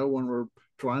weapons, when we're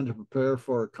trying to prepare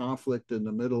for a conflict in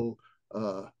the Middle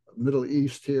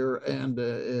East here and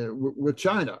with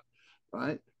China,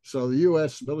 right? So the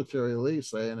U.S. military elite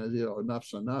saying,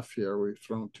 enough's enough here. We've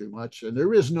thrown too much, and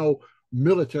there is no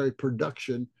military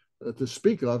production to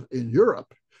speak of in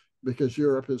Europe, because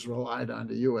Europe has relied on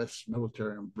the U.S.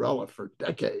 military umbrella for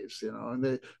decades, and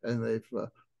they've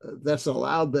that's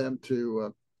allowed them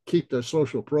to keep their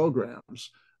social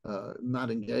programs, not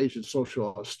engage in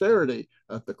social austerity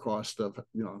at the cost of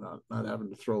not having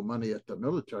to throw money at the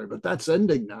military. But that's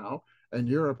ending now, and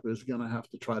Europe is going to have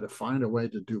to try to find a way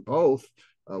to do both,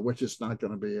 which it's not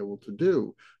going to be able to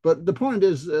do. But the point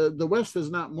is, the West has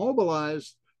not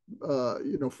mobilized,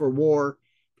 for war,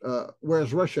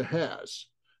 whereas Russia has.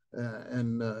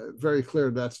 And very clear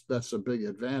that's a big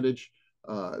advantage.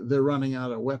 They're running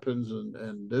out of weapons,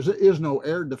 and there is no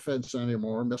air defense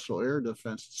anymore, missile air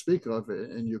defense to speak of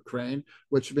in Ukraine,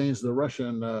 which means the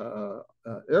Russian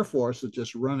Air Force is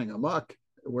just running amok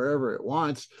wherever it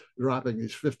wants, dropping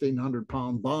these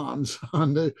 1,500-pound bombs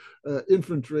on the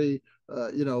infantry,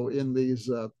 in these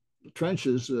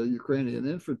trenches, Ukrainian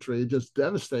infantry, just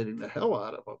devastating the hell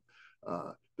out of them.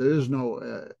 There is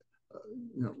no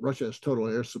Russia has total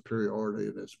air superiority,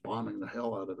 and it's bombing the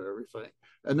hell out of everything.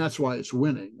 And that's why it's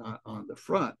winning on the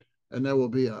front. And there will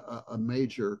be a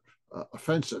major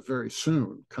offensive very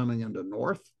soon coming in the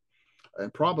north,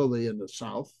 and probably in the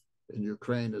south, in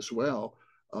Ukraine as well.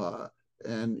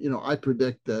 And I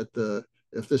predict that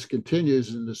if this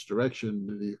continues in this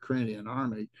direction, the Ukrainian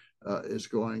army is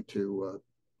going to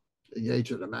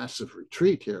engage in a massive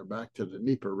retreat here back to the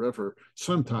Dnieper River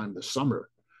sometime this summer.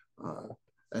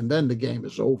 And then the game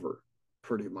is over,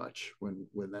 pretty much,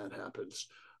 when that happens.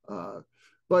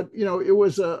 But it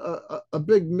was a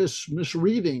big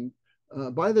misreading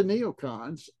by the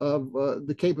neocons of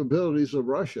the capabilities of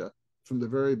Russia from the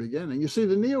very beginning. You see,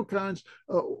 the neocons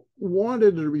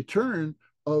wanted a return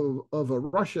of a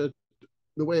Russia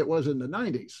the way it was in the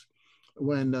 90s,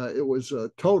 when it was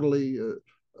totally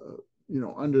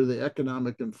under the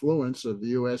economic influence of the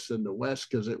U.S. and the West,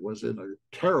 because it was in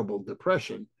a terrible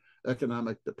depression,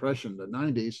 economic depression, the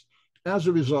 90s, as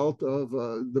a result of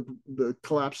the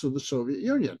collapse of the Soviet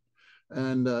Union.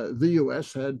 And the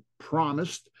U.S. had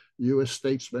promised, U.S.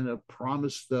 statesmen have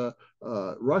promised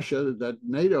Russia that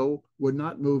NATO would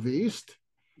not move east,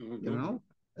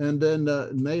 and then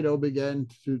NATO began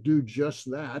to do just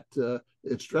that.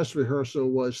 Its dress rehearsal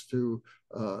was to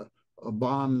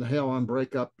bomb the hell and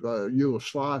break up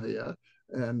Yugoslavia.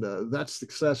 And that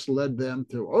success led them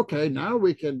to, okay, now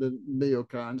we can, the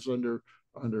neocons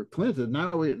under Clinton,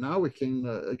 now we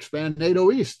can expand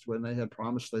NATO East, when they had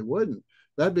promised they wouldn't.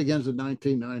 That begins in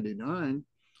 1999.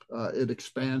 It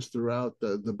expands throughout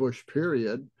the Bush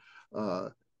period,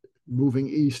 moving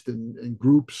east in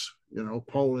groups,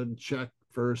 Poland, Czech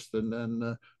first, and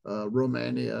then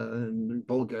Romania and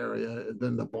Bulgaria, and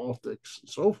then the Baltics and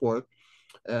so forth.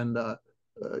 And,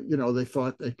 they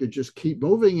thought they could just keep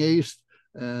moving east.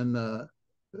 And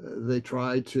they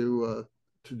tried to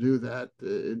do that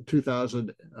in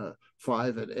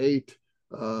 2005 and 8,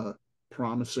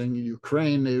 promising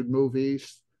Ukraine they would move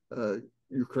east,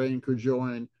 Ukraine could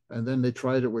join, and then they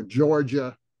tried it with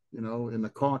Georgia, in the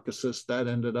Caucasus. That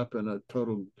ended up in a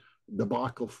total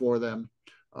debacle for them.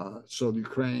 So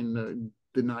Ukraine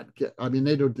did not get,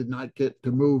 NATO did not get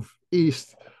to move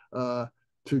east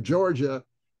to Georgia.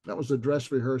 That was a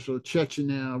dress rehearsal.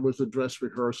 Chechnya was a dress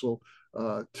rehearsal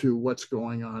to what's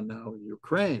going on now in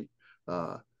Ukraine.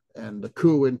 And the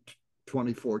coup in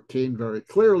 2014, very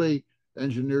clearly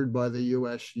engineered by the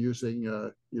U.S.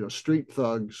 using, street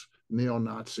thugs,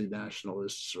 neo-Nazi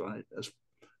nationalists, right, as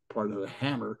part of the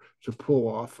hammer to pull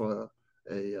off a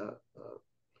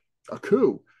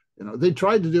coup. They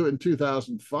tried to do it in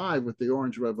 2005 with the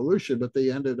Orange Revolution, but they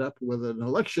ended up with an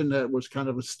election that was kind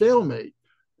of a stalemate.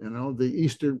 The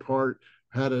eastern part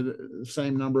had the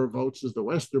same number of votes as the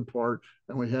western part,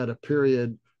 and we had a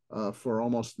period for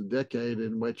almost a decade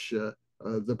in which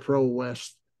the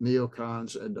pro-West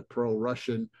neocons and the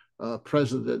pro-Russian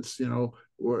presidents,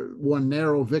 won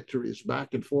narrow victories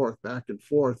back and forth,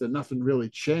 and nothing really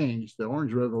changed. The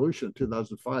Orange Revolution in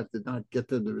 2005 did not get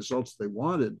them the results they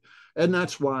wanted. And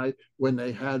that's why when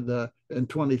they had, in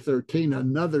 2013,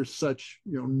 another such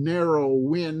narrow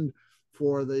win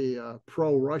for the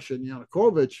pro-Russian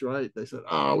Yanukovych, right? They said,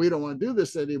 we don't want to do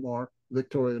this anymore,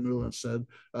 Victoria Nuland said.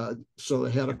 So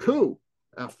they had a coup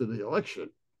after the election.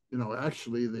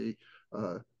 Actually,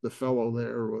 the fellow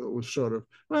there was sort of,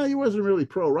 he wasn't really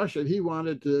pro-Russian. He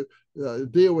wanted to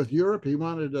deal with Europe. He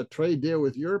wanted a trade deal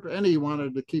with Europe, and he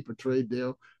wanted to keep a trade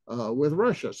deal with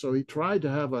Russia. So he tried to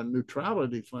have a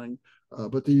neutrality thing,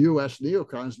 but the U.S.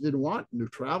 neocons didn't want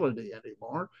neutrality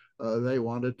anymore. They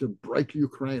wanted to break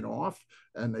Ukraine off,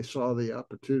 and they saw the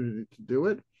opportunity to do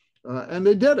it, and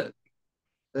they did it.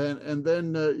 And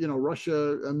then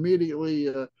Russia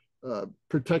immediately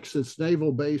protects its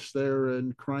naval base there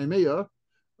in Crimea,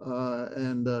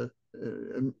 and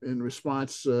in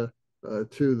response to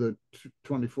the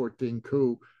 2014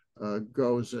 coup,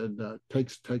 goes and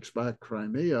takes back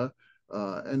Crimea.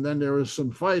 And then there was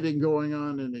some fighting going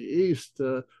on in the east.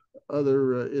 In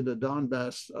the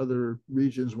Donbass, other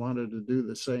regions wanted to do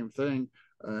the same thing,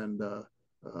 and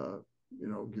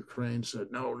Ukraine said,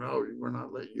 no, we're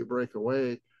not letting you break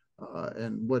away.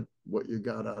 And what you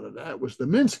got out of that was the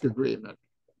Minsk agreement,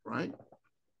 right?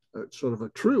 Sort of a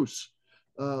truce.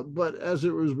 But as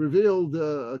it was revealed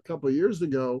a couple of years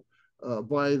ago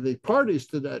by the parties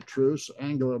to that truce,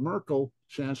 Angela Merkel,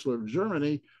 Chancellor of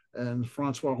Germany, and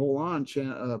Francois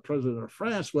Hollande, President of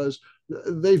France,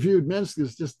 they viewed Minsk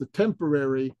as just a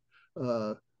temporary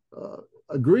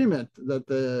agreement that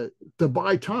to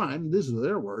buy time, these are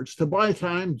their words, to buy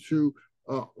time to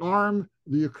arm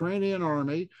the Ukrainian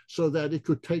army so that it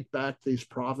could take back these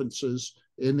provinces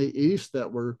in the east that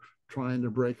were trying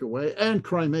to break away, and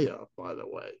Crimea, by the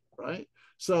way, right?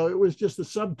 So it was just a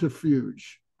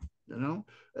subterfuge,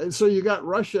 And so you got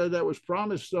Russia that was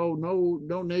promised,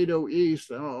 no NATO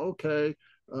East. Oh, okay,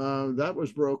 that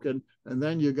was broken. And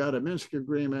then you got a Minsk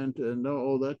agreement, and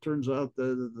that turns out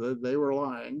that they were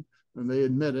lying, and they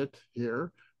admit it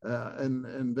here.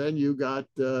 And then you got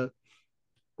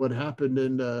what happened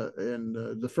in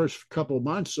the first couple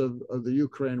months of the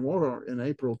Ukraine war in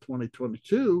April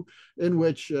 2022, in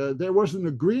which there was an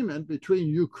agreement between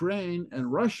Ukraine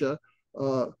and Russia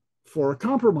for a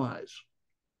compromise.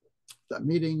 That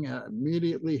meeting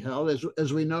immediately held,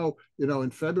 as we know,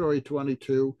 in February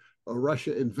 22,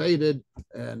 Russia invaded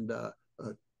and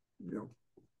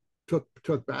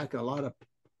took back a lot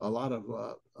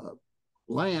of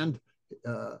land,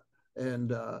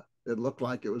 and it looked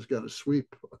like it was going to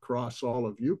sweep across all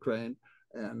of Ukraine.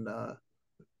 And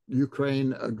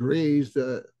Ukraine agrees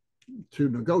to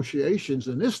negotiations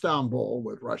in Istanbul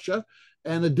with Russia,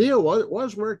 and the deal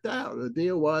was worked out. The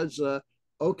deal was,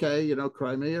 okay,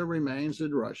 Crimea remains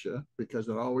in Russia because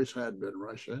it always had been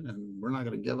Russian, and we're not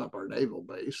going to give up our naval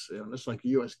base. It's like the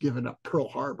U.S. giving up Pearl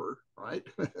Harbor, right?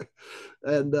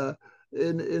 And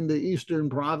in the eastern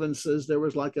provinces, there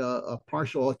was like a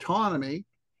partial autonomy,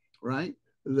 right?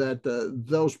 That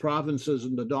those provinces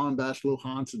in the Donbass,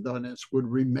 Luhansk, and Donetsk would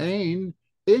remain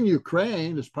in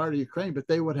Ukraine as part of Ukraine, but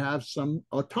they would have some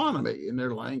autonomy in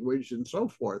their language and so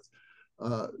forth.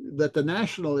 That the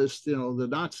nationalists, the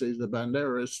Nazis, the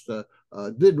Banderists,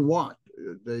 didn't want.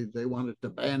 They wanted to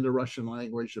ban the Russian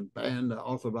language and ban the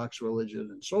Orthodox religion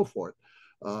and so forth.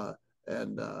 But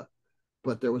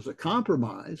there was a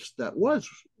compromise that was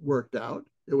worked out.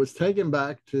 It was taken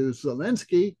back to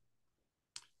Zelensky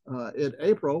in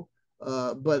April,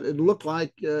 but it looked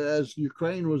like as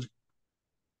Ukraine was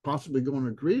possibly going to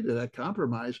agree to that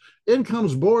compromise, in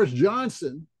comes Boris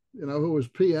Johnson, who was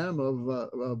PM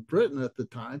of Britain at the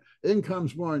time. In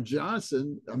comes Boris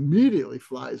Johnson, immediately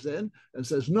flies in and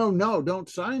says, no, don't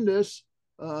sign this.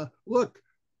 Look,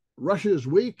 Russia is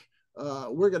weak.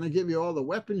 We're going to give you all the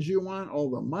weapons you want, all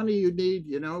the money you need.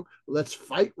 Let's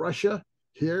fight Russia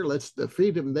here. Let's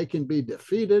defeat them. They can be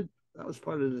defeated. That was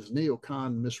part of this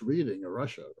neocon misreading of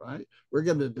Russia, right? We're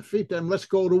going to defeat them. Let's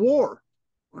go to war,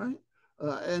 right?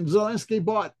 And Zelensky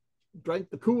drank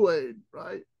the Kool-Aid,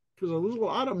 right? Because there was a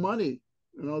lot of money,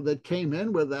 that came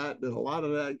in with that a lot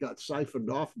of that got siphoned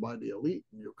off by the elite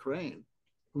in Ukraine.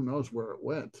 Who knows where it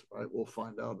went, right? We'll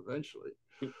find out eventually.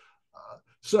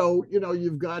 So,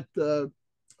 you've got the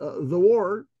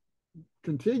war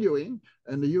continuing,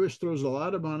 and the U.S. throws a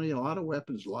lot of money, a lot of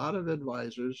weapons, a lot of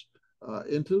advisors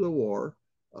into the war.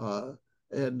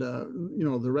 And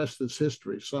the rest is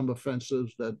history. Some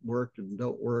offensives that work and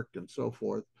don't work and so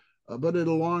forth. But in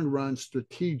the long run,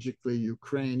 strategically,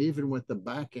 Ukraine, even with the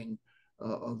backing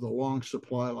of the long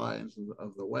supply lines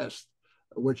of the West,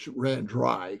 which ran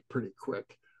dry pretty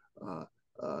quick,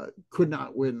 could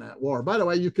not win that war. By the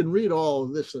way, you can read all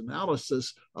of this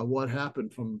analysis of what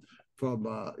happened from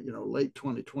late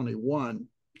 2021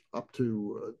 up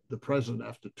to the present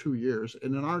after 2 years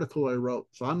in an article I wrote.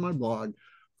 It's on my blog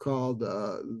called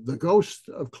The Ghost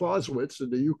of Clausewitz in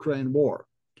the Ukraine War.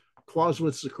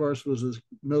 Clausewitz, of course, was a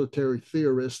military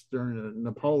theorist during the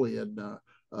Napoleon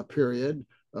period,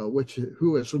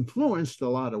 who has influenced a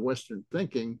lot of Western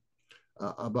thinking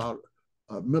about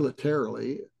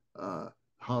militarily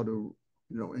how to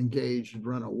engage and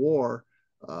run a war.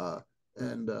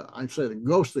 And I say the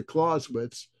ghost of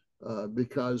Clausewitz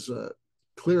because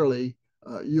clearly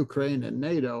Ukraine and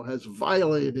NATO has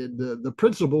violated the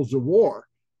principles of war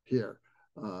here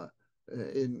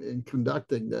in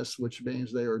conducting this, which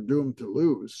means they are doomed to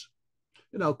lose.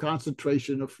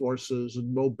 concentration of forces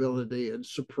and mobility and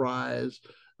surprise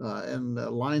and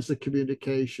lines of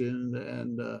communication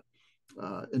and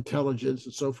intelligence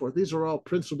and so forth. These are all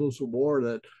principles of war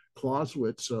that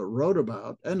Clausewitz wrote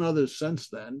about, and others since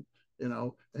then,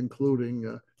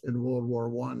 including in World War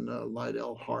One,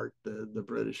 Lydell Hart, the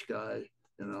British guy,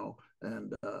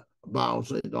 and Mao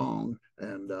Zedong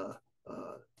and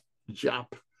Jap,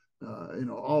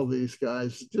 all these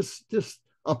guys just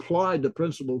applied the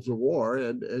principles of war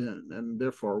and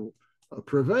therefore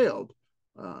prevailed.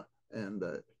 And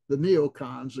the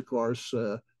neocons, of course,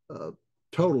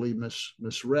 totally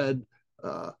misread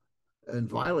and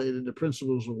violated the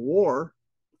principles of war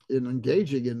in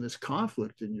engaging in this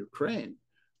conflict in Ukraine.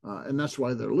 And that's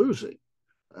why they're losing.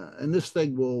 And this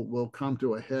thing will come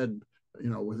to a head,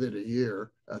 within a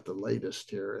year at the latest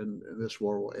here, and this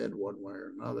war will end one way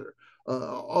or another.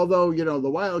 Although, the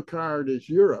wild card is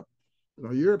Europe.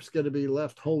 Europe's going to be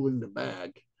left holding the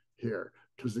bag here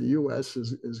because the U.S.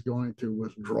 is going to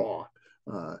withdraw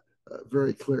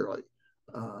very clearly,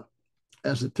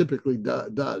 as it typically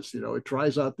does. It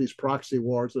tries out these proxy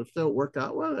wars. If they don't work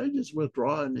out, well, they just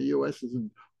withdraw, and the U.S.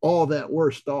 isn't all that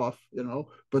worst off,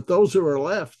 But those who are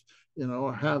left,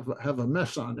 have a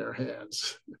mess on their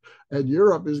hands, and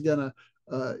Europe is going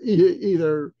to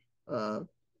either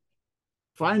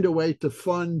find a way to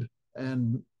fund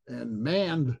and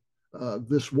man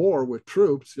this war with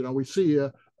troops. We see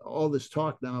all this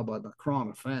talk now by Macron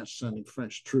of France sending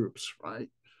French troops, right?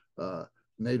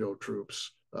 NATO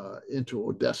troops into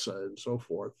Odessa and so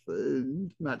forth.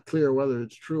 Not clear whether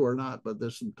it's true or not, but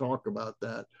there's some talk about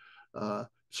that.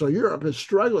 So Europe is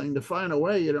struggling to find a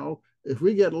way, if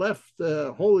we get left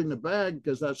holding the bag,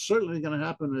 because that's certainly going to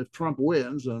happen if Trump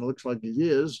wins, and it looks like he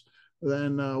is,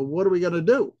 then what are we going to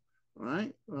do,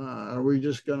 right? Are we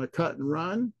just going to cut and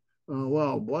run?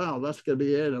 Wow, that's going to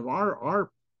be the end of our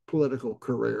political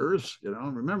careers.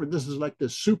 Remember, this is like the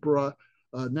supra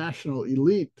national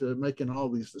elite making all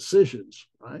these decisions,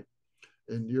 right?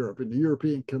 In Europe, in the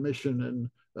European Commission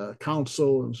and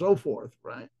Council and so forth,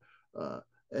 right?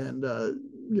 And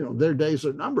their days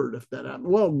are numbered if that happens.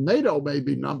 Well, NATO may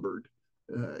be numbered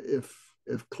if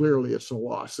clearly it's a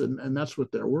loss, and that's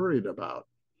what they're worried about.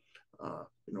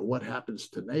 What happens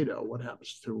to NATO? What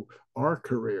happens to our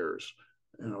careers?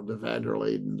 The van der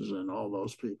Leydens and all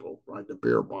those people, right? The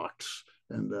Beerbachs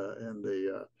and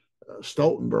the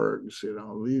Stoltenbergs,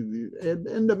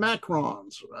 and the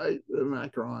Macrons, right? The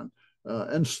Macron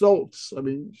and Stoltz. I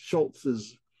mean, Schultz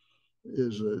is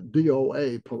a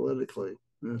DOA politically.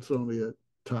 It's only a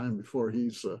time before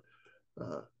he's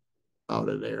out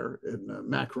of there, and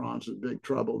Macron's in big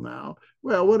trouble now.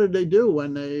 Well, what did they do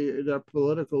when their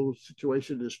political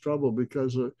situation is in trouble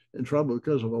because of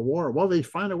a war? Well, they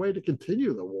find a way to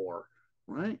continue the war,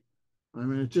 right? I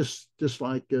mean, it's just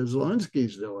like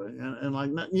Zelensky's doing and like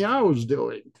Netanyahu's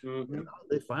doing. Mm-hmm.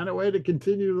 They find a way to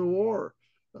continue the war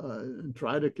and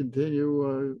try to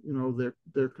continue,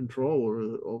 their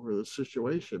control over the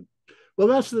situation. Well,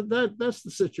 that's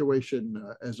the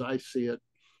situation as I see it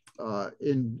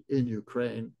in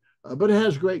Ukraine, but it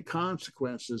has great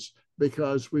consequences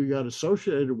because we got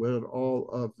associated with all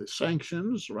of the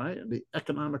sanctions, right, and the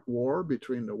economic war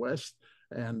between the West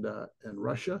and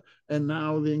Russia, and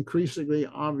now the increasingly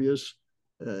obvious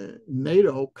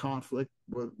NATO conflict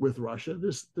with Russia.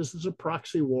 This is a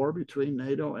proxy war between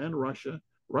NATO and Russia.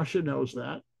 Russia knows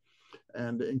that,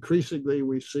 and increasingly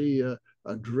we see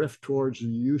a drift towards the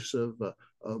use of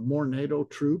more NATO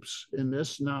troops in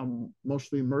this, now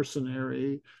mostly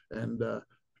mercenary and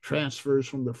transfers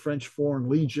from the French Foreign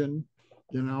Legion,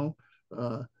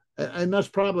 and that's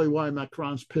probably why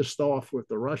Macron's pissed off with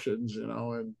the Russians,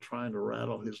 and trying to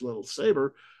rattle his little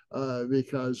saber,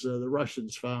 because the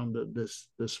Russians found that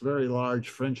this very large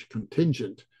French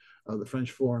contingent of the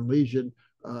French Foreign Legion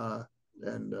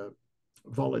and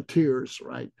volunteers,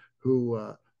 right, who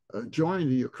joined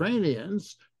the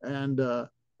Ukrainians and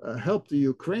helped the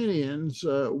Ukrainians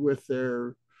with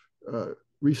their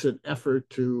recent effort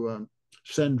to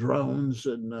send drones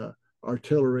and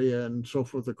artillery and so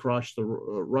forth across the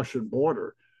Russian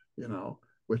border,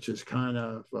 which is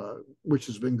which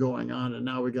has been going on. And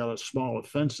now we got a small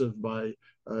offensive by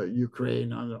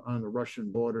Ukraine on the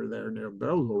Russian border there near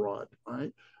Belgorod,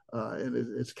 right? And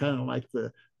it's kind of like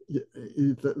the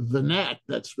gnat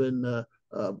that's been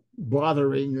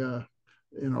bothering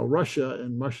Russia,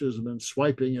 and Russia's been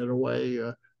swiping it away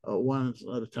one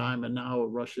at a time, and now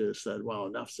Russia has said, well,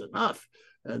 enough's enough,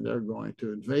 and they're going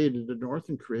to invade in the north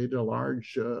and create a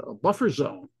large buffer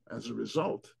zone as a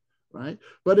result, right?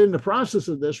 But in the process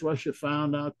of this, Russia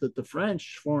found out that the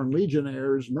French Foreign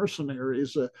Legionnaires,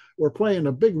 mercenaries, were playing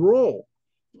a big role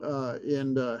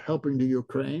in helping the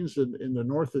Ukrainians in the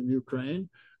north of Ukraine.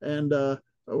 And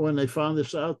when they found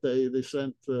this out, they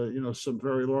sent some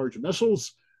very large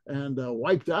missiles and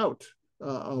wiped out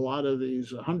a lot of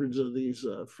these hundreds of these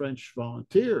French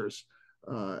volunteers,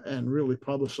 and really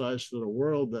publicized to the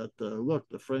world that look,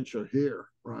 the French are here,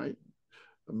 right?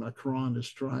 Macron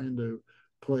is trying to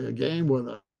play a game with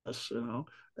us,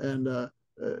 and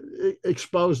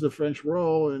expose the French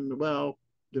role. And well,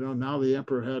 now the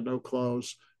emperor had no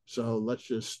clothes, so let's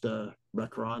just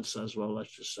Macron says, well,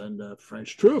 let's just send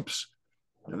French troops,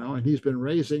 and he's been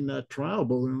raising that trial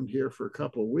balloon here for a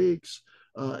couple of weeks.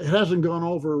 It hasn't gone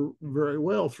over very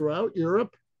well throughout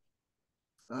Europe.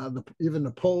 Even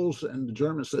the Poles and the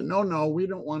Germans said, no, we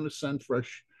don't want to send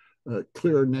fresh,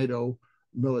 clear NATO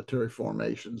military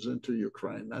formations into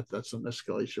Ukraine. That's an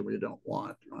escalation we don't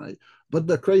want, right? But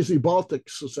the crazy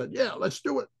Baltics said, yeah, let's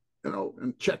do it, and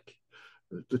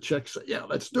the Czechs said, yeah,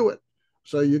 let's do it.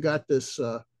 So you got this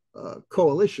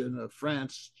coalition of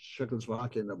France,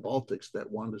 Czechoslovakia, and the Baltics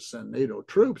that want to send NATO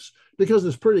troops because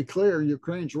it's pretty clear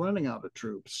Ukraine's running out of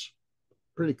troops.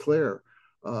 Pretty clear.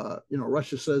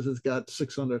 Russia says it's got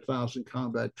 600,000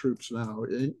 combat troops now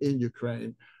in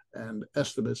Ukraine, and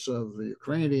estimates of the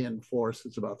Ukrainian force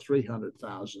is about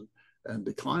 300,000 and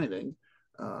declining.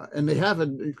 And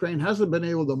Ukraine hasn't been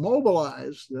able to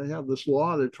mobilize. They have this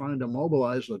law, they're trying to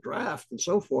mobilize the draft and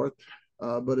so forth,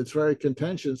 but it's very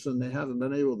contentious and they haven't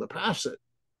been able to pass it.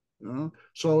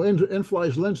 So in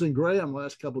flies Lindsey Graham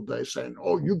last couple of days saying,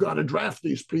 oh, you got to draft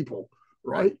these people,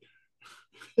 right?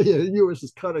 The U.S.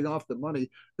 is cutting off the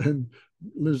money, and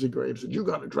Lindsey Graham said, you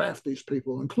got to draft these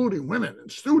people, including women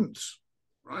and students,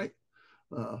 right?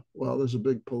 Well, there's a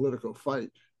big political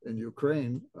fight in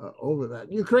Ukraine over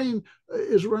that. Ukraine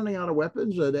is running out of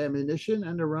weapons and ammunition,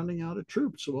 and they're running out of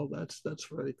troops. Well, that's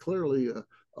very clearly a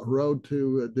road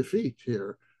to defeat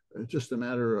here. It's just a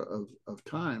matter of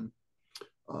time.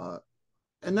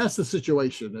 And that's the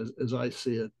situation as I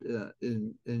see it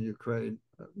in Ukraine.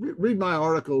 Read my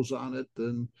articles on it,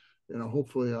 and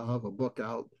hopefully I'll have a book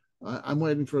out. I'm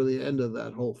waiting for the end of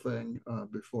that whole thing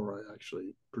before I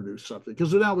actually produce something,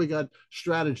 because now we got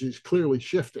strategies clearly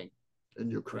shifting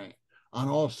in Ukraine on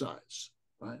all sides,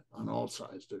 right? On all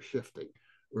sides, they're shifting.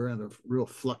 We're in a real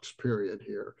flux period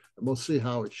here, and we'll see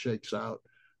how it shakes out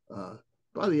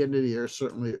by the end of the year,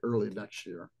 certainly early next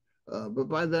year. But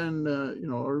by then,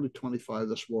 early 25,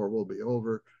 this war will be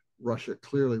over. Russia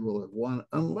clearly will have won,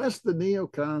 unless the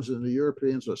neocons and the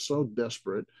Europeans are so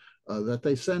desperate that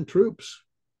they send troops,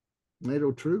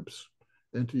 NATO troops,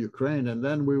 into Ukraine, and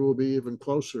then we will be even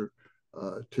closer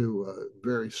to a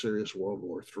very serious World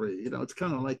War III. It's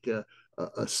kind of like a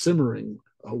simmering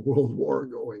world war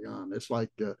going on. It's like,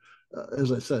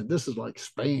 as I said, this is like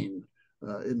Spain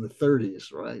in the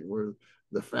 30s, right, where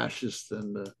the fascists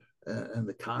and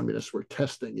the communists were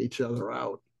testing each other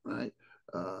out, right?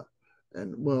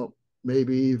 And well,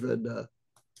 maybe even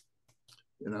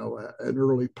an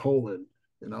early Poland.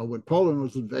 When Poland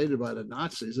was invaded by the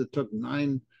Nazis, it took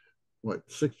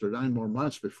 6 or 9 more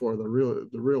months before the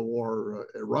real war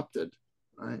erupted,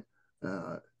 right?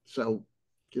 So,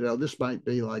 this might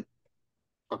be like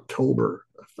October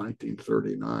of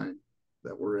 1939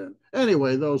 that we're in.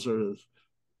 Anyway, those are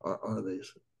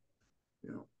these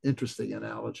interesting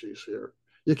analogies here.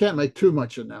 You can't make too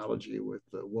much analogy with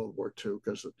World War II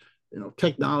because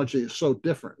technology is so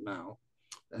different now,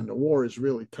 and the war is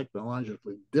really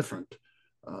technologically different,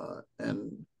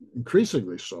 and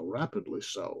increasingly so, rapidly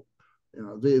so.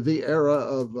 The era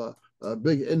of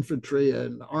big infantry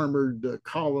and armored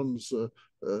columns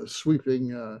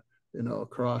sweeping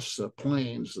across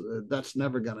plains, that's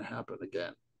never going to happen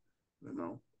again.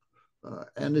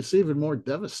 And it's even more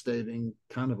devastating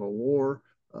kind of a war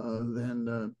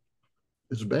than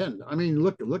it's been. I mean,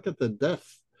 look at the death,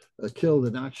 killed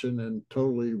in action and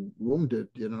totally wounded.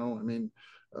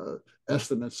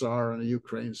 Estimates are on the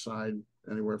Ukraine side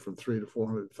anywhere from 300,000 to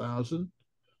 400,000,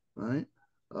 right?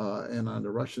 And on the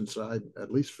Russian side,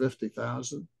 at least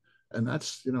 50,000, and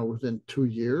that's within 2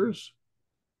 years.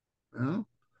 That's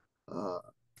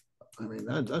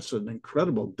an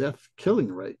incredible death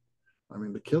killing rate.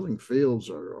 The killing fields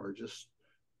are just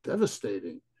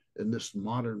devastating in this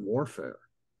modern warfare.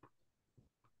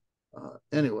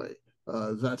 Anyway,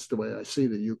 that's the way I see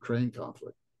the Ukraine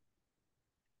conflict.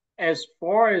 As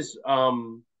far as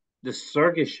the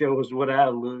circus shows, what I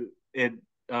allude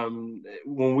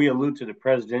when we allude to the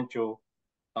presidential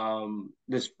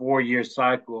this 4-year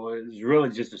cycle is really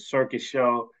just a circus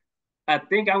show. I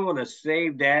think I want to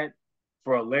save that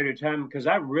for a later time because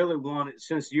I really want it,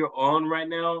 since you're on right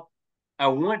now, I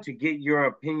want to get your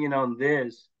opinion on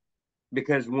this.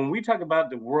 because when we talk about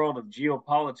the world of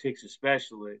geopolitics,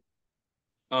 especially,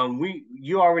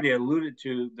 you already alluded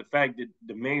to the fact that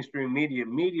the mainstream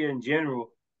media in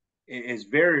general, is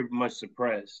very much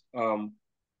suppressed.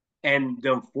 And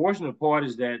the unfortunate part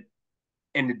is that,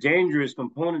 and the dangerous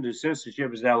component of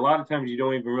censorship is that a lot of times you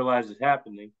don't even realize it's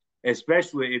happening,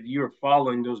 especially if you're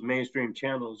following those mainstream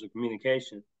channels of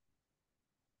communication.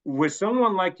 With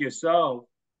someone like yourself,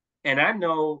 and I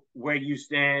know where you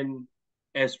stand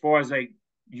as far as like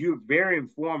you're very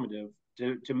informative.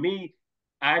 To me,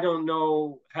 I don't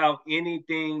know how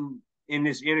anything in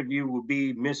this interview will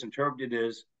be misinterpreted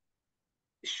as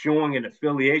showing an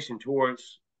affiliation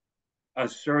towards a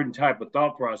certain type of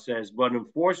thought process. But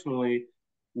unfortunately,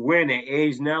 we're in an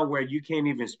age now where you can't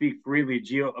even speak freely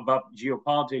about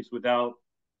geopolitics without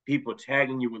people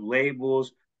tagging you with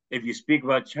labels. If you speak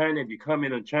about China, if you come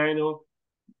in on China,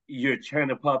 you're a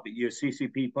China puppet, you're a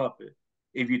CCP puppet.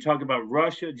 If you talk about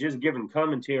Russia, just giving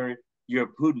commentary, you're a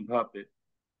Putin puppet.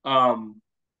 Um,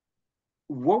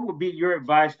 what would be your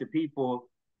advice to people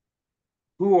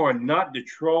who are not the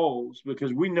trolls?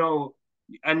 Because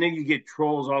I know you get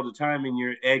trolls all the time in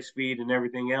your X feed and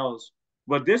everything else,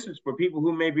 but this is for people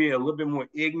who may be a little bit more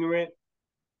ignorant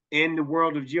in the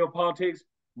world of geopolitics,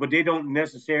 but they don't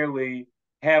necessarily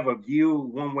have a view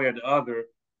one way or the other.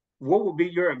 What would be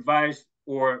your advice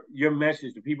or your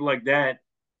message to people like that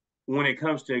when it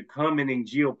comes to commenting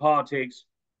geopolitics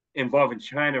involving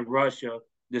China, Russia,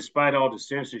 despite all the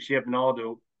censorship and all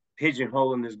the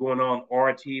pigeonholing that's going on?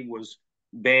 RT was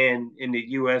banned in the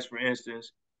US, for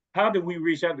instance. How do we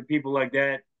reach out to people like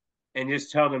that and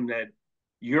just tell them that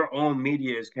your own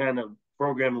media is kind of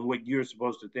programming what you're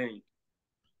supposed to think?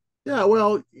 Yeah,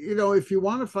 well, if you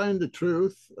want to find the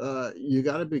truth, you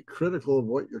got to be critical of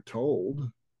what you're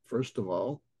told. First of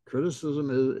all,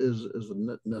 criticism is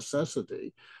a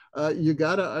necessity. You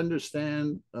got to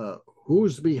understand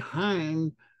who's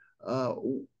behind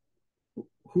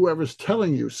whoever's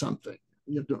telling you something,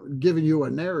 giving you a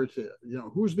narrative.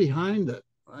 Who's behind it,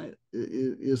 right?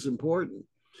 Is important.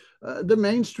 The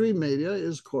mainstream media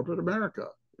is corporate America.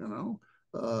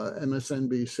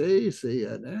 MSNBC,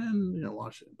 CNN,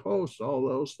 Washington Post, all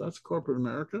those. That's corporate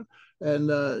America, and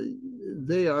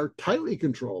they are tightly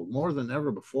controlled more than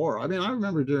ever before. I mean, I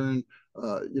remember during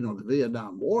the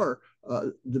Vietnam War,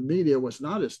 the media was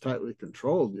not as tightly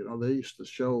controlled. They used to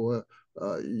show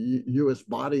U.S.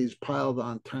 bodies piled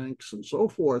on tanks and so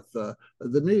forth. The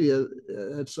media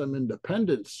had some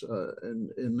independence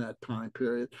in that time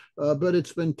period, but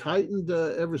it's been tightened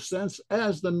ever since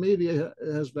as the media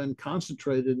has been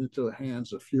concentrated into the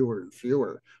hands of fewer and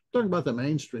fewer. I'm talking about the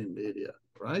mainstream media,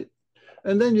 right?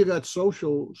 And then you got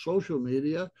social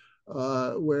media,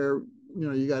 where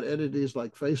you got entities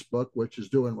like Facebook, which is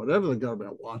doing whatever the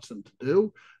government wants them to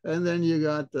do, and then you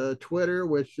got Twitter,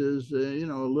 which is a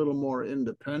little more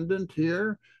independent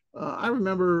here. I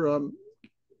remember,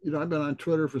 I've been on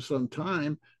Twitter for some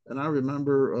time, and I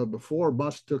remember before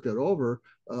Musk took it over,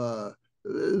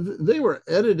 they were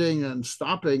editing and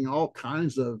stopping all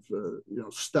kinds of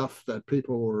stuff that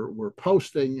people were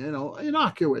posting,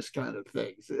 innocuous kind of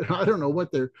things. I don't know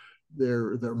what their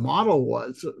model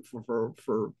was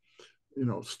for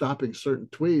stopping certain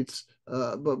tweets,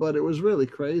 but it was really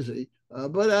crazy.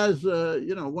 But as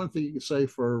one thing you can say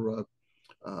for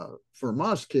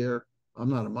Musk here, I'm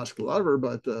not a Musk lover,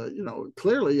 but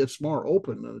clearly it's more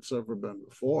open than it's ever been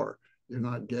before. You're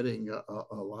not getting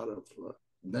a lot of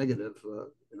negative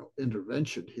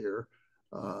intervention here.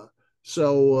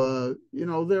 So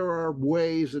there are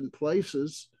ways and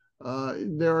places.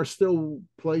 There are still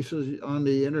places on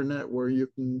the internet where you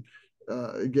can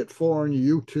get foreign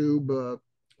YouTube,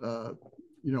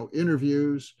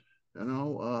 interviews,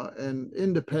 and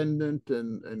independent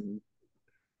and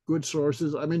good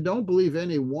sources. I mean, don't believe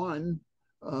any one,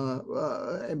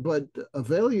 but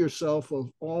avail yourself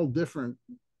of all different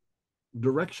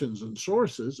directions and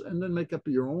sources, and then make up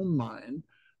your own mind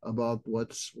about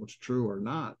what's true or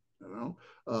not.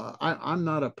 I'm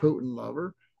not a Putin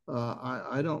lover.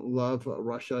 I don't love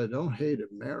Russia. I don't hate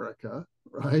America,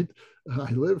 right?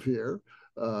 I live here.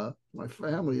 My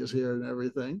family is here and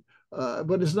everything.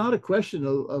 But it's not a question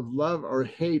of love or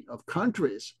hate of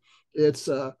countries. It's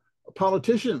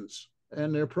politicians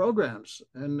and their programs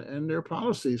and their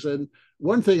policies. And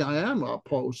one thing I am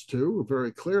opposed to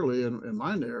very clearly in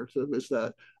my narrative is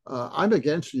that I'm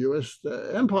against U.S.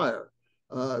 empire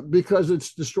because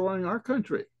it's destroying our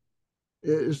country.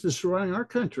 It's destroying our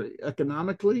country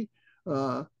economically,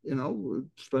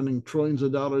 spending trillions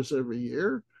of dollars every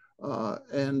year,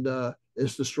 and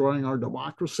it's destroying our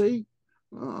democracy.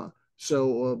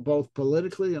 So both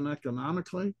politically and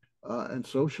economically and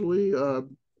socially,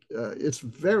 it's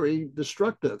very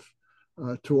destructive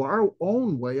to our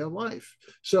own way of life.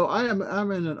 So I'm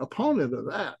an opponent of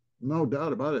that, no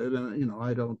doubt about it. And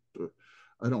I don't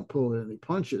pull any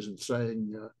punches in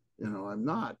saying I'm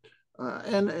not. I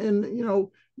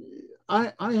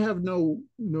have no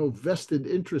vested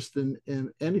interest in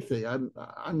anything.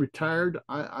 I'm retired.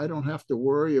 I don't have to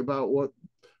worry about what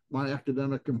my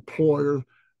academic employer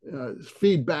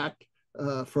feedback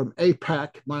from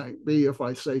APAC might be if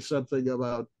I say something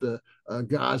about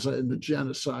Gaza and the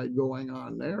genocide going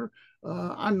on there.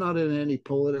 I'm not in any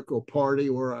political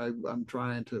party where I'm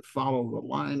trying to follow the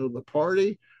line of the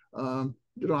party. I'm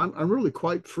really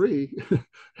quite free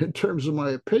in terms of my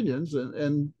opinions,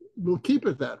 and we'll keep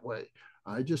it that way.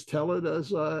 I just tell it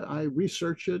as I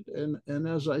research it and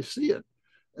as I see it,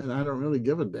 and I don't really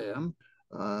give a damn,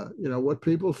 what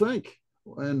people think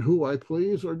and who I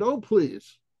please or don't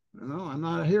please. I'm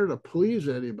not here to please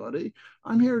anybody.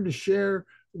 I'm here to share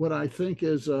what I think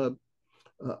is a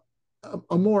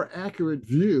more accurate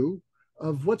view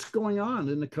of what's going on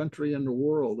in the country and the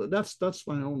world. And that's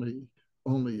my only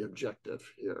objective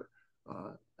here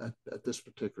at this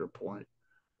particular point.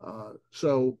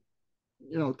 So,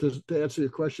 to answer your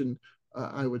question,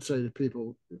 I would say to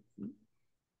people,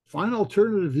 find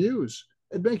alternative views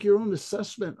and make your own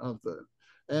assessment of them.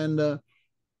 And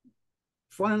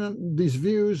find these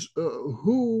views,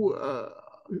 who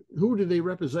do they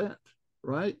represent,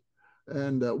 right?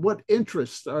 And what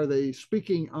interests are they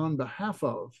speaking on behalf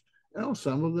of?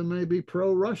 Some of them may be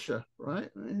pro-Russia, right?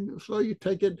 So you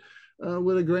take it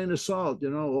with a grain of salt.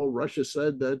 Russia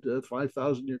said that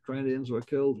 5,000 Ukrainians were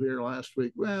killed here last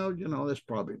week. Well, that's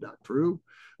probably not true.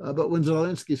 But when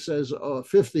Zelensky says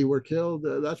 50 were killed,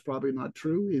 that's probably not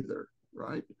true either,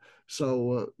 right?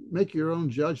 So make your own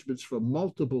judgments from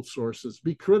multiple sources.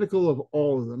 Be critical of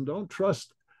all of them. Don't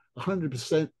trust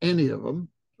 100% any of them,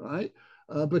 right?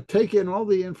 But take in all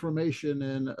the information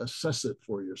and assess it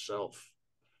for yourself.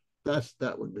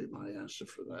 That would be my answer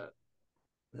for that.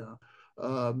 Yeah.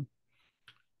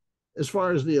 As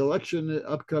far as the election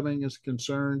upcoming is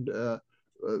concerned,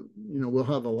 we'll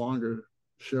have a longer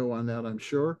show on that, I'm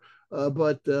sure.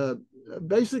 But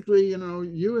basically,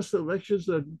 U.S. elections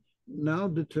are now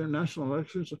national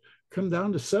elections come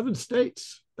down to 7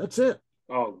 states. That's it.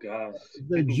 Oh gosh.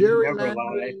 The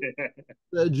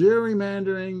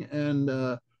gerrymandering and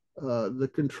the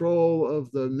control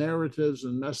of the narratives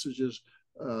and messages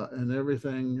and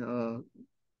everything,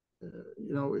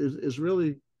 is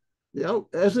really,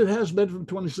 as it has been from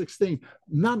 2016.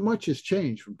 Not much has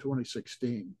changed from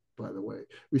 2016, by the way.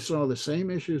 We saw the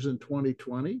same issues in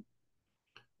 2020,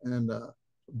 and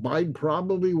Biden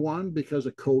probably won because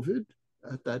of COVID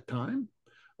at that time,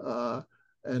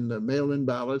 and the mail-in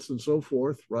ballots and so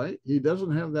forth, right? He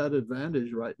doesn't have that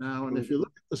advantage right now. And if you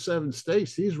look at the 7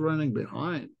 states, he's running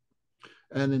behind.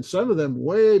 And in some of them,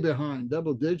 way behind,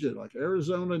 double digit, like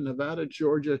Arizona, Nevada,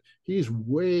 Georgia, he's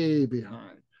way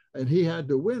behind. And he had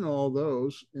to win all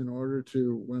those in order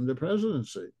to win the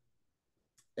presidency.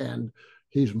 And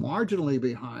he's marginally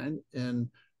behind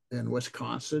in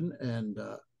Wisconsin and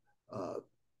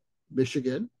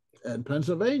Michigan and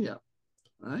Pennsylvania,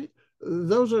 right?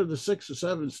 Those are the 6 or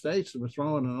 7 states, and we're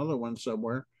throwing another one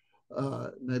somewhere,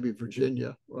 maybe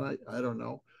Virginia, right? I don't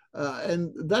know.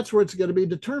 And that's where it's going to be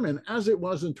determined, as it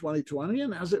was in 2020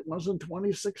 and as it was in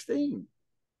 2016.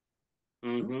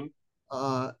 Mm-hmm.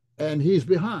 And he's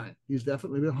behind. He's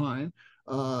definitely behind.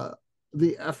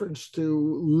 The efforts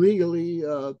to legally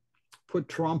put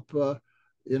Trump,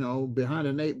 behind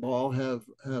an 8 ball have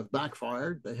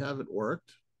backfired. They haven't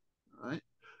worked, right?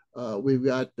 We've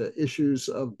got the issues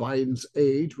of Biden's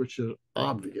age, which is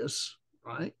obvious,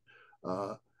 right?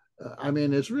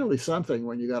 It's really something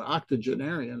when you got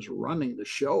octogenarians running the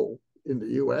show in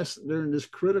the U.S. during this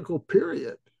critical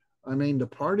period. The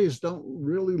parties don't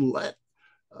really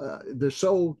they're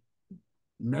so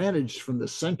managed from the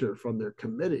center, from their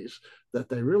committees, that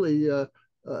they really are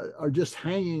just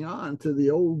hanging on to the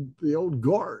old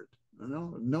guard.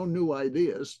 No new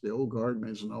ideas. The old guard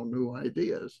means no new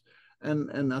ideas,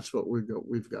 and that's what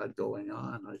we've got going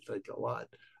on. I think a lot,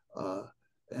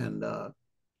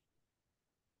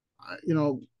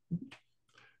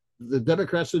 the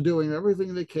Democrats are doing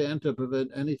everything they can to prevent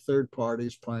any third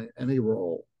parties playing any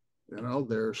role.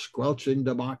 They're squelching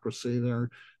democracy.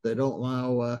 They don't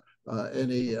allow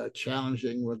any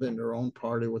challenging within their own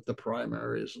party with the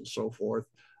primaries and so forth.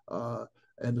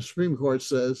 And the Supreme Court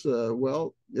says, they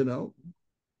don't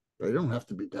have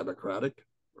to be democratic,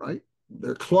 right?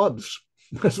 They're clubs.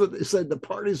 That's what they said. The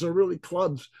parties are really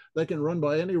clubs. They can run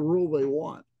by any rule they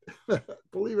want.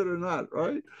 Believe it or not,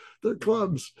 right? They're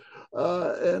clubs.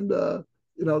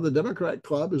 the Democrat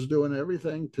club is doing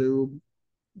everything to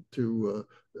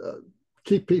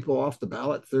keep people off the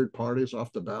ballot, third parties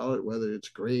off the ballot, whether it's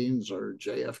Greens or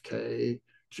JFK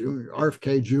Jr.,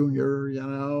 RFK Jr.,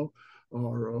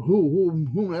 or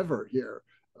whomever here.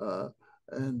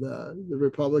 And the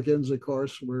Republicans, of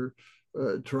course, were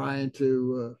trying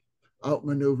to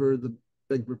outmaneuver the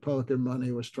big Republican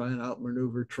money was trying to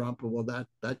outmaneuver Trump. Well,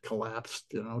 that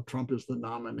collapsed. Trump is the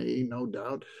nominee, no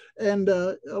doubt. And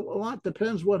a lot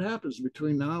depends what happens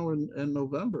between now and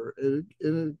November. It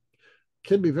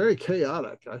can be very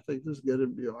chaotic. I think this is going to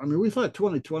be, we thought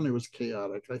 2020 was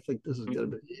chaotic. I think this is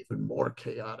going to be even more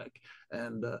chaotic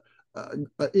and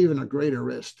even a greater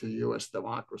risk to U.S.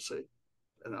 democracy.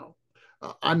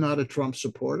 I'm not a Trump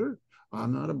supporter.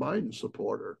 I'm not a Biden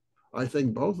supporter. I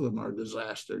think both of them are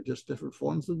disaster, just different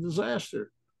forms of disaster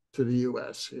to the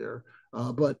U.S. here.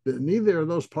 But neither of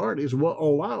those parties will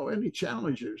allow any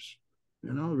challengers.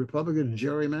 The Republicans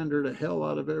gerrymander the hell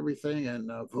out of everything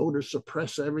and voters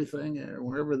suppress everything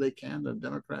wherever they can. The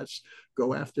Democrats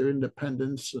go after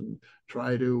independents and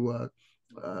try to,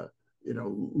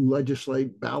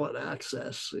 legislate ballot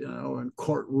access, and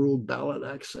court-ruled ballot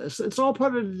access. It's all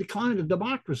part of the decline of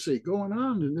democracy going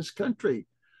on in this country.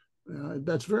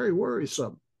 That's very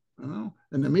worrisome,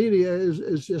 And the media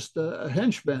is just a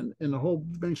henchman in the whole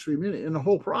mainstream media, in the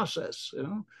whole process,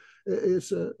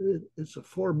 It's a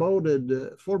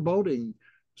foreboding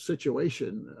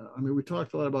situation. We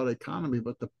talked a lot about economy,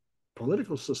 but the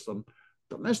political system,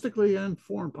 domestically and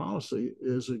foreign policy,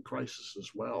 is in crisis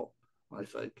as well, I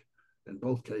think, in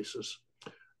both cases.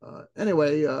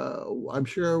 Anyway, I'm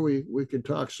sure we could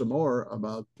talk some more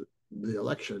about the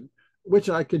election, which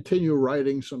I continue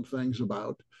writing some things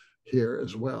about here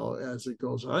as well as it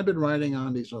goes. I've been writing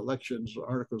on these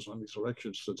articles on these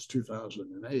elections since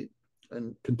 2008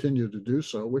 and continue to do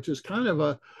so, which is kind of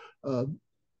a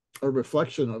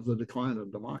reflection of the decline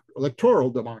of electoral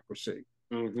democracy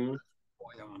going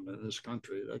on in this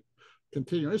country. That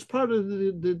continue. It's part of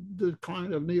the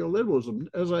decline of neoliberalism.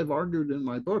 As I've argued in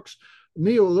my books,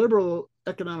 neoliberal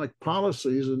economic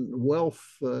policies and wealth,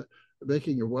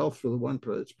 making your wealth for the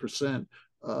 1%,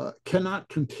 cannot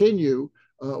continue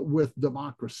with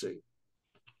democracy,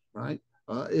 right?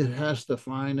 It has to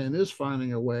find and is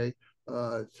finding a way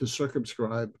to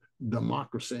circumscribe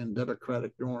democracy and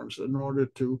democratic norms in order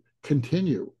to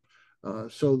continue.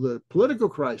 So the political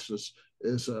crisis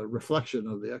is a reflection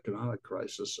of the economic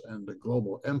crisis and the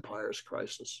global empire's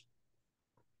crisis.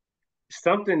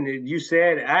 Something that you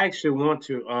said, I actually want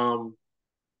to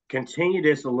continue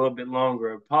this a little bit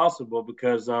longer if possible,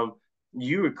 because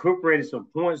you recuperated some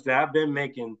points that I've been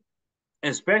making,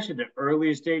 especially the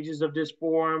earlier stages of this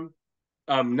forum,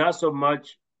 not so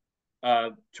much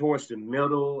towards the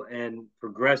middle and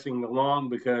progressing along,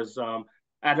 because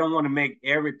I don't want to make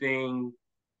everything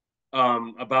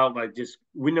about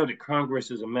we know that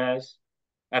Congress is a mess.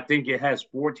 I think it has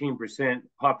 14%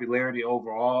 popularity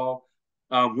overall.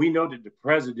 We know that the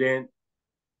president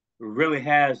really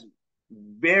has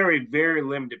very, very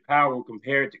limited power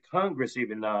compared to Congress,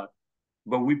 even not.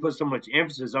 But we put so much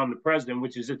emphasis on the president,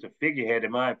 which is just a figurehead,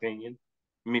 in my opinion.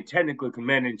 Technically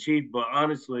commander in chief, but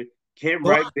honestly, can't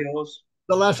write bills.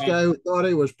 The last guy who thought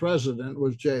he was president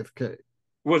was JFK.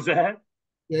 Was that?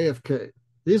 JFK.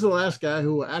 He's the last guy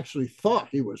who actually thought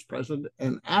he was president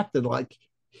and acted like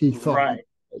he thought he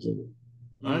was president.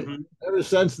 Right? Ever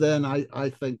since then, I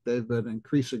think they've been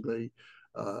increasingly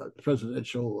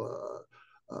presidential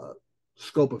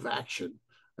scope of action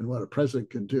and what a president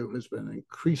can do has been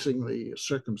increasingly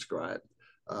circumscribed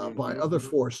by other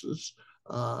forces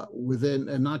within,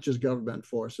 and not just government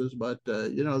forces, but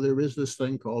there is this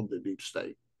thing called the deep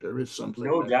state. There is something,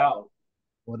 no doubt,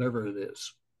 whatever it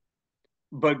is.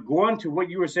 But going to what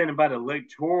you were saying about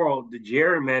electoral, the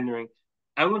gerrymandering,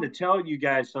 I'm going to tell you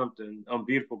guys something,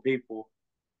 beautiful people.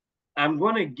 I'm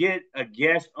going to get a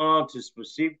guest on to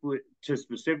specifically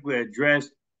address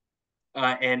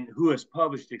and who has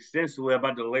published extensively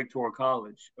about the Electoral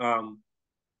College,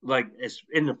 it's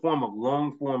in the form of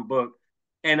long form book.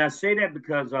 And I say that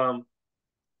because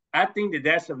I think that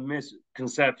that's a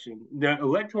misconception. The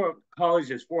Electoral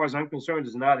College, as far as I'm concerned,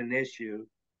 is not an issue.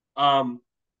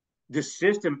 The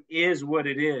system is what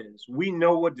it is. We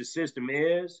know what the system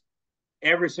is.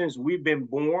 Ever since we've been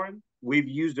born, we've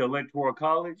used the Electoral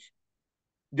College.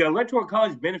 The Electoral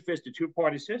College benefits the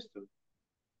two-party system.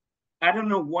 I don't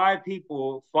know why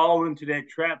people fall into that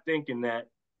trap thinking that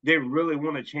they really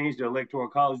want to change the Electoral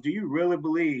College. Do you really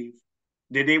believe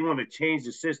that they want to change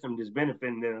the system that's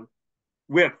benefiting them?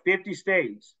 We have 50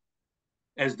 states.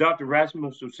 As Dr.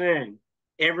 Rasmus was saying,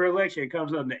 every election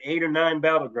comes up to 8 or 9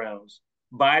 battlegrounds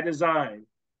by design.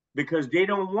 because they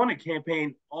don't want to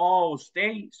campaign all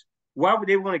states. Why would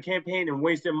they want to campaign and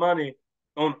waste their money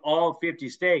on all 50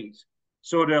 states?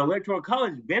 So the Electoral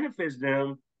College benefits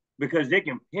them because they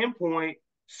can pinpoint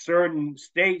certain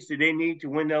states that they need to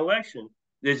win the election.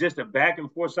 There's just a back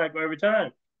and forth cycle every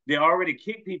time. They already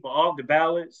kick people off the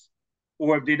ballots,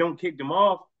 or if they don't kick them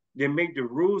off, they make the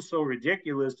rules so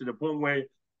ridiculous to the point where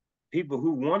people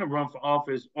who want to run for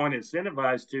office aren't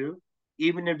incentivized to,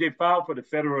 even if they file for the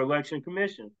Federal Election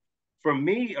Commission. For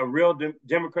me, a real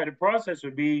democratic process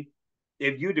would be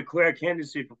if you declare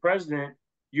candidacy for president,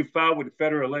 you file with the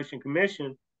Federal Election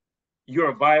Commission,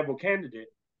 you're a viable candidate.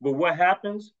 But what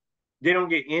happens? They don't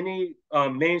get any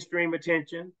mainstream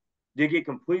attention. They get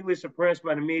completely suppressed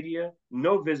by the media,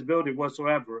 no visibility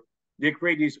whatsoever. They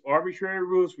create these arbitrary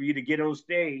rules for you to get on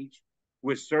stage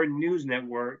with certain news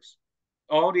networks.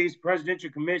 All these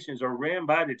presidential commissions are ran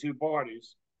by the two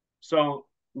parties. So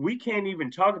we can't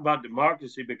even talk about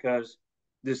democracy because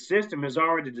the system is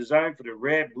already designed for the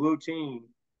red blue team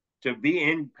to be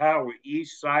in power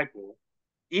each cycle.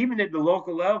 Even at the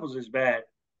local levels is bad.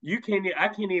 I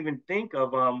can't even think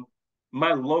of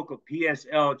my local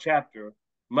PSL chapter,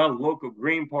 my local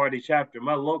Green Party chapter,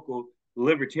 my local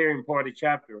Libertarian Party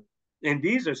chapter. And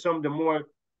these are some of the more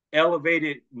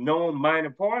elevated known minor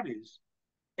parties.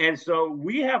 And so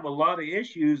we have a lot of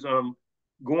issues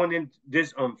going into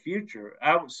this future.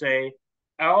 I would say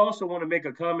I also want to make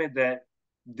a comment that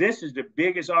this is the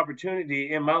biggest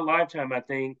opportunity in my lifetime, I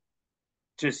think,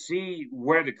 to see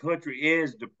where the country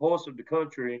is, the pulse of the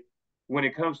country when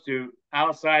it comes to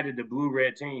outside of the blue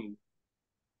red team.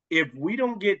 If we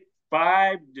don't get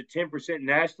 5 to 10%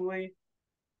 nationally,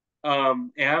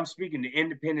 and I'm speaking to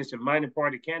independents and minor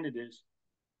party candidates,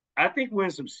 I think we're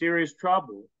in some serious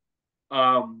trouble.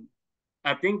 Um,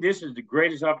 I think this is the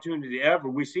greatest opportunity ever.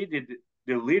 We see that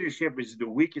the leadership is the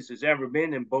weakest it's ever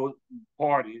been in both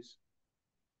parties.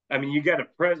 I mean, you got a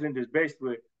president that's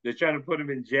basically they're trying to put him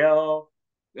in jail,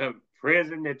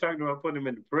 prison. They're talking about putting him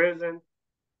in prison,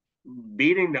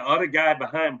 beating the other guy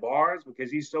behind bars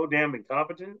because he's so damn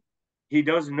incompetent. He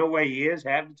doesn't know where he is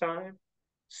half the time.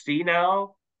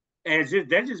 Senile, and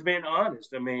they're just being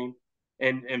honest. I mean,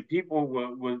 and people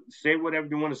will say whatever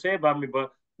they want to say about me,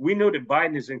 but we know that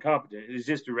Biden is incompetent. It's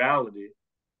just the reality.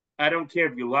 I don't care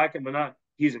if you like him or not.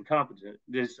 He's incompetent.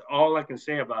 That's all I can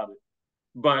say about it.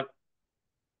 But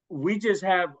we just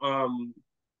have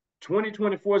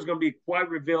 2024 is going to be quite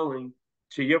revealing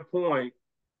to your point,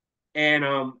 and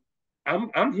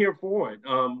I'm here for it.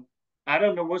 I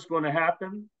don't know what's going to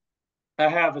happen. I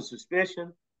have a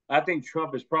suspicion. I think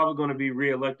Trump is probably going to be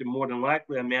reelected more than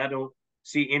likely. I mean, I don't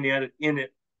see any other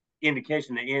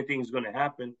indication that anything is going to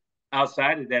happen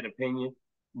outside of that opinion.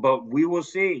 But we will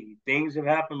see. Things have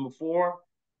happened before,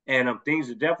 and things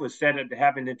are definitely set up to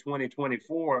happen in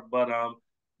 2024. But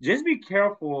just be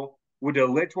careful with the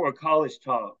electoral college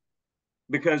talk,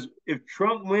 because if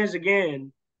Trump wins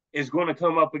again, it's going to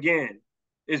come up again.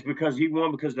 It's because he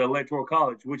won because of the electoral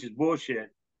college, which is bullshit.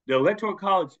 The electoral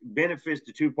college benefits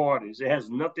the two parties. It has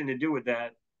nothing to do with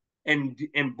that, and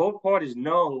both parties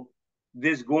know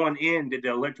this going in, that the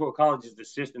electoral college is the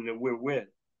system that we're with.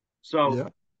 So Yeah.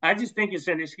 I just think it's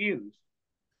an excuse.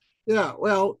 Yeah,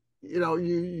 well,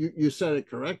 you said it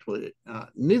correctly.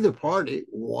 Neither party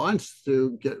wants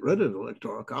to get rid of the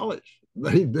electoral college.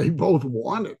 They both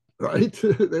want it, right?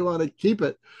 They want to keep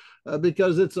it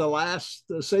because it's a last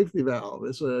safety valve.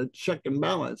 It's a check and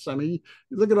balance. I mean,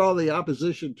 you look at all the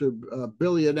opposition to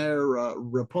billionaire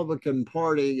Republican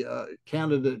Party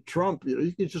candidate Trump.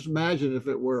 You can just imagine if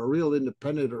it were a real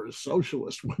independent or a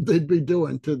socialist, what they'd be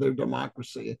doing to their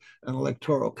democracy and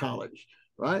electoral college,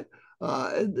 right?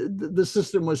 The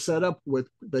system was set up with,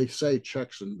 they say,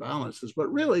 checks and balances,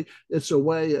 but really it's a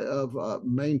way of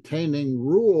maintaining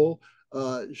rule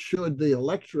should the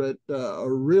electorate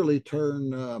really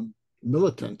turn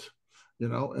militant,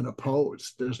 and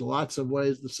opposed. There's lots of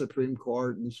ways, the Supreme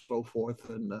Court and so forth,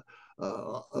 and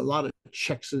a lot of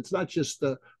checks. It's not just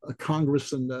a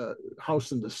Congress and the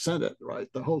House and the Senate, right?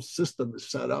 The whole system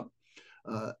is set up,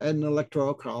 and the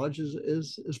Electoral College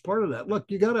is part of that. Look,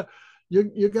 you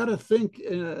gotta think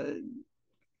in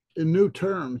new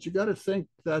terms. You got to think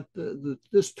that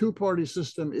this two-party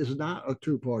system is not a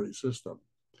two-party system.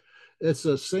 It's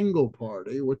a single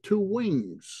party with two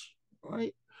wings,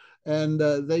 right? And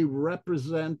they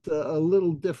represent a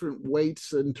little different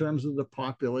weights in terms of the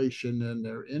population and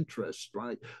their interests,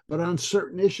 right? But on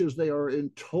certain issues, they are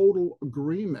in total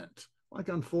agreement, like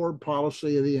on foreign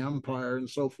policy of the empire and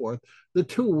so forth. The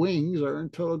two wings are in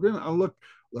total agreement.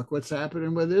 Look what's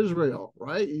happening with Israel,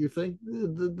 right? You think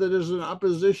that there's an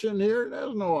opposition here?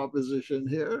 There's no opposition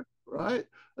here, right?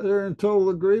 They're in total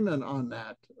agreement on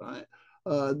that, right?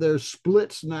 There's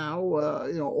splits now,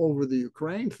 over the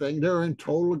Ukraine thing. They're in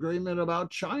total agreement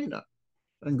about China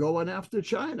and going after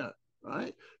China,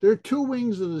 right? There are two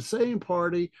wings of the same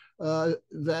party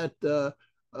that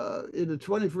in the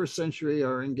 21st century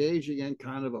are engaging in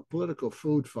kind of a political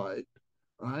food fight,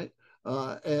 right?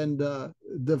 And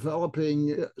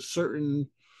developing certain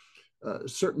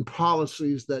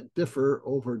policies that differ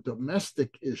over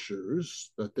domestic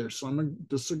issues that there's some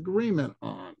disagreement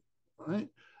on, right?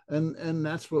 And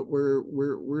that's what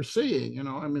we're seeing.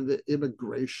 I mean, the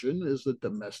immigration is a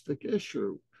domestic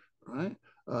issue, right?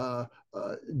 Uh,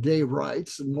 Gay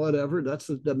rights and whatever, that's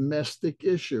a domestic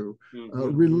issue.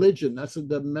 Religion, that's a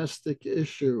domestic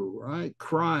issue, right?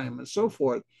 Crime and so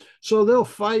forth. So they'll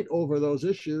fight over those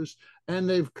issues, and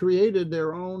they've created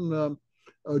their own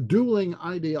dueling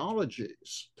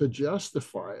ideologies to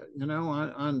justify it.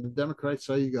 On the Democrat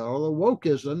side, you got all the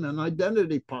wokeism and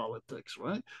identity politics,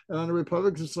 right? And on the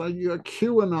Republican side, you got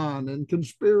QAnon and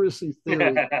conspiracy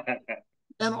theory.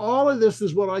 And all of this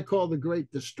is what I call the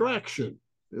great distraction.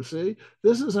 You see,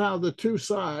 this is how the two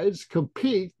sides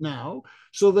compete now,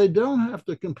 so they don't have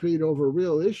to compete over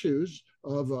real issues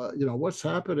of what's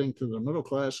happening to the middle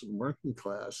class and working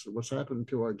class, what's happening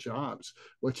to our jobs,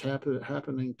 what's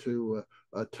happening to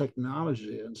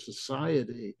technology and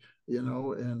society,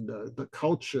 and the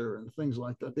culture and things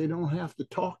like that. They don't have to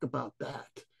talk about that.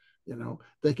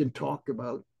 They can talk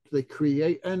about, they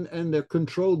create, and their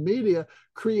controlled media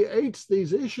creates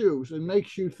these issues and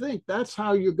makes you think that's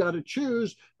how you got to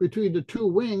choose between the two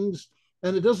wings.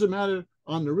 And it doesn't matter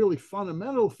on the really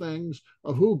fundamental things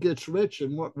of who gets rich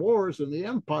and what wars in the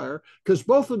empire, because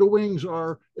both of the wings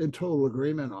are in total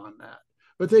agreement on that.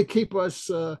 But they keep us,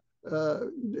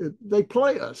 they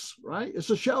play us, right? It's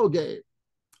a shell game.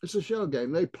 It's a shell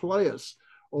game. They play us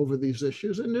over these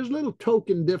issues, and there's little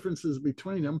token differences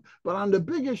between them, but on the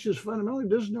big issues, fundamentally,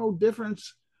 there's no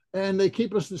difference, and they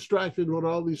keep us distracted with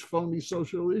all these phony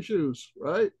social issues,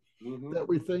 right? That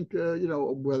we think,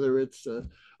 whether it's,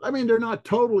 they're not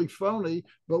totally phony,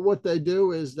 but what they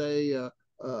do is they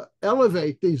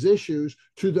elevate these issues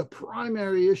to the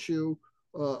primary issue,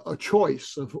 a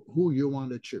choice of who you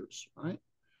want to choose, right?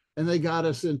 And they got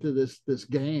us into this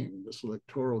game, this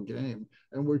electoral game,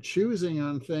 and we're choosing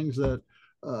on things that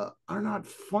are not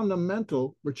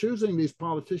fundamental. We're choosing these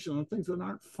politicians on things that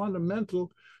aren't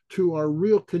fundamental to our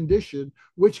real condition,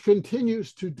 which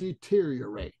continues to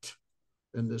deteriorate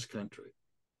in this country.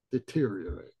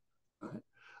 Deteriorate, right?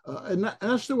 And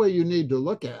that's the way you need to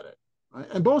look at it. Right?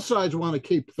 And both sides want to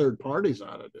keep third parties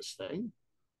out of this thing,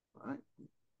 right?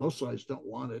 Both sides don't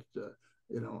want it. The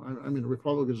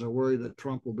Republicans are worried that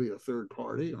Trump will be a third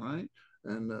party, right?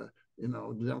 And the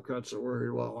Democrats are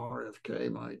worried, well,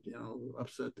 RFK might,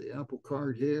 upset the apple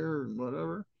cart here and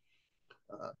whatever.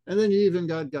 And then you even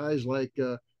got guys like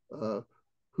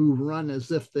who run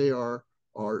as if they are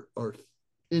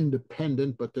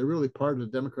independent, but they're really part of the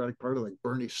Democratic Party, like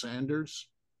Bernie Sanders.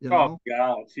 Oh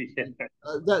God! Yeah.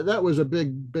 That was a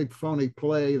big phony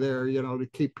play there, to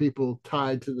keep people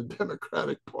tied to the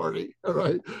Democratic Party. All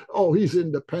right. Oh, he's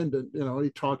independent. He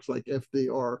talks like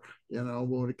FDR.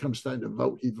 When it comes time to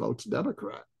vote, he votes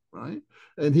Democrat, right?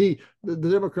 And the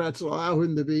Democrats allow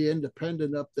him to be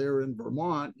independent up there in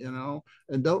Vermont,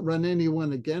 and don't run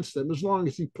anyone against them as long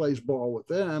as he plays ball with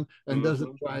them and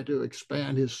doesn't try to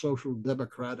expand his social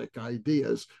democratic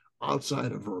ideas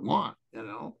outside of Vermont,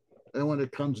 And when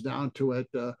it comes down to it,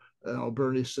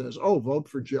 Bernie says, "Oh, vote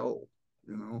for Joe,"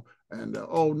 and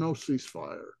 "Oh, no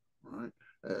ceasefire," right,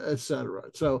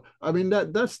 etc. So,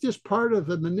 that's just part of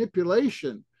the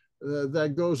manipulation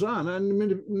that goes on, and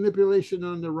manipulation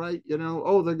on the right.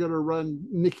 Oh, they're going to run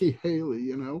Nikki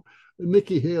Haley.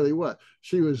 Nikki Haley, what?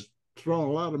 She was throwing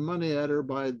a lot of money at her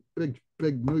by big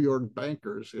New York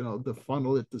bankers, to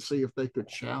funnel it to see if they could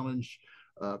challenge.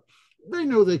 They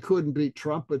knew they couldn't beat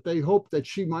Trump, but they hoped that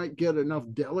she might get enough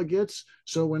delegates.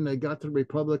 So when they got to the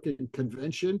Republican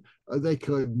convention, they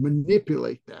could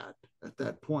manipulate that at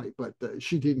that point. But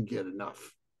she didn't get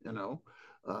enough,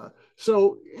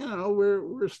 So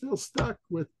we're still stuck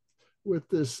with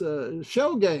this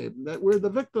shell game that we're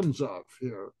the victims of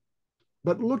here.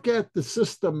 But look at the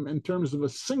system in terms of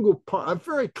a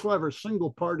very clever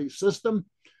single party system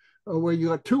where you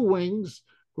got two wings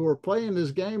who are playing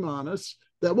this game on us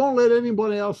that won't let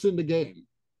anybody else in the game,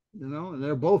 and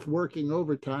they're both working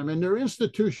overtime, and their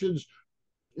institutions,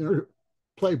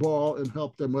 play ball and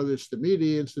help them, whether it's the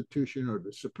media institution or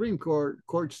the Supreme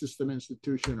court system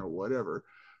institution or whatever,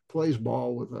 plays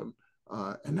ball with them.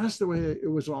 And that's the way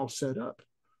it was all set up.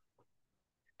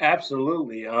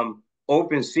 Absolutely.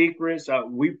 Open Secrets.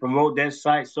 We promote that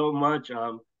site so much.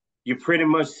 you pretty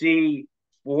much see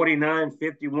 49,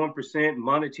 51%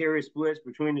 monetary splits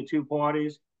between the two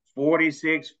parties,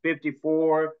 46,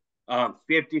 54,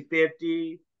 50,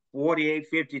 50, 48,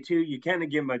 52. You kind of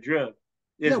get my drift.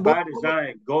 It's Yeah, by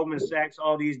design. Goldman Sachs,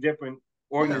 all these different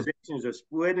yeah. organizations are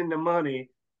splitting the money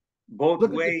both Look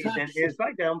at the ways, and tax it's system.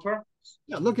 like that on purpose.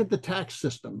 Yeah, look at the tax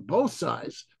system. Both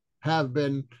sides have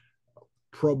been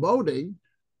promoting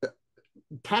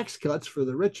tax cuts for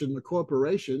the rich and the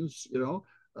corporations,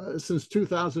 since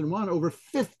 2001, over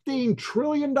 $15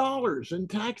 trillion in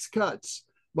tax cuts,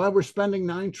 while we're spending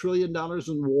 $9 trillion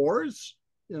in wars.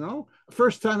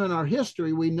 First time in our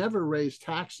history, we never raised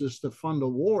taxes to fund the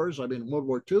wars. I mean, World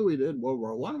War II we did, World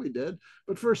War I we did,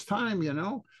 but first time,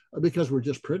 because we're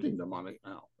just printing the money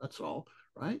now. That's all,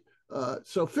 right?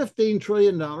 So $15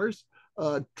 trillion.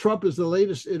 Trump is the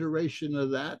latest iteration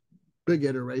of that, big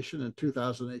iteration in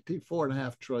 2018,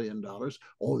 $4.5 trillion.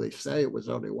 Oh, they say it was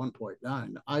only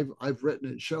 1.9. I've written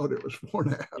and showed it was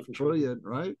 4.5 trillion,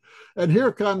 right? And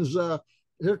here comes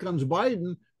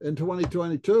Biden in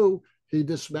 2022. He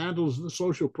dismantles the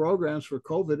social programs for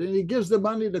COVID, and he gives the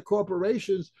money to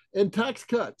corporations in tax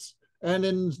cuts and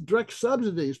in direct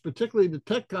subsidies, particularly to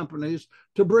tech companies,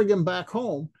 to bring them back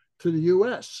home to the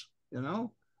U.S. The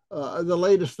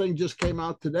latest thing just came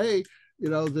out today.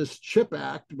 This CHIP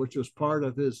Act, which was part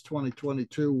of his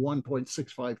 2022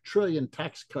 1.65 trillion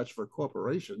tax cuts for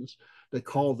corporations. They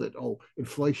called it,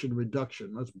 inflation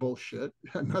reduction. That's bullshit.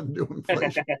 Had nothing to do with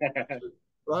inflation.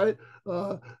 Right?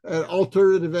 And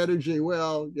alternative energy,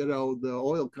 well, the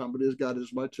oil companies got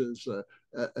as much as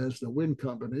the wind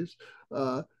companies.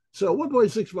 So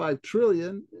 1.65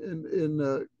 trillion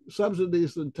in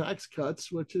subsidies and tax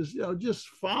cuts, which is just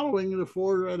following the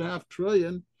 4.5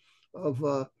 trillion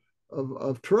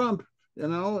of Trump.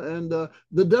 And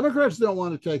the Democrats don't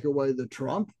want to take away the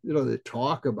Trump. They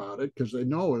talk about it because they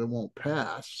know it won't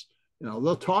pass.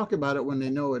 They'll talk about it when they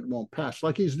know it won't pass,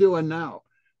 like he's doing now.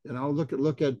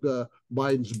 Look at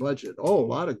Biden's budget. A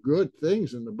lot of good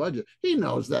things in the budget. He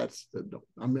knows that's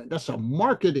a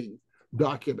marketing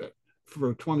document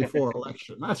for a 24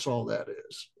 election. That's all that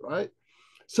is, right?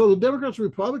 So the Democrats and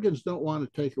Republicans don't want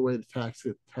to take away the tax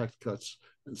cuts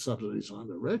and subsidies on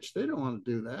the rich. They don't want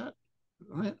to do that,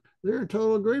 right? They're in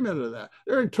total agreement of that.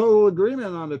 They're in total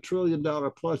agreement on $1 trillion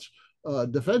plus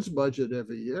defense budget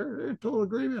every year. They're in total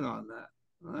agreement on that,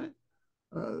 right?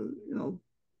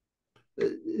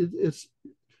 It's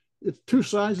two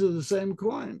sides of the same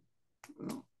coin.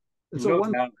 It's a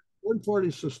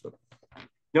one-party system.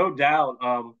 No doubt.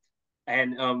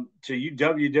 And to you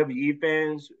WWE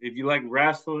fans, if you like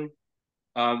wrestling,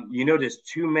 there's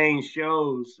two main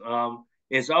shows.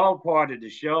 It's all part of the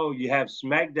show. You have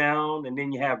SmackDown, and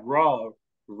then you have Raw.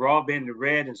 Raw being the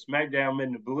red and SmackDown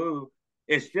being the blue.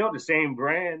 It's still the same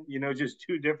brand, just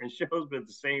two different shows, but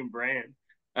the same brand.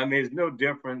 I mean, it's no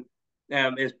different.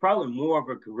 It's probably more of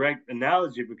a correct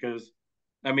analogy because,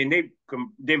 I mean,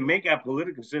 they make our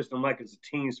political system like it's a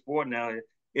team sport now.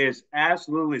 It's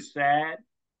absolutely sad,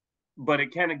 but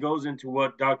it kind of goes into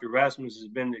what Dr. Rasmus has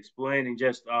been explaining.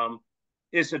 Just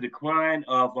it's a decline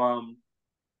of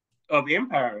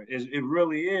empire. It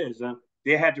really is.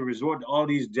 They had to resort to all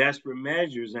these desperate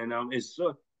measures, and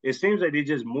it seems like they're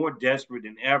just more desperate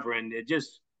than ever, and they're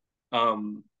just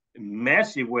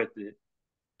messy with it.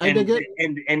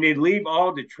 And they leave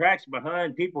all the tracks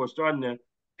behind. People are starting to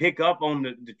pick up on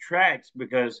the tracks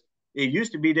because it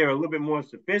used to be they're a little bit more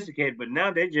sophisticated, but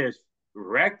now they're just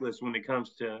reckless when it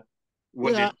comes to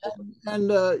what they're doing.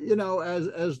 And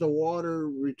as the water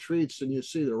retreats and you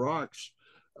see the rocks,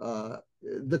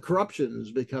 the corruption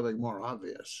is becoming more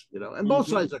obvious, and both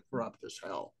sides are corrupt as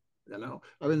hell.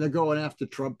 I mean, they're going after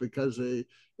Trump because and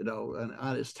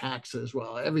on his taxes.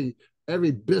 Well,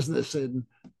 every business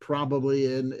probably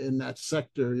in that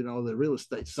sector, the real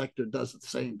estate sector does the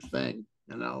same thing,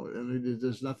 and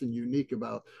there's nothing unique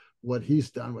about what he's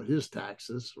done with his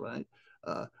taxes, right?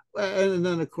 And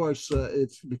then, of course,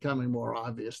 it's becoming more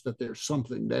obvious that there's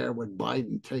something there with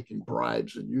Biden taking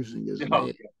bribes and using his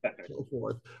name and so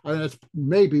forth. I mean, that's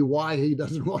maybe why he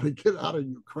doesn't want to get out of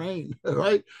Ukraine,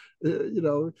 right?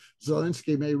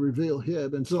 Zelensky may reveal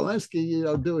him, and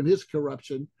Zelensky, doing his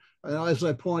corruption. As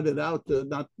I pointed out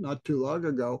not too long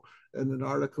ago in an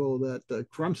article that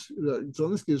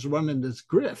Zelensky is running this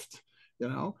grift.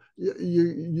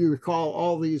 You recall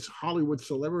all these Hollywood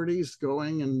celebrities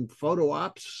going and photo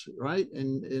ops, right,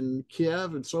 in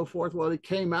Kiev and so forth. Well, it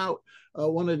came out,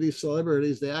 one of these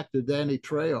celebrities, the actor Danny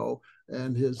Trejo,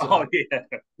 and his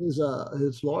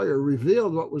lawyer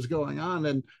revealed what was going on.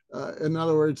 And in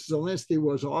other words, Zelensky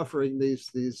was offering these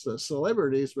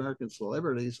celebrities, American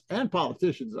celebrities and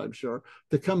politicians, I'm sure,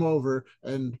 to come over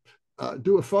and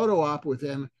do a photo op with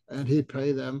him, and he'd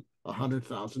pay them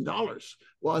 $100,000.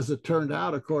 Well, as it turned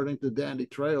out, according to Danny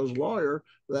Trejo's lawyer,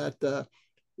 that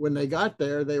when they got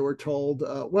there, they were told,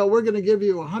 well, we're going to give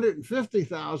you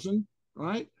 150,000,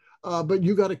 right? But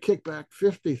you got to kick back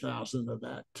 50,000 of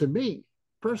that to me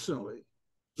personally,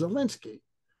 Zelensky.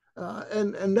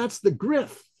 And that's the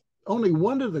grift. Only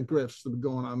one of the grifts that were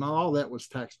going on. Now, all that was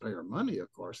taxpayer money,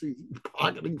 of course. He's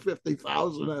pocketing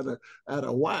 50,000 at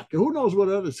a whack. Who knows what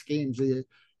other schemes he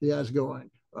has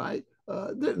going, right?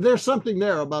 There's something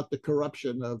there about the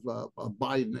corruption of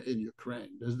Biden in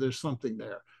Ukraine. There's something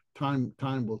there. Time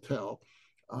will tell.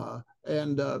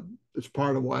 And it's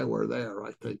part of why we're there,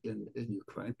 I think, in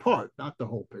Ukraine. Part, not the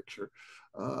whole picture.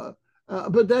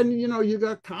 But then, you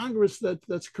got Congress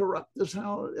that's corrupt as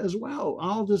hell as well.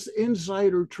 All this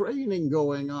insider trading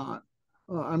going on.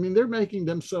 I mean, they're making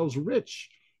themselves rich,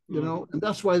 and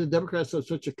that's why the Democrats have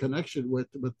such a connection with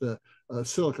the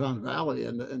Silicon Valley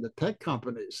and the tech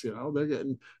companies. They're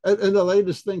getting, and the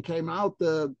latest thing came out,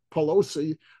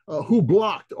 Pelosi, who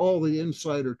blocked all the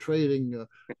insider trading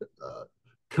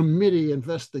committee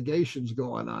investigations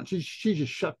going on. She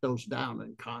just shut those down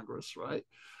in Congress, right?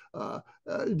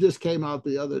 It just came out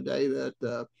the other day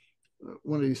that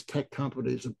one of these tech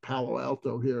companies in Palo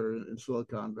Alto here in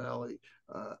Silicon Valley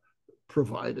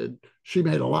provided, she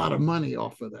made a lot of money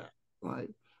off of that, right?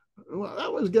 Well,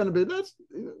 that was going to be,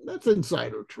 that's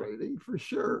insider trading for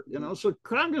sure, So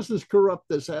Congress is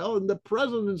corrupt as hell, and the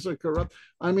presidents are corrupt.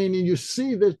 I mean, you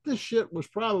see that this shit was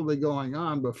probably going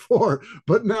on before,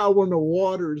 but now when the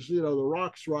waters, the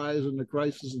rocks rise and the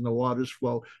crisis and the waters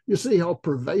flow, you see how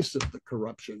pervasive the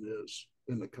corruption is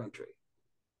in the country.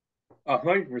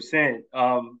 100%.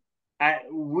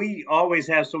 We always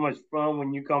have so much fun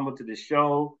when you come into the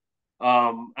show.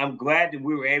 I'm glad that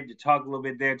we were able to talk a little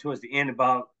bit there towards the end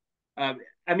about. I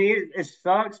mean, it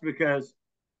sucks because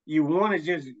you want to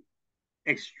just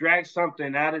extract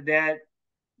something out of that,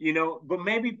 but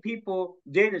maybe people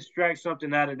did extract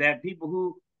something out of that, people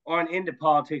who aren't into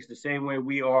politics the same way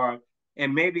we are.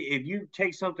 And maybe if you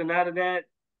take something out of that,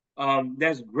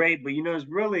 that's great. But, it's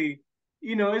really,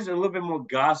 it's a little bit more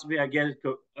gossipy, I guess,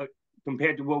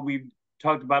 compared to what we've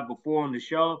talked about before on the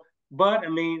show. But, I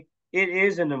mean, it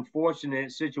is an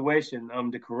unfortunate situation,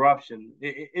 the corruption.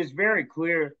 It's very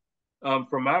clear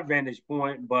from my vantage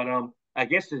point, but I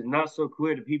guess it's not so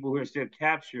clear to people who are still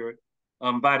captured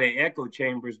by the echo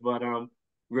chambers. But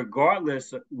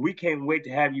regardless, we can't wait to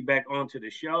have you back onto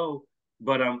the show.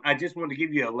 But I just want to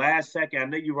give you a last second. I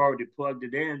know you've already plugged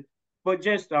it in, but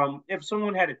just if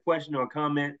someone had a question or a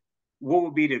comment, what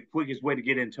would be the quickest way to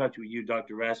get in touch with you,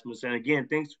 Dr. Rasmus? And again,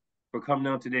 thanks for coming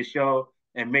on to this show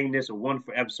and making this a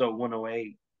wonderful episode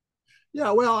 108.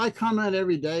 Yeah, well, I comment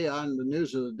every day on the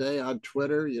news of the day on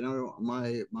Twitter.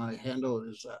 My handle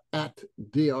is at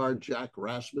Dr. Jack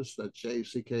Rasmus. That's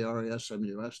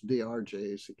JACKRASMUS,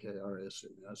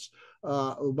 DRJACKRASMUS.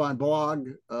 My blog,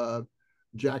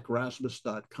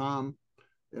 jackrasmus.com.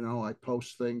 I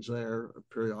post things there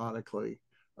periodically.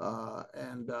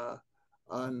 And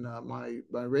on my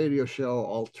radio show,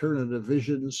 Alternative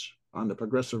Visions, on the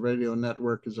Progressive Radio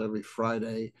Network, is every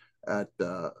Friday at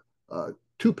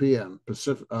 2 p.m.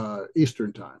 Pacific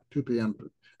Eastern Time, 2 p.m.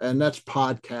 And that's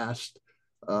podcast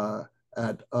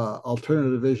at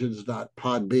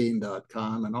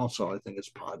alternativevisions.podbean.com. And also, I think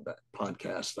it's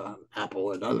podcast on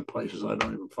Apple and other places. I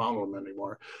don't even follow them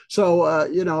anymore. So,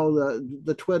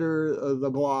 the Twitter, the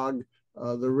blog,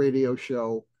 the radio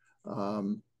show,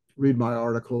 read my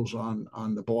articles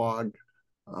on the blog.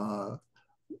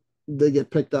 They get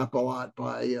picked up a lot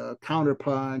by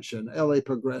Counterpunch and LA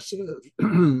Progressive,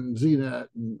 ZNet,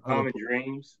 and Common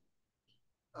Dreams.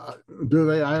 Do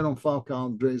they? I don't follow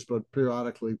Common Dreams, but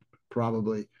periodically,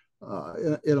 probably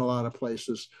in a lot of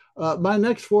places. My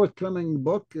next forthcoming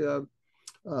book at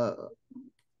the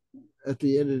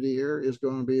end of the year is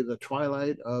going to be The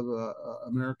Twilight of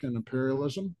American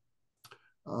Imperialism.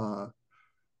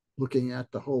 Looking at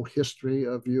the whole history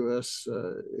of U.S.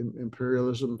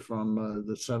 Imperialism from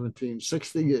the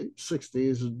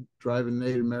 1760s, driving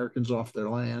Native Americans off their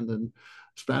land, and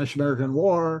Spanish-American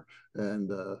War,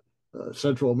 and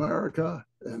Central America,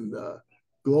 and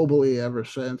globally ever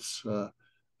since.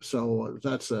 So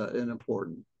that's an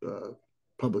important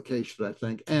publication, I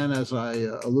think. And as I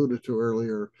alluded to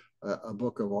earlier, a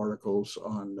book of articles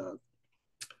on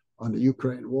the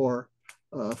Ukraine war.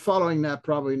 Following that,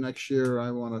 probably next year,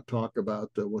 I want to talk about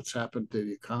what's happened to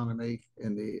the economy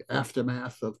in the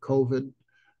aftermath of COVID,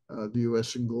 the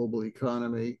U.S. and global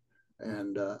economy,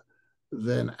 and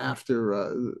then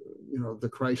after the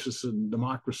crisis in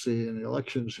democracy and the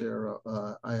elections here,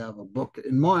 I have a book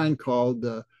in mind called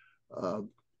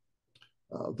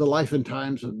The Life and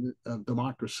Times of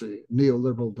Democracy,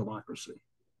 Neoliberal Democracy.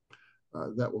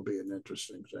 That will be an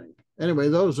interesting thing. Anyway,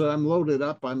 those I'm loaded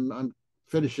up. I'm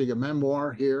finishing a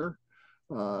memoir here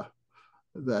and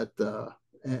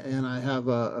I have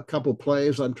a couple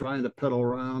plays I'm trying to peddle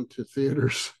around to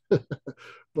theaters.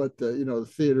 But the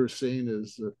theater scene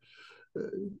is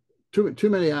too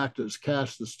many actors.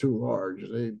 Cast is too large.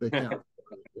 They can't.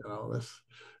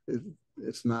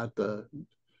 It's not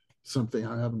something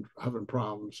I'm having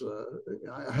problems.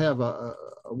 I have a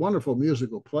wonderful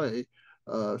musical play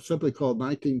simply called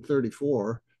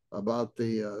 1934 about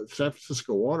the San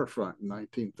Francisco waterfront in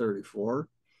 1934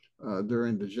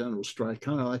 during the general strike,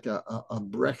 kind of like a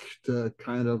Brecht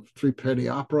kind of three-penny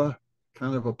opera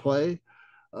kind of a play.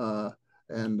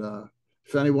 And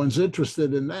if anyone's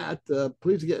interested in that,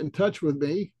 please get in touch with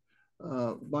me.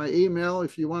 My email,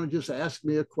 if you want to just ask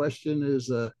me a question,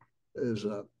 is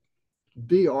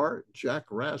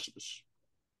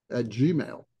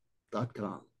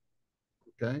drjackrasmus@gmail.com.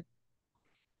 Okay.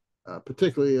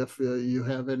 Particularly if you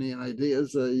have any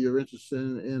ideas, you're interested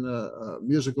in a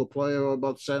musical play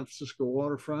about San Francisco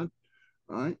waterfront,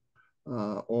 right?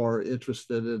 Or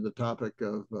interested in the topic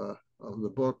of the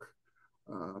book.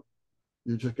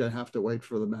 You're just gonna have to wait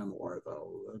for the memoir,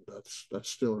 though. That's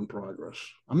still in progress.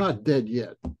 I'm not dead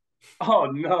yet. Oh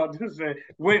no!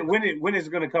 When is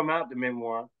it going to come out, the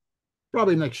memoir?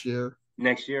 Probably next year.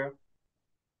 Next year.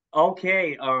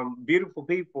 Okay. Beautiful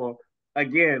people.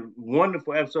 Again,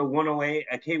 wonderful episode 108.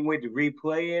 I can't wait to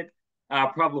replay it. I'll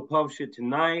probably publish it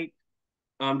tonight.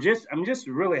 I'm just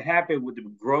really happy with the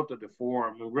growth of the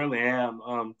forum. I really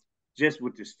am. Just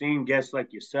with esteemed guests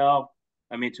like yourself.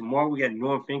 I mean, tomorrow we got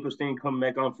Norm Finkelstein coming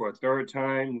back on for a third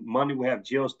time. Monday we have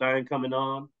Jill Stein coming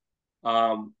on.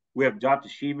 We have Dr.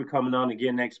 Shiva coming on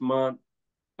again next month.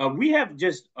 We have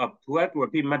just a plethora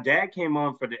of people. My dad came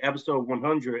on for the episode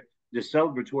 100, the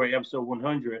celebratory episode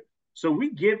 100. So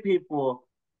we give people,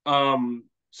 some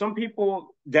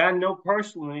people that I know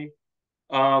personally,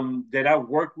 that I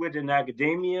worked with in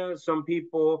academia, some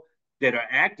people that are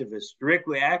activists,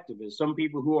 strictly activists, some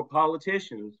people who are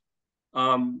politicians.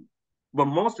 But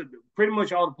pretty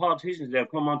much all the politicians that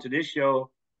have come onto this show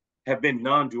have been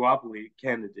non-duopoly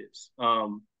candidates,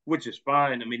 which is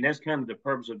fine. I mean, that's kind of the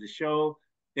purpose of the show.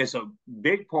 It's a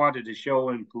big part of the show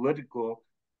in political,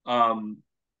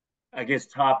 I guess,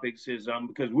 topics is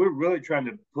because we're really trying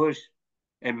to push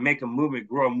and make a movement,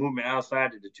 grow a movement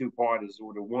outside of the two parties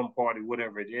or the one party,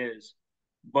 whatever it is.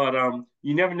 But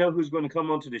you never know who's going to come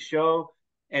onto the show,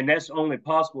 and that's only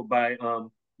possible by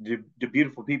the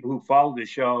beautiful people who follow the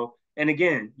show. And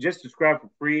again, just subscribe for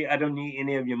free. I don't need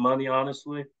any of your money,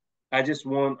 honestly. I just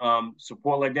want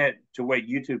support like that to where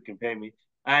YouTube can pay me.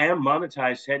 I am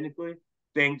monetized technically,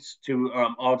 thanks to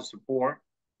all the support,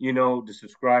 the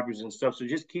subscribers and stuff. So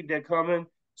just keep that coming.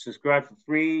 Subscribe for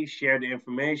free, share the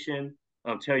information,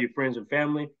 tell your friends and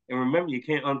family. And remember, you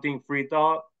can't unthink free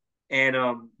thought. And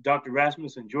Dr.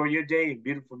 Rasmus, enjoy your day.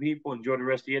 Beautiful people, enjoy the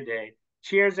rest of your day.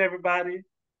 Cheers, everybody.